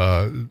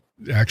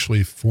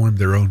actually formed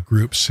their own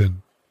groups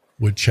and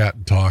would chat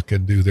and talk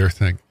and do their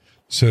thing.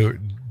 So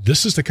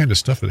this is the kind of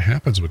stuff that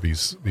happens with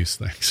these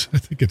things. I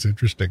think it's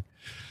interesting.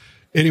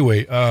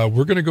 Anyway,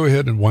 we're going to go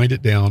ahead and wind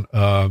it down.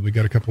 We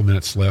got a couple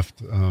minutes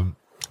left.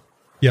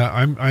 Yeah,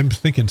 I'm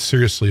thinking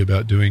seriously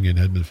about doing an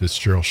Edmund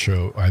Fitzgerald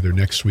show either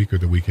next week or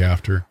the week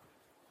after.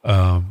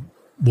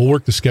 We'll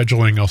work the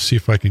scheduling. I'll see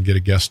if I can get a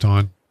guest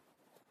on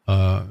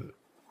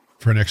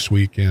for next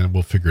week, and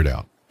we'll figure it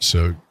out.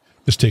 So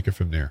just take it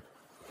from there.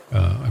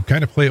 I'm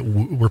kind of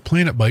we're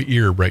playing it by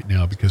ear right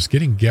now, because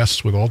getting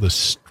guests with all this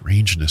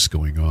strangeness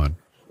going on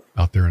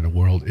out there in the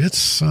world,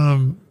 it's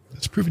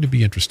proving to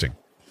be interesting.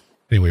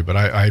 Anyway, but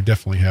I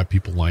definitely have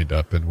people lined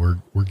up, and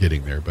we're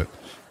getting there. But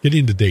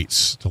getting the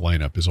dates to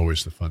line up is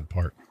always the fun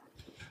part.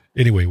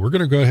 Anyway, we're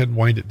going to go ahead and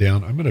wind it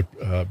down. I'm going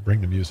to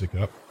bring the music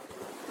up.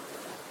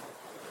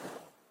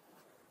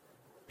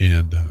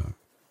 And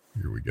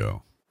here we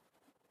go.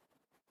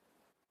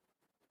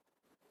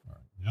 All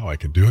right, now I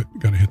can do it.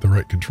 Got to hit the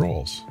right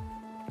controls.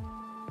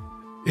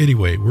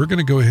 Anyway, we're going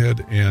to go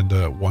ahead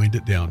and wind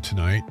it down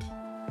tonight.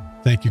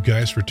 Thank you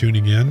guys for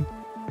tuning in.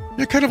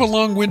 Yeah, kind of a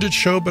long-winded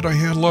show, but I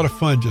had a lot of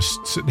fun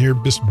just sitting here,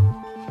 just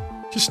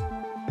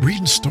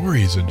reading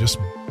stories and just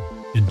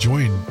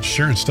enjoying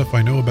sharing stuff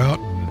I know about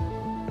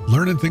and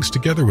learning things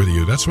together with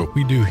you. That's what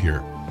we do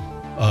here.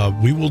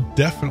 We will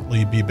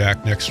definitely be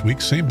back next week.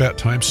 Same bat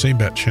time, same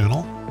bat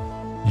channel.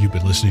 You've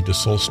been listening to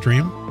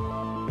Soulstream.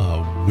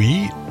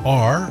 We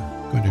are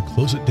going to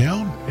close it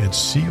down and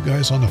see you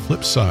guys on the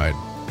flip side.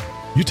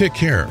 You take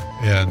care.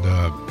 And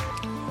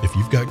if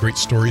you've got great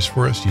stories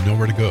for us, you know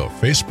where to go.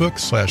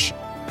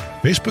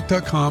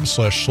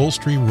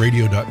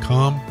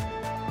 Facebook.com/SoulstreamRadio.com.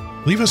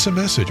 Leave us a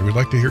message. We'd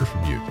like to hear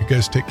from you. You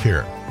guys take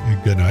care.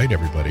 And good night,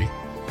 everybody.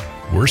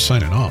 We're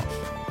signing off.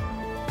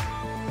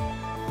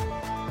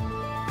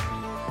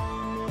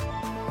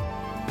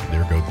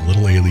 There go the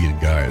little alien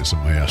guys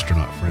and my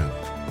astronaut friend.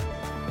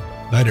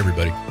 Night,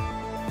 everybody.